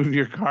always move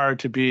your car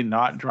to be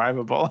not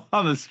drivable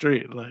on the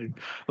street. Like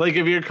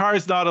if your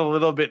car's not a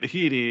little bit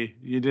heaty,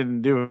 you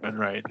didn't do it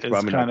right.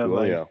 It's kind of cool,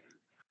 like, yeah.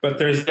 But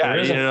there is a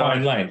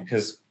fine line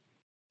because,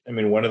 I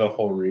mean, one of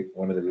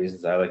the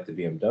reasons I like the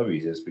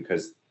BMWs is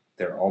because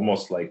they're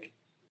almost like,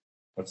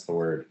 what's the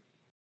word?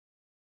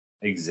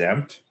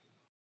 Exempt.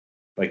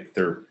 Like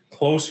they're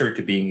closer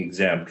to being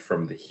exempt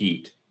from the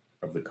heat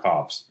of the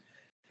cops,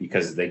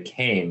 because they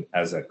came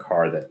as a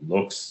car that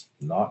looks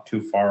not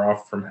too far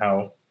off from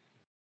how,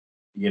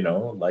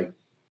 like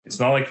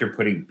it's not like you're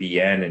putting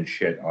BN and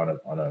shit on a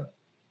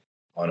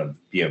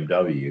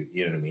BMW.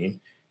 You know what I mean?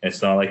 And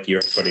it's not like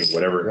you're putting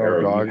whatever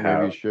arrow you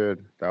have. Maybe you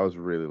should. That was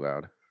really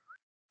loud.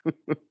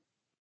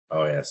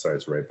 Oh yeah, sorry,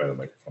 it's right by the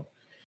microphone.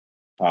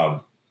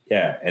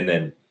 Yeah, and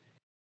then,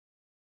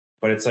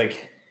 but it's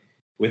like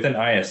with an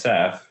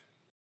ISF,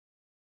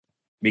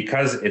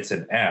 because it's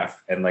an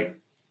F, and like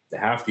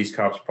half these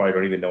cops probably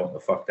don't even know what the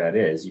fuck that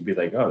is. You'd be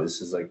like, oh,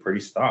 this is like pretty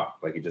stock.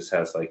 Like it just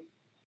has like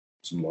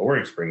some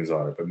lowering springs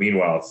on it. But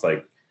meanwhile, it's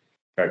like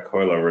got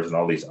coilovers and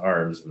all these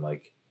arms and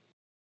like,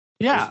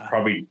 yeah, it's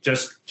probably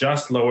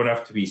just low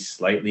enough to be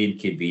slightly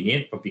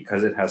inconvenient. But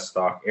because it has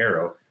stock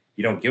aero,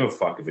 you don't give a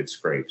fuck if it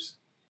scrapes.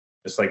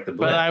 Just like the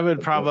blend. But I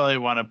would probably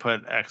want to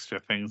put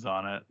extra things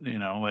on it.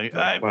 Like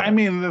I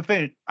mean, the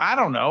thing, I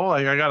don't know.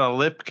 Like I got a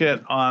lip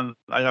kit on.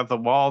 I got the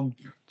walled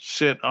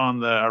shit on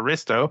the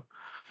Aristo.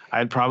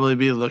 I'd probably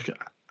be looking.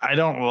 I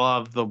don't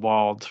love the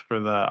walled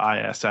for the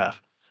ISF,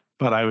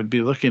 but I would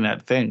be looking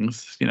at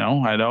things.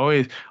 I'd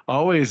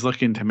always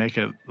looking to make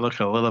it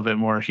look a little bit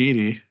more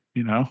heaty.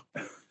 I'm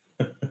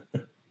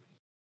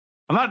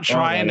not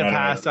trying to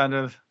pass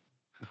under.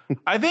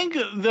 I think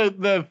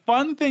the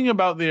fun thing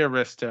about the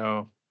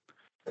Aristo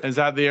is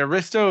that the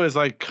Aristo is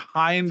like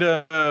kind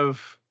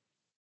of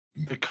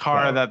the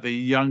car that the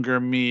younger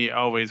me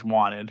always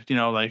wanted.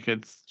 Like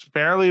it's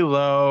fairly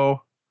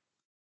low.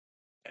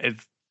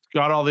 It's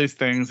got all these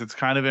things. It's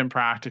kind of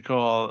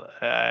impractical,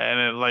 and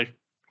it like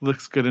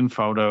looks good in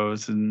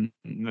photos, and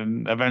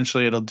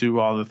eventually it'll do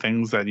all the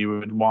things that you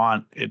would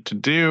want it to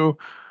do,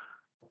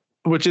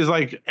 which is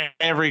like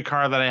every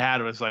car that I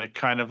had was like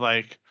kind of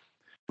like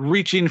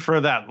reaching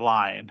for that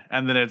line,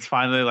 and then it's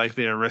finally like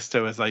the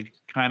Aristo is like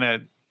kind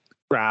of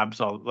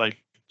grabs all,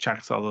 like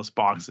checks all those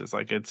boxes.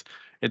 Like it's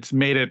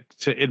made it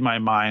to, in my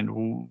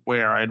mind,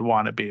 where I'd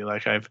want to be.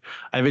 Like I've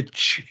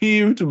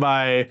achieved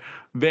my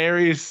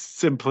very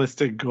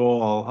simplistic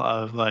goal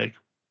of like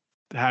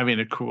having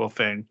a cool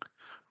thing,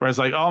 whereas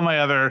like all my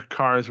other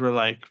cars were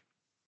like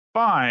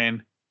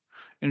fine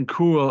and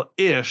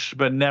cool-ish,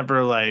 but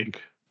never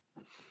like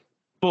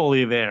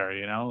fully there.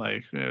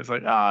 Like it's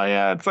like, oh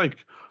yeah, it's like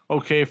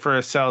okay for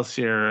a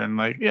Celsior, and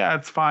like yeah,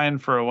 it's fine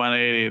for a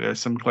 180. There's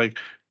some like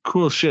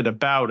cool shit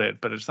about it,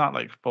 but it's not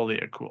like fully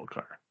a cool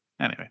car.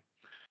 Anyway.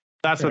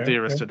 That's what the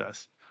Aristo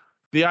does.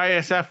 The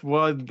ISF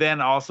would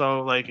then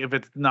also, like, if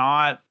it's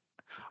not,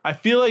 I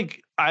feel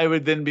like I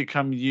would then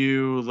become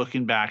you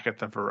looking back at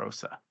the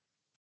Verosa.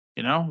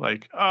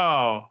 Like,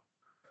 oh,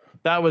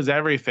 that was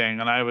everything,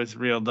 and I was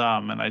real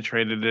dumb, and I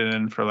traded it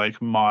in for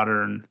like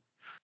modern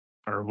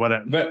or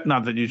whatever. But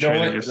not that you the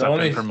traded only- your the stuff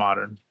only- in for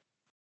modern.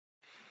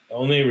 The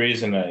only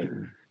reason I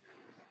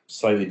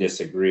slightly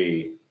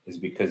disagree is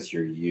because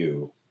you're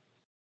you.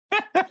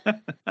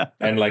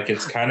 And like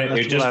it's kind of That's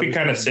it'd just what I be was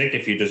kind of thinking. sick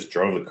if you just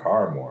drove the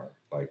car more.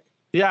 Like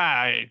Yeah,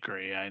 I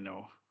agree. I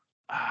know.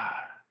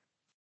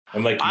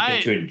 and like you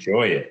get to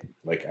enjoy it.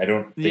 Like I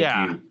don't think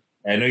Yeah.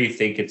 I know you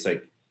think it's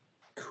like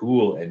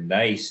cool and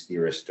nice, the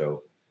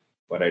Aristo,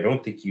 but I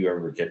don't think you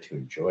ever get to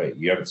enjoy it.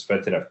 You haven't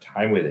spent enough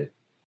time with it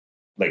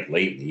like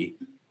lately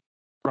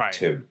Right.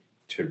 to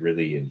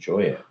really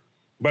enjoy it.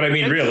 But I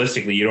mean,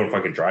 realistically, you don't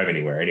fucking drive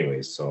anywhere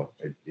anyways, so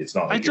it's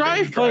not like I you're gonna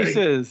be drive driving.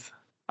 places.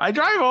 I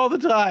drive all the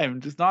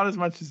time, just not as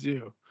much as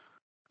you.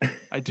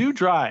 I do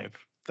drive.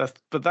 That's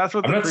what.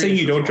 I'm the not saying Prius you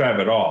is don't for. drive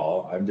at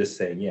all. I'm just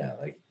saying, yeah,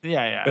 like.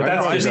 Yeah. But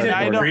that's I just mean,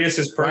 I the know- Prius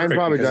is Brian perfect.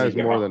 probably because drives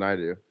you more get- than I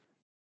do.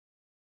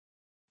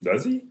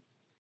 Does he?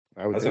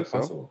 I would How's think that so.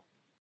 possible?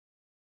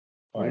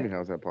 What do you mean,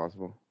 how's that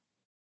possible?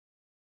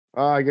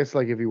 I guess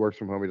like if he works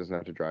from home, he doesn't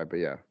have to drive. But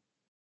yeah,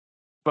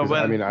 But 'Cause,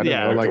 when, I mean, I don't yeah,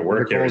 know. I have Like to work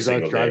Nicole every does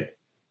single drive. day.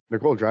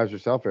 Nicole drives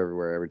herself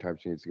every time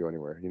she needs to go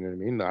anywhere. You know what I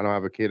mean? I don't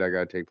have a kid. I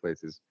gotta take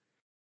places.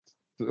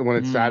 So when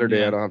it's Saturday,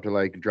 yeah. I don't have to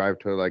like drive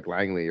to like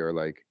Langley or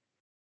like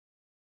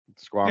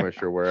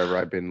Squamish or wherever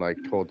I've been like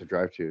told to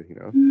drive to. You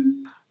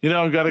know, you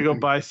don't got to go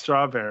buy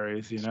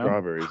strawberries. You know,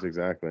 strawberries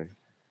exactly.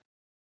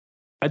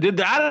 I did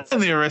that in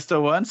the Aristo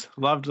once.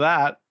 Loved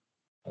that.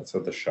 That's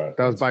what the shot.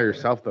 That was by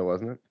yourself though,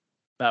 wasn't it?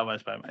 That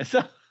was by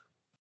myself.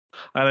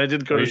 And I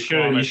did go You to should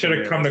Squamish in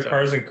have the come to Aristo.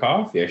 Cars and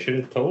Coffee. I should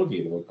have told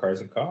you about Cars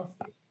and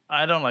Coffee.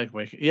 I don't like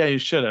waking. Yeah, you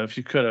should have.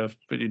 You could have,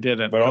 but you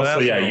didn't. But also,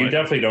 I yeah, don't you like-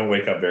 definitely don't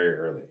wake up very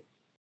early.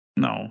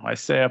 No, I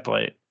stay up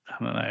late,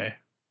 and then I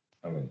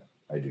mean,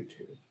 I do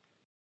too.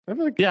 I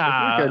feel like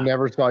I Yeah.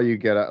 never saw you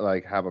get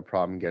like have a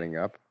problem getting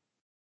up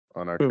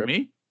on our Who, trip.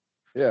 me?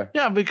 Yeah.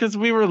 Yeah, because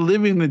we were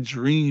living the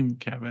dream,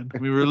 Kevin.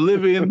 We were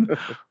living.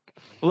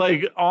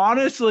 Like,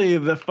 honestly,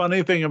 the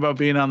funny thing about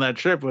being on that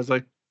trip was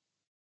like,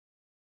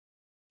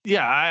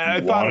 yeah, I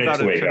You thought wanted about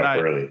to it wake tonight.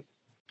 up early.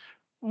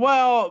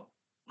 Well,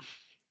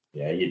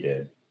 Yeah, you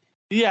did.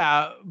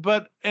 yeah,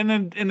 but in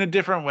a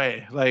different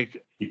way.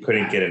 Like, You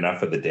couldn't get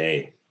enough of the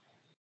day.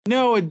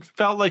 no, it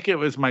felt like it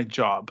was my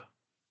job,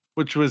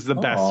 which was the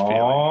best feeling.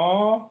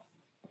 Aww,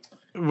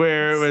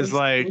 Where it that's was so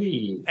like,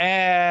 sweet.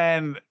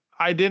 and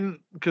I didn't,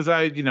 because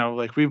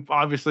like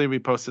we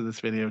posted this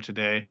video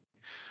today,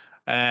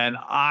 and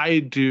I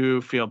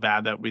do feel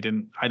bad that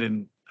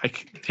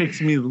it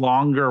takes me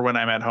longer when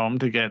I'm at home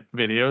to get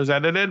videos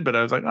edited, but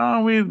I was like,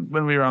 oh,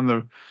 when we were on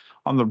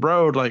the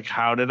road, like,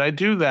 how did I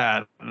do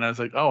that? And I was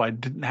like, oh, I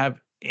didn't have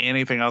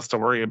anything else to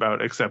worry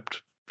about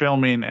except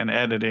filming and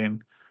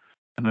editing,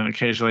 and then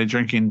occasionally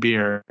drinking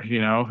beer.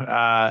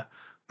 I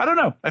don't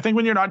know. I think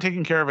when you're not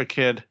taking care of a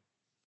kid,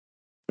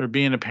 or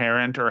being a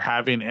parent, or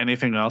having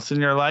anything else in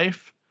your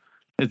life,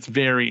 it's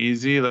very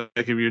easy. Like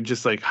if you're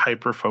just like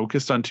hyper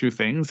focused on two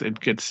things, it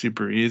gets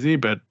super easy.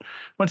 But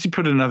once you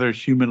put another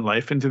human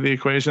life into the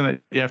equation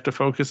that you have to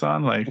focus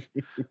on, like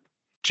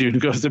June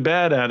goes to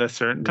bed at a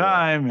certain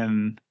time,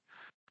 and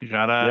you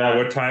gotta. Yeah,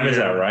 what time is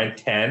that, Ryan?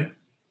 10?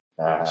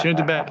 She went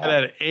to bed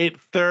at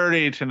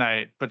 8:30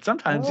 tonight, but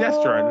sometimes yes,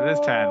 Jordan, it is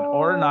 10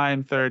 or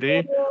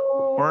 9:30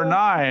 or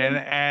 9,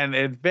 and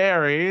it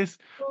varies.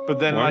 But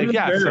then, Why like, does it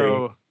yeah, vary?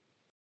 so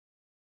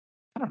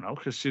I don't know,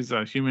 because she's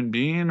a human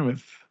being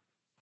with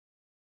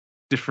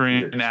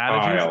different Your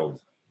attitudes.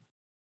 child.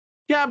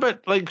 Yeah,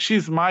 but like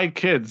she's my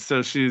kid,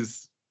 so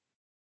she's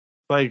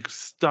like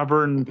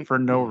stubborn for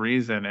no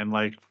reason and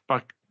like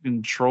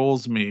fucking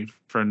trolls me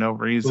for no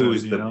reason.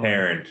 Who's the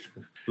parent?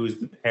 Who's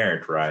the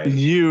parent, Ryan?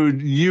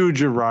 You,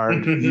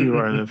 Gerard, you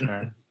are the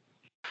parent.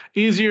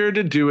 Easier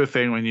to do a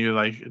thing when you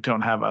like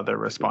don't have other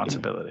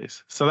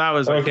responsibilities. So that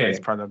was like the Okay. nice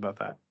part about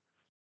that.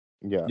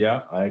 Yeah.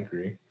 Yeah, I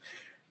agree.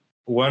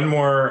 One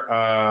more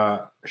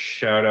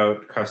shout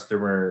out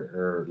customer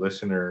or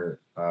listener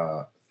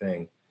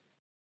thing.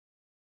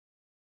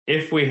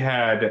 If we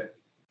had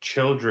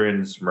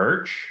children's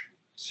merch,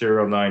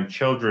 Serial 9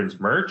 children's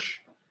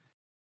merch,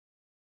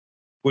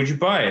 would you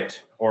buy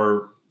it?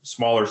 Or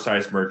smaller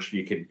size merch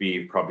you could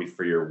be probably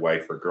for your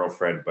wife or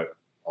girlfriend, but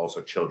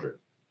also children.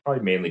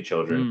 Probably mainly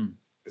children,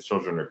 because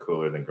children are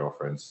cooler than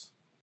girlfriends.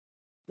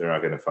 They're not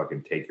going to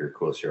fucking take your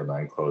cool Serial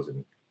 9 clothes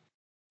and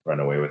run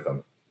away with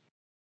them.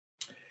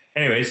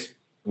 Anyways,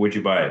 would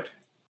you buy it?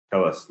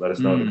 Tell us. Let us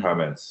know in the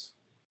comments.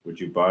 Would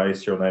you buy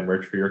Serial 9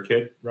 merch for your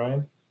kid,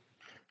 Ryan?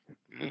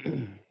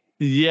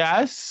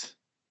 Yes,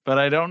 but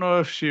I don't know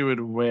if she would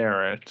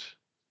wear it.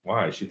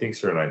 Why? She thinks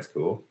Serial 9's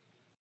cool.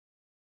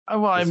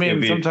 Well, I It's mean,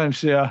 gonna be-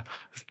 sometimes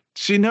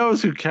she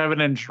knows who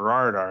Kevin and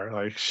Gerard are.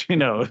 Like she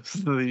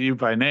knows you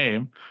by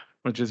name,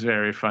 which is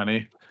very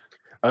funny.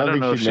 I don't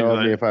know think if she'd she know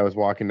like- me if I was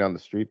walking down the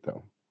street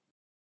though.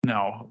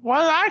 No,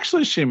 well,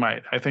 actually, she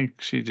might. I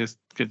think she just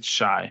gets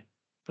shy.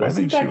 But I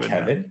Wasn't think she that would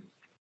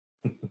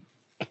know. Kevin?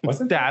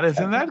 Wasn't That isn't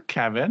Kevin? that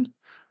Kevin?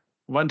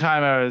 one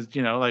time I was,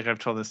 like I've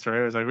told this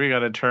story, I was like, we got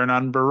to turn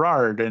on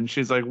Berard. And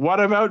she's like, what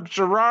about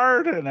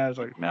Gerard? And I was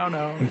like, no.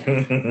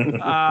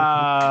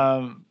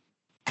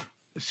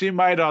 She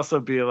might also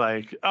be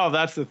like, oh,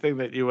 that's the thing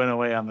that you went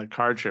away on the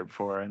car trip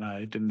for, and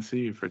I didn't see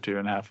you for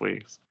 2.5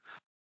 weeks.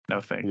 No,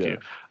 thank you.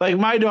 Like,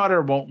 my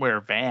daughter won't wear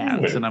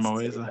Vans, and I'm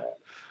always like,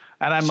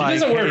 and I'm she like,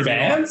 doesn't wear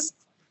Vans?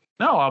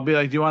 No, I'll be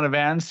like, do you want a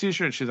Vans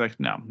t-shirt? She's like,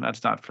 no,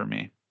 that's not for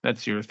me.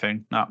 That's your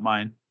thing, not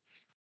mine.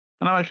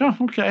 And I'm like, oh,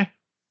 okay.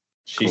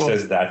 She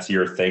says that's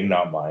your thing,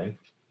 not mine.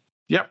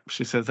 Yep.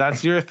 She says,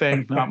 that's your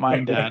thing, not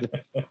mine,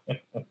 Dad.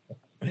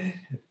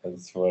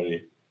 That's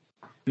funny.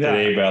 Yeah.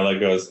 Today, Bella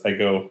goes, I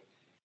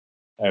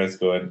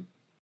was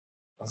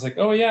like,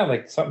 oh, yeah,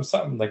 like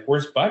something. Like,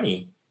 where's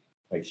Bunny?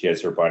 Like, she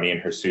has her bunny and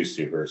her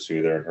susu, her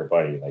soother and her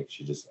bunny. Like,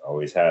 she just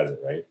always has it,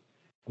 right?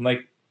 I'm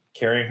like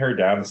carrying her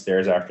down the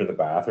stairs after the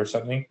bath or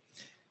something.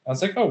 I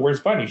was like, oh, where's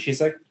Bunny? She's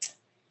like,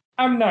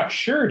 I'm not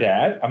sure,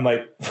 Dad. I'm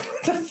like,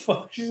 what the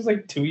fuck? She's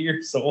like 2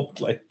 years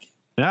old. Like,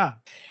 yeah.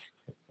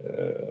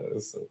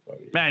 That's so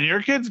funny. Man,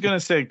 your kid's going to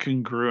say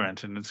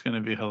congruent, and it's going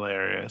to be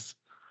hilarious.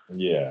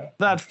 Yeah.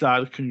 That's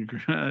not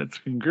congruent. It's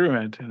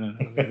congruent, and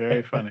it'll be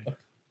very funny.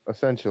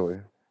 Essentially.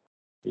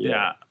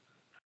 Yeah.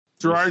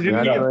 Gerard, you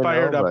didn't get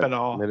fired up at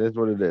all. It is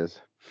what it is.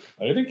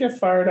 I didn't get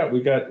fired up.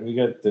 We got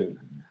the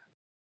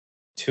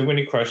too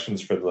many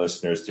questions for the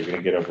listeners. They're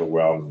gonna get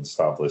overwhelmed and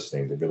stop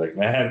listening. They'll be like,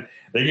 man,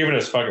 they're giving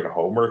us fucking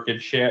homework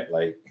and shit.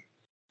 Like,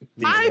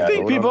 I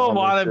think people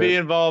want to be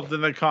involved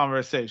in the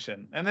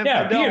conversation. And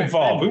if be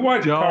involved. We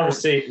want to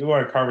conversate. We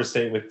want to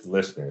conversate with the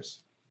listeners.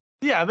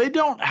 Yeah, they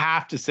don't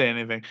have to say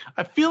anything.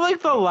 I feel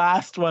like the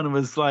last one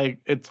was like,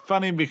 it's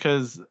funny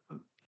because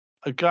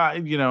a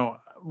guy,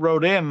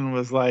 wrote in and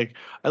was like,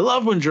 I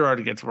love when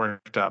Gerard gets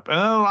worked up. And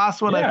then the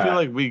last one, I feel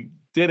like we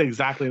did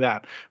exactly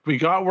that. We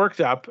got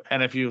worked up,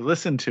 and if you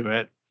listen to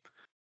it,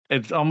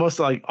 it's almost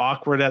like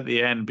awkward at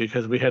the end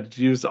because we had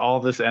to use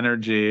all this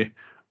energy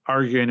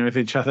arguing with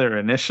each other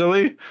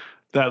initially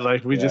that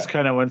like we just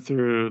kind of went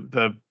through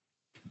the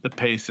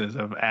paces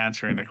of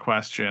answering a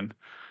question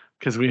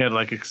because we had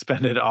like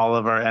expended all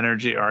of our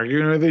energy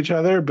arguing with each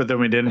other, but then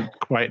we didn't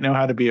quite know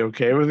how to be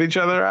okay with each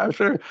other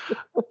after.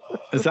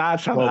 That's how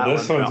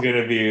this one's going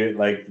to be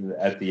like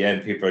at the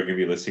end, people are going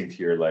to be listening to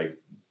your like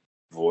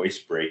voice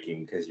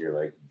breaking because you're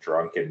like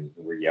drunk and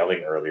we're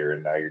yelling earlier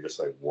and now you're just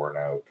like worn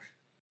out.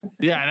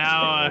 Yeah,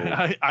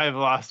 now I've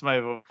lost my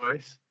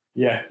voice.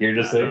 Yeah, you're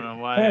just like, don't know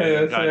why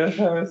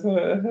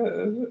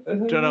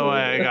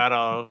I got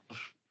a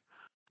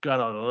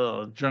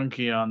little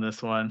drunky on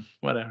this one.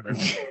 Whatever.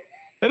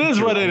 It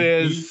is what it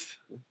is.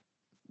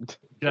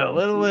 Got a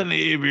little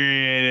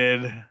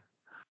inebriated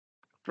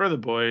for the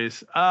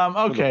boys.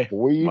 Okay.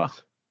 Well,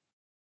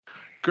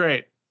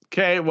 great.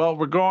 Okay. Well,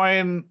 we're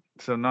going.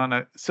 So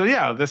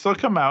yeah, this will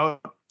come out,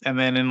 and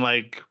then in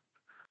like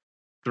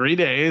 3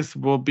 days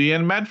we'll be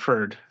in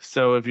Medford.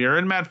 So if you're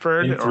in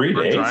Medford in 3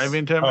 days,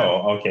 driving to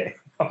okay.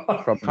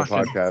 From the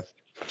podcast.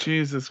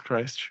 Jesus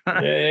Christ.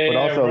 Yeah, but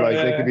also like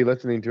they could be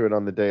listening to it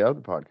on the day of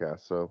the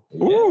podcast. So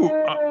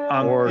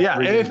or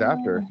 3 days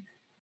after.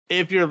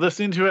 If you're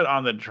listening to it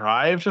on the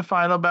drive to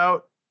Final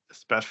Bout,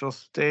 Special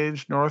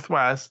Stage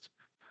Northwest,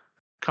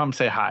 come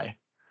say hi.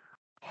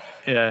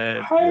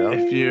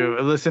 If you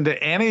listen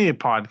to any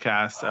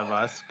podcast of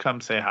us,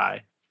 come say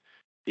hi.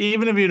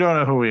 Even if you don't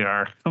know who we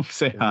are, come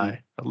say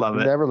hi. I love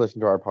it. Never listen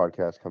to our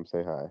podcast, come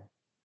say hi.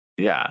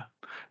 Yeah.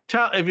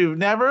 If you've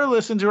never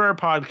listened to our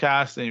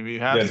podcast and if you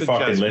have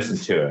suggestions listen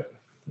to it.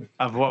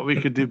 of what we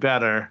could do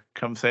better,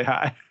 come say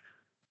hi.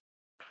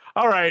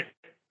 All right.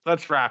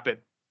 Let's wrap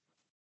it.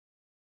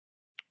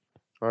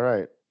 All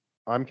right.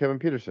 I'm Kevin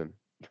Peterson.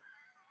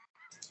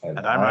 And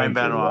I'm Ryan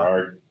Benoit.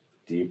 Gerard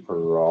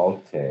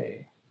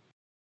DiPeralte.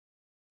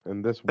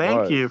 And this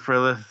Thank you for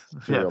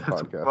listening. Serial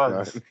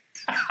Podcast.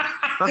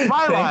 That's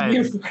my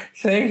line.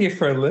 Thank you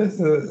for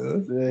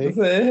listening. Thank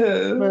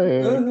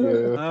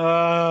you.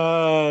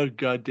 Oh,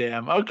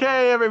 goddamn.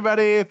 Okay,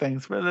 everybody.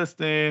 Thanks for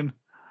listening.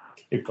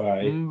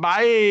 Goodbye.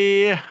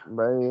 Bye.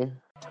 Bye.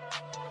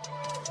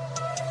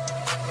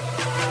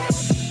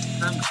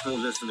 Thanks for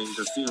listening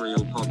to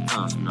Serial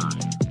Podcast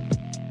 9.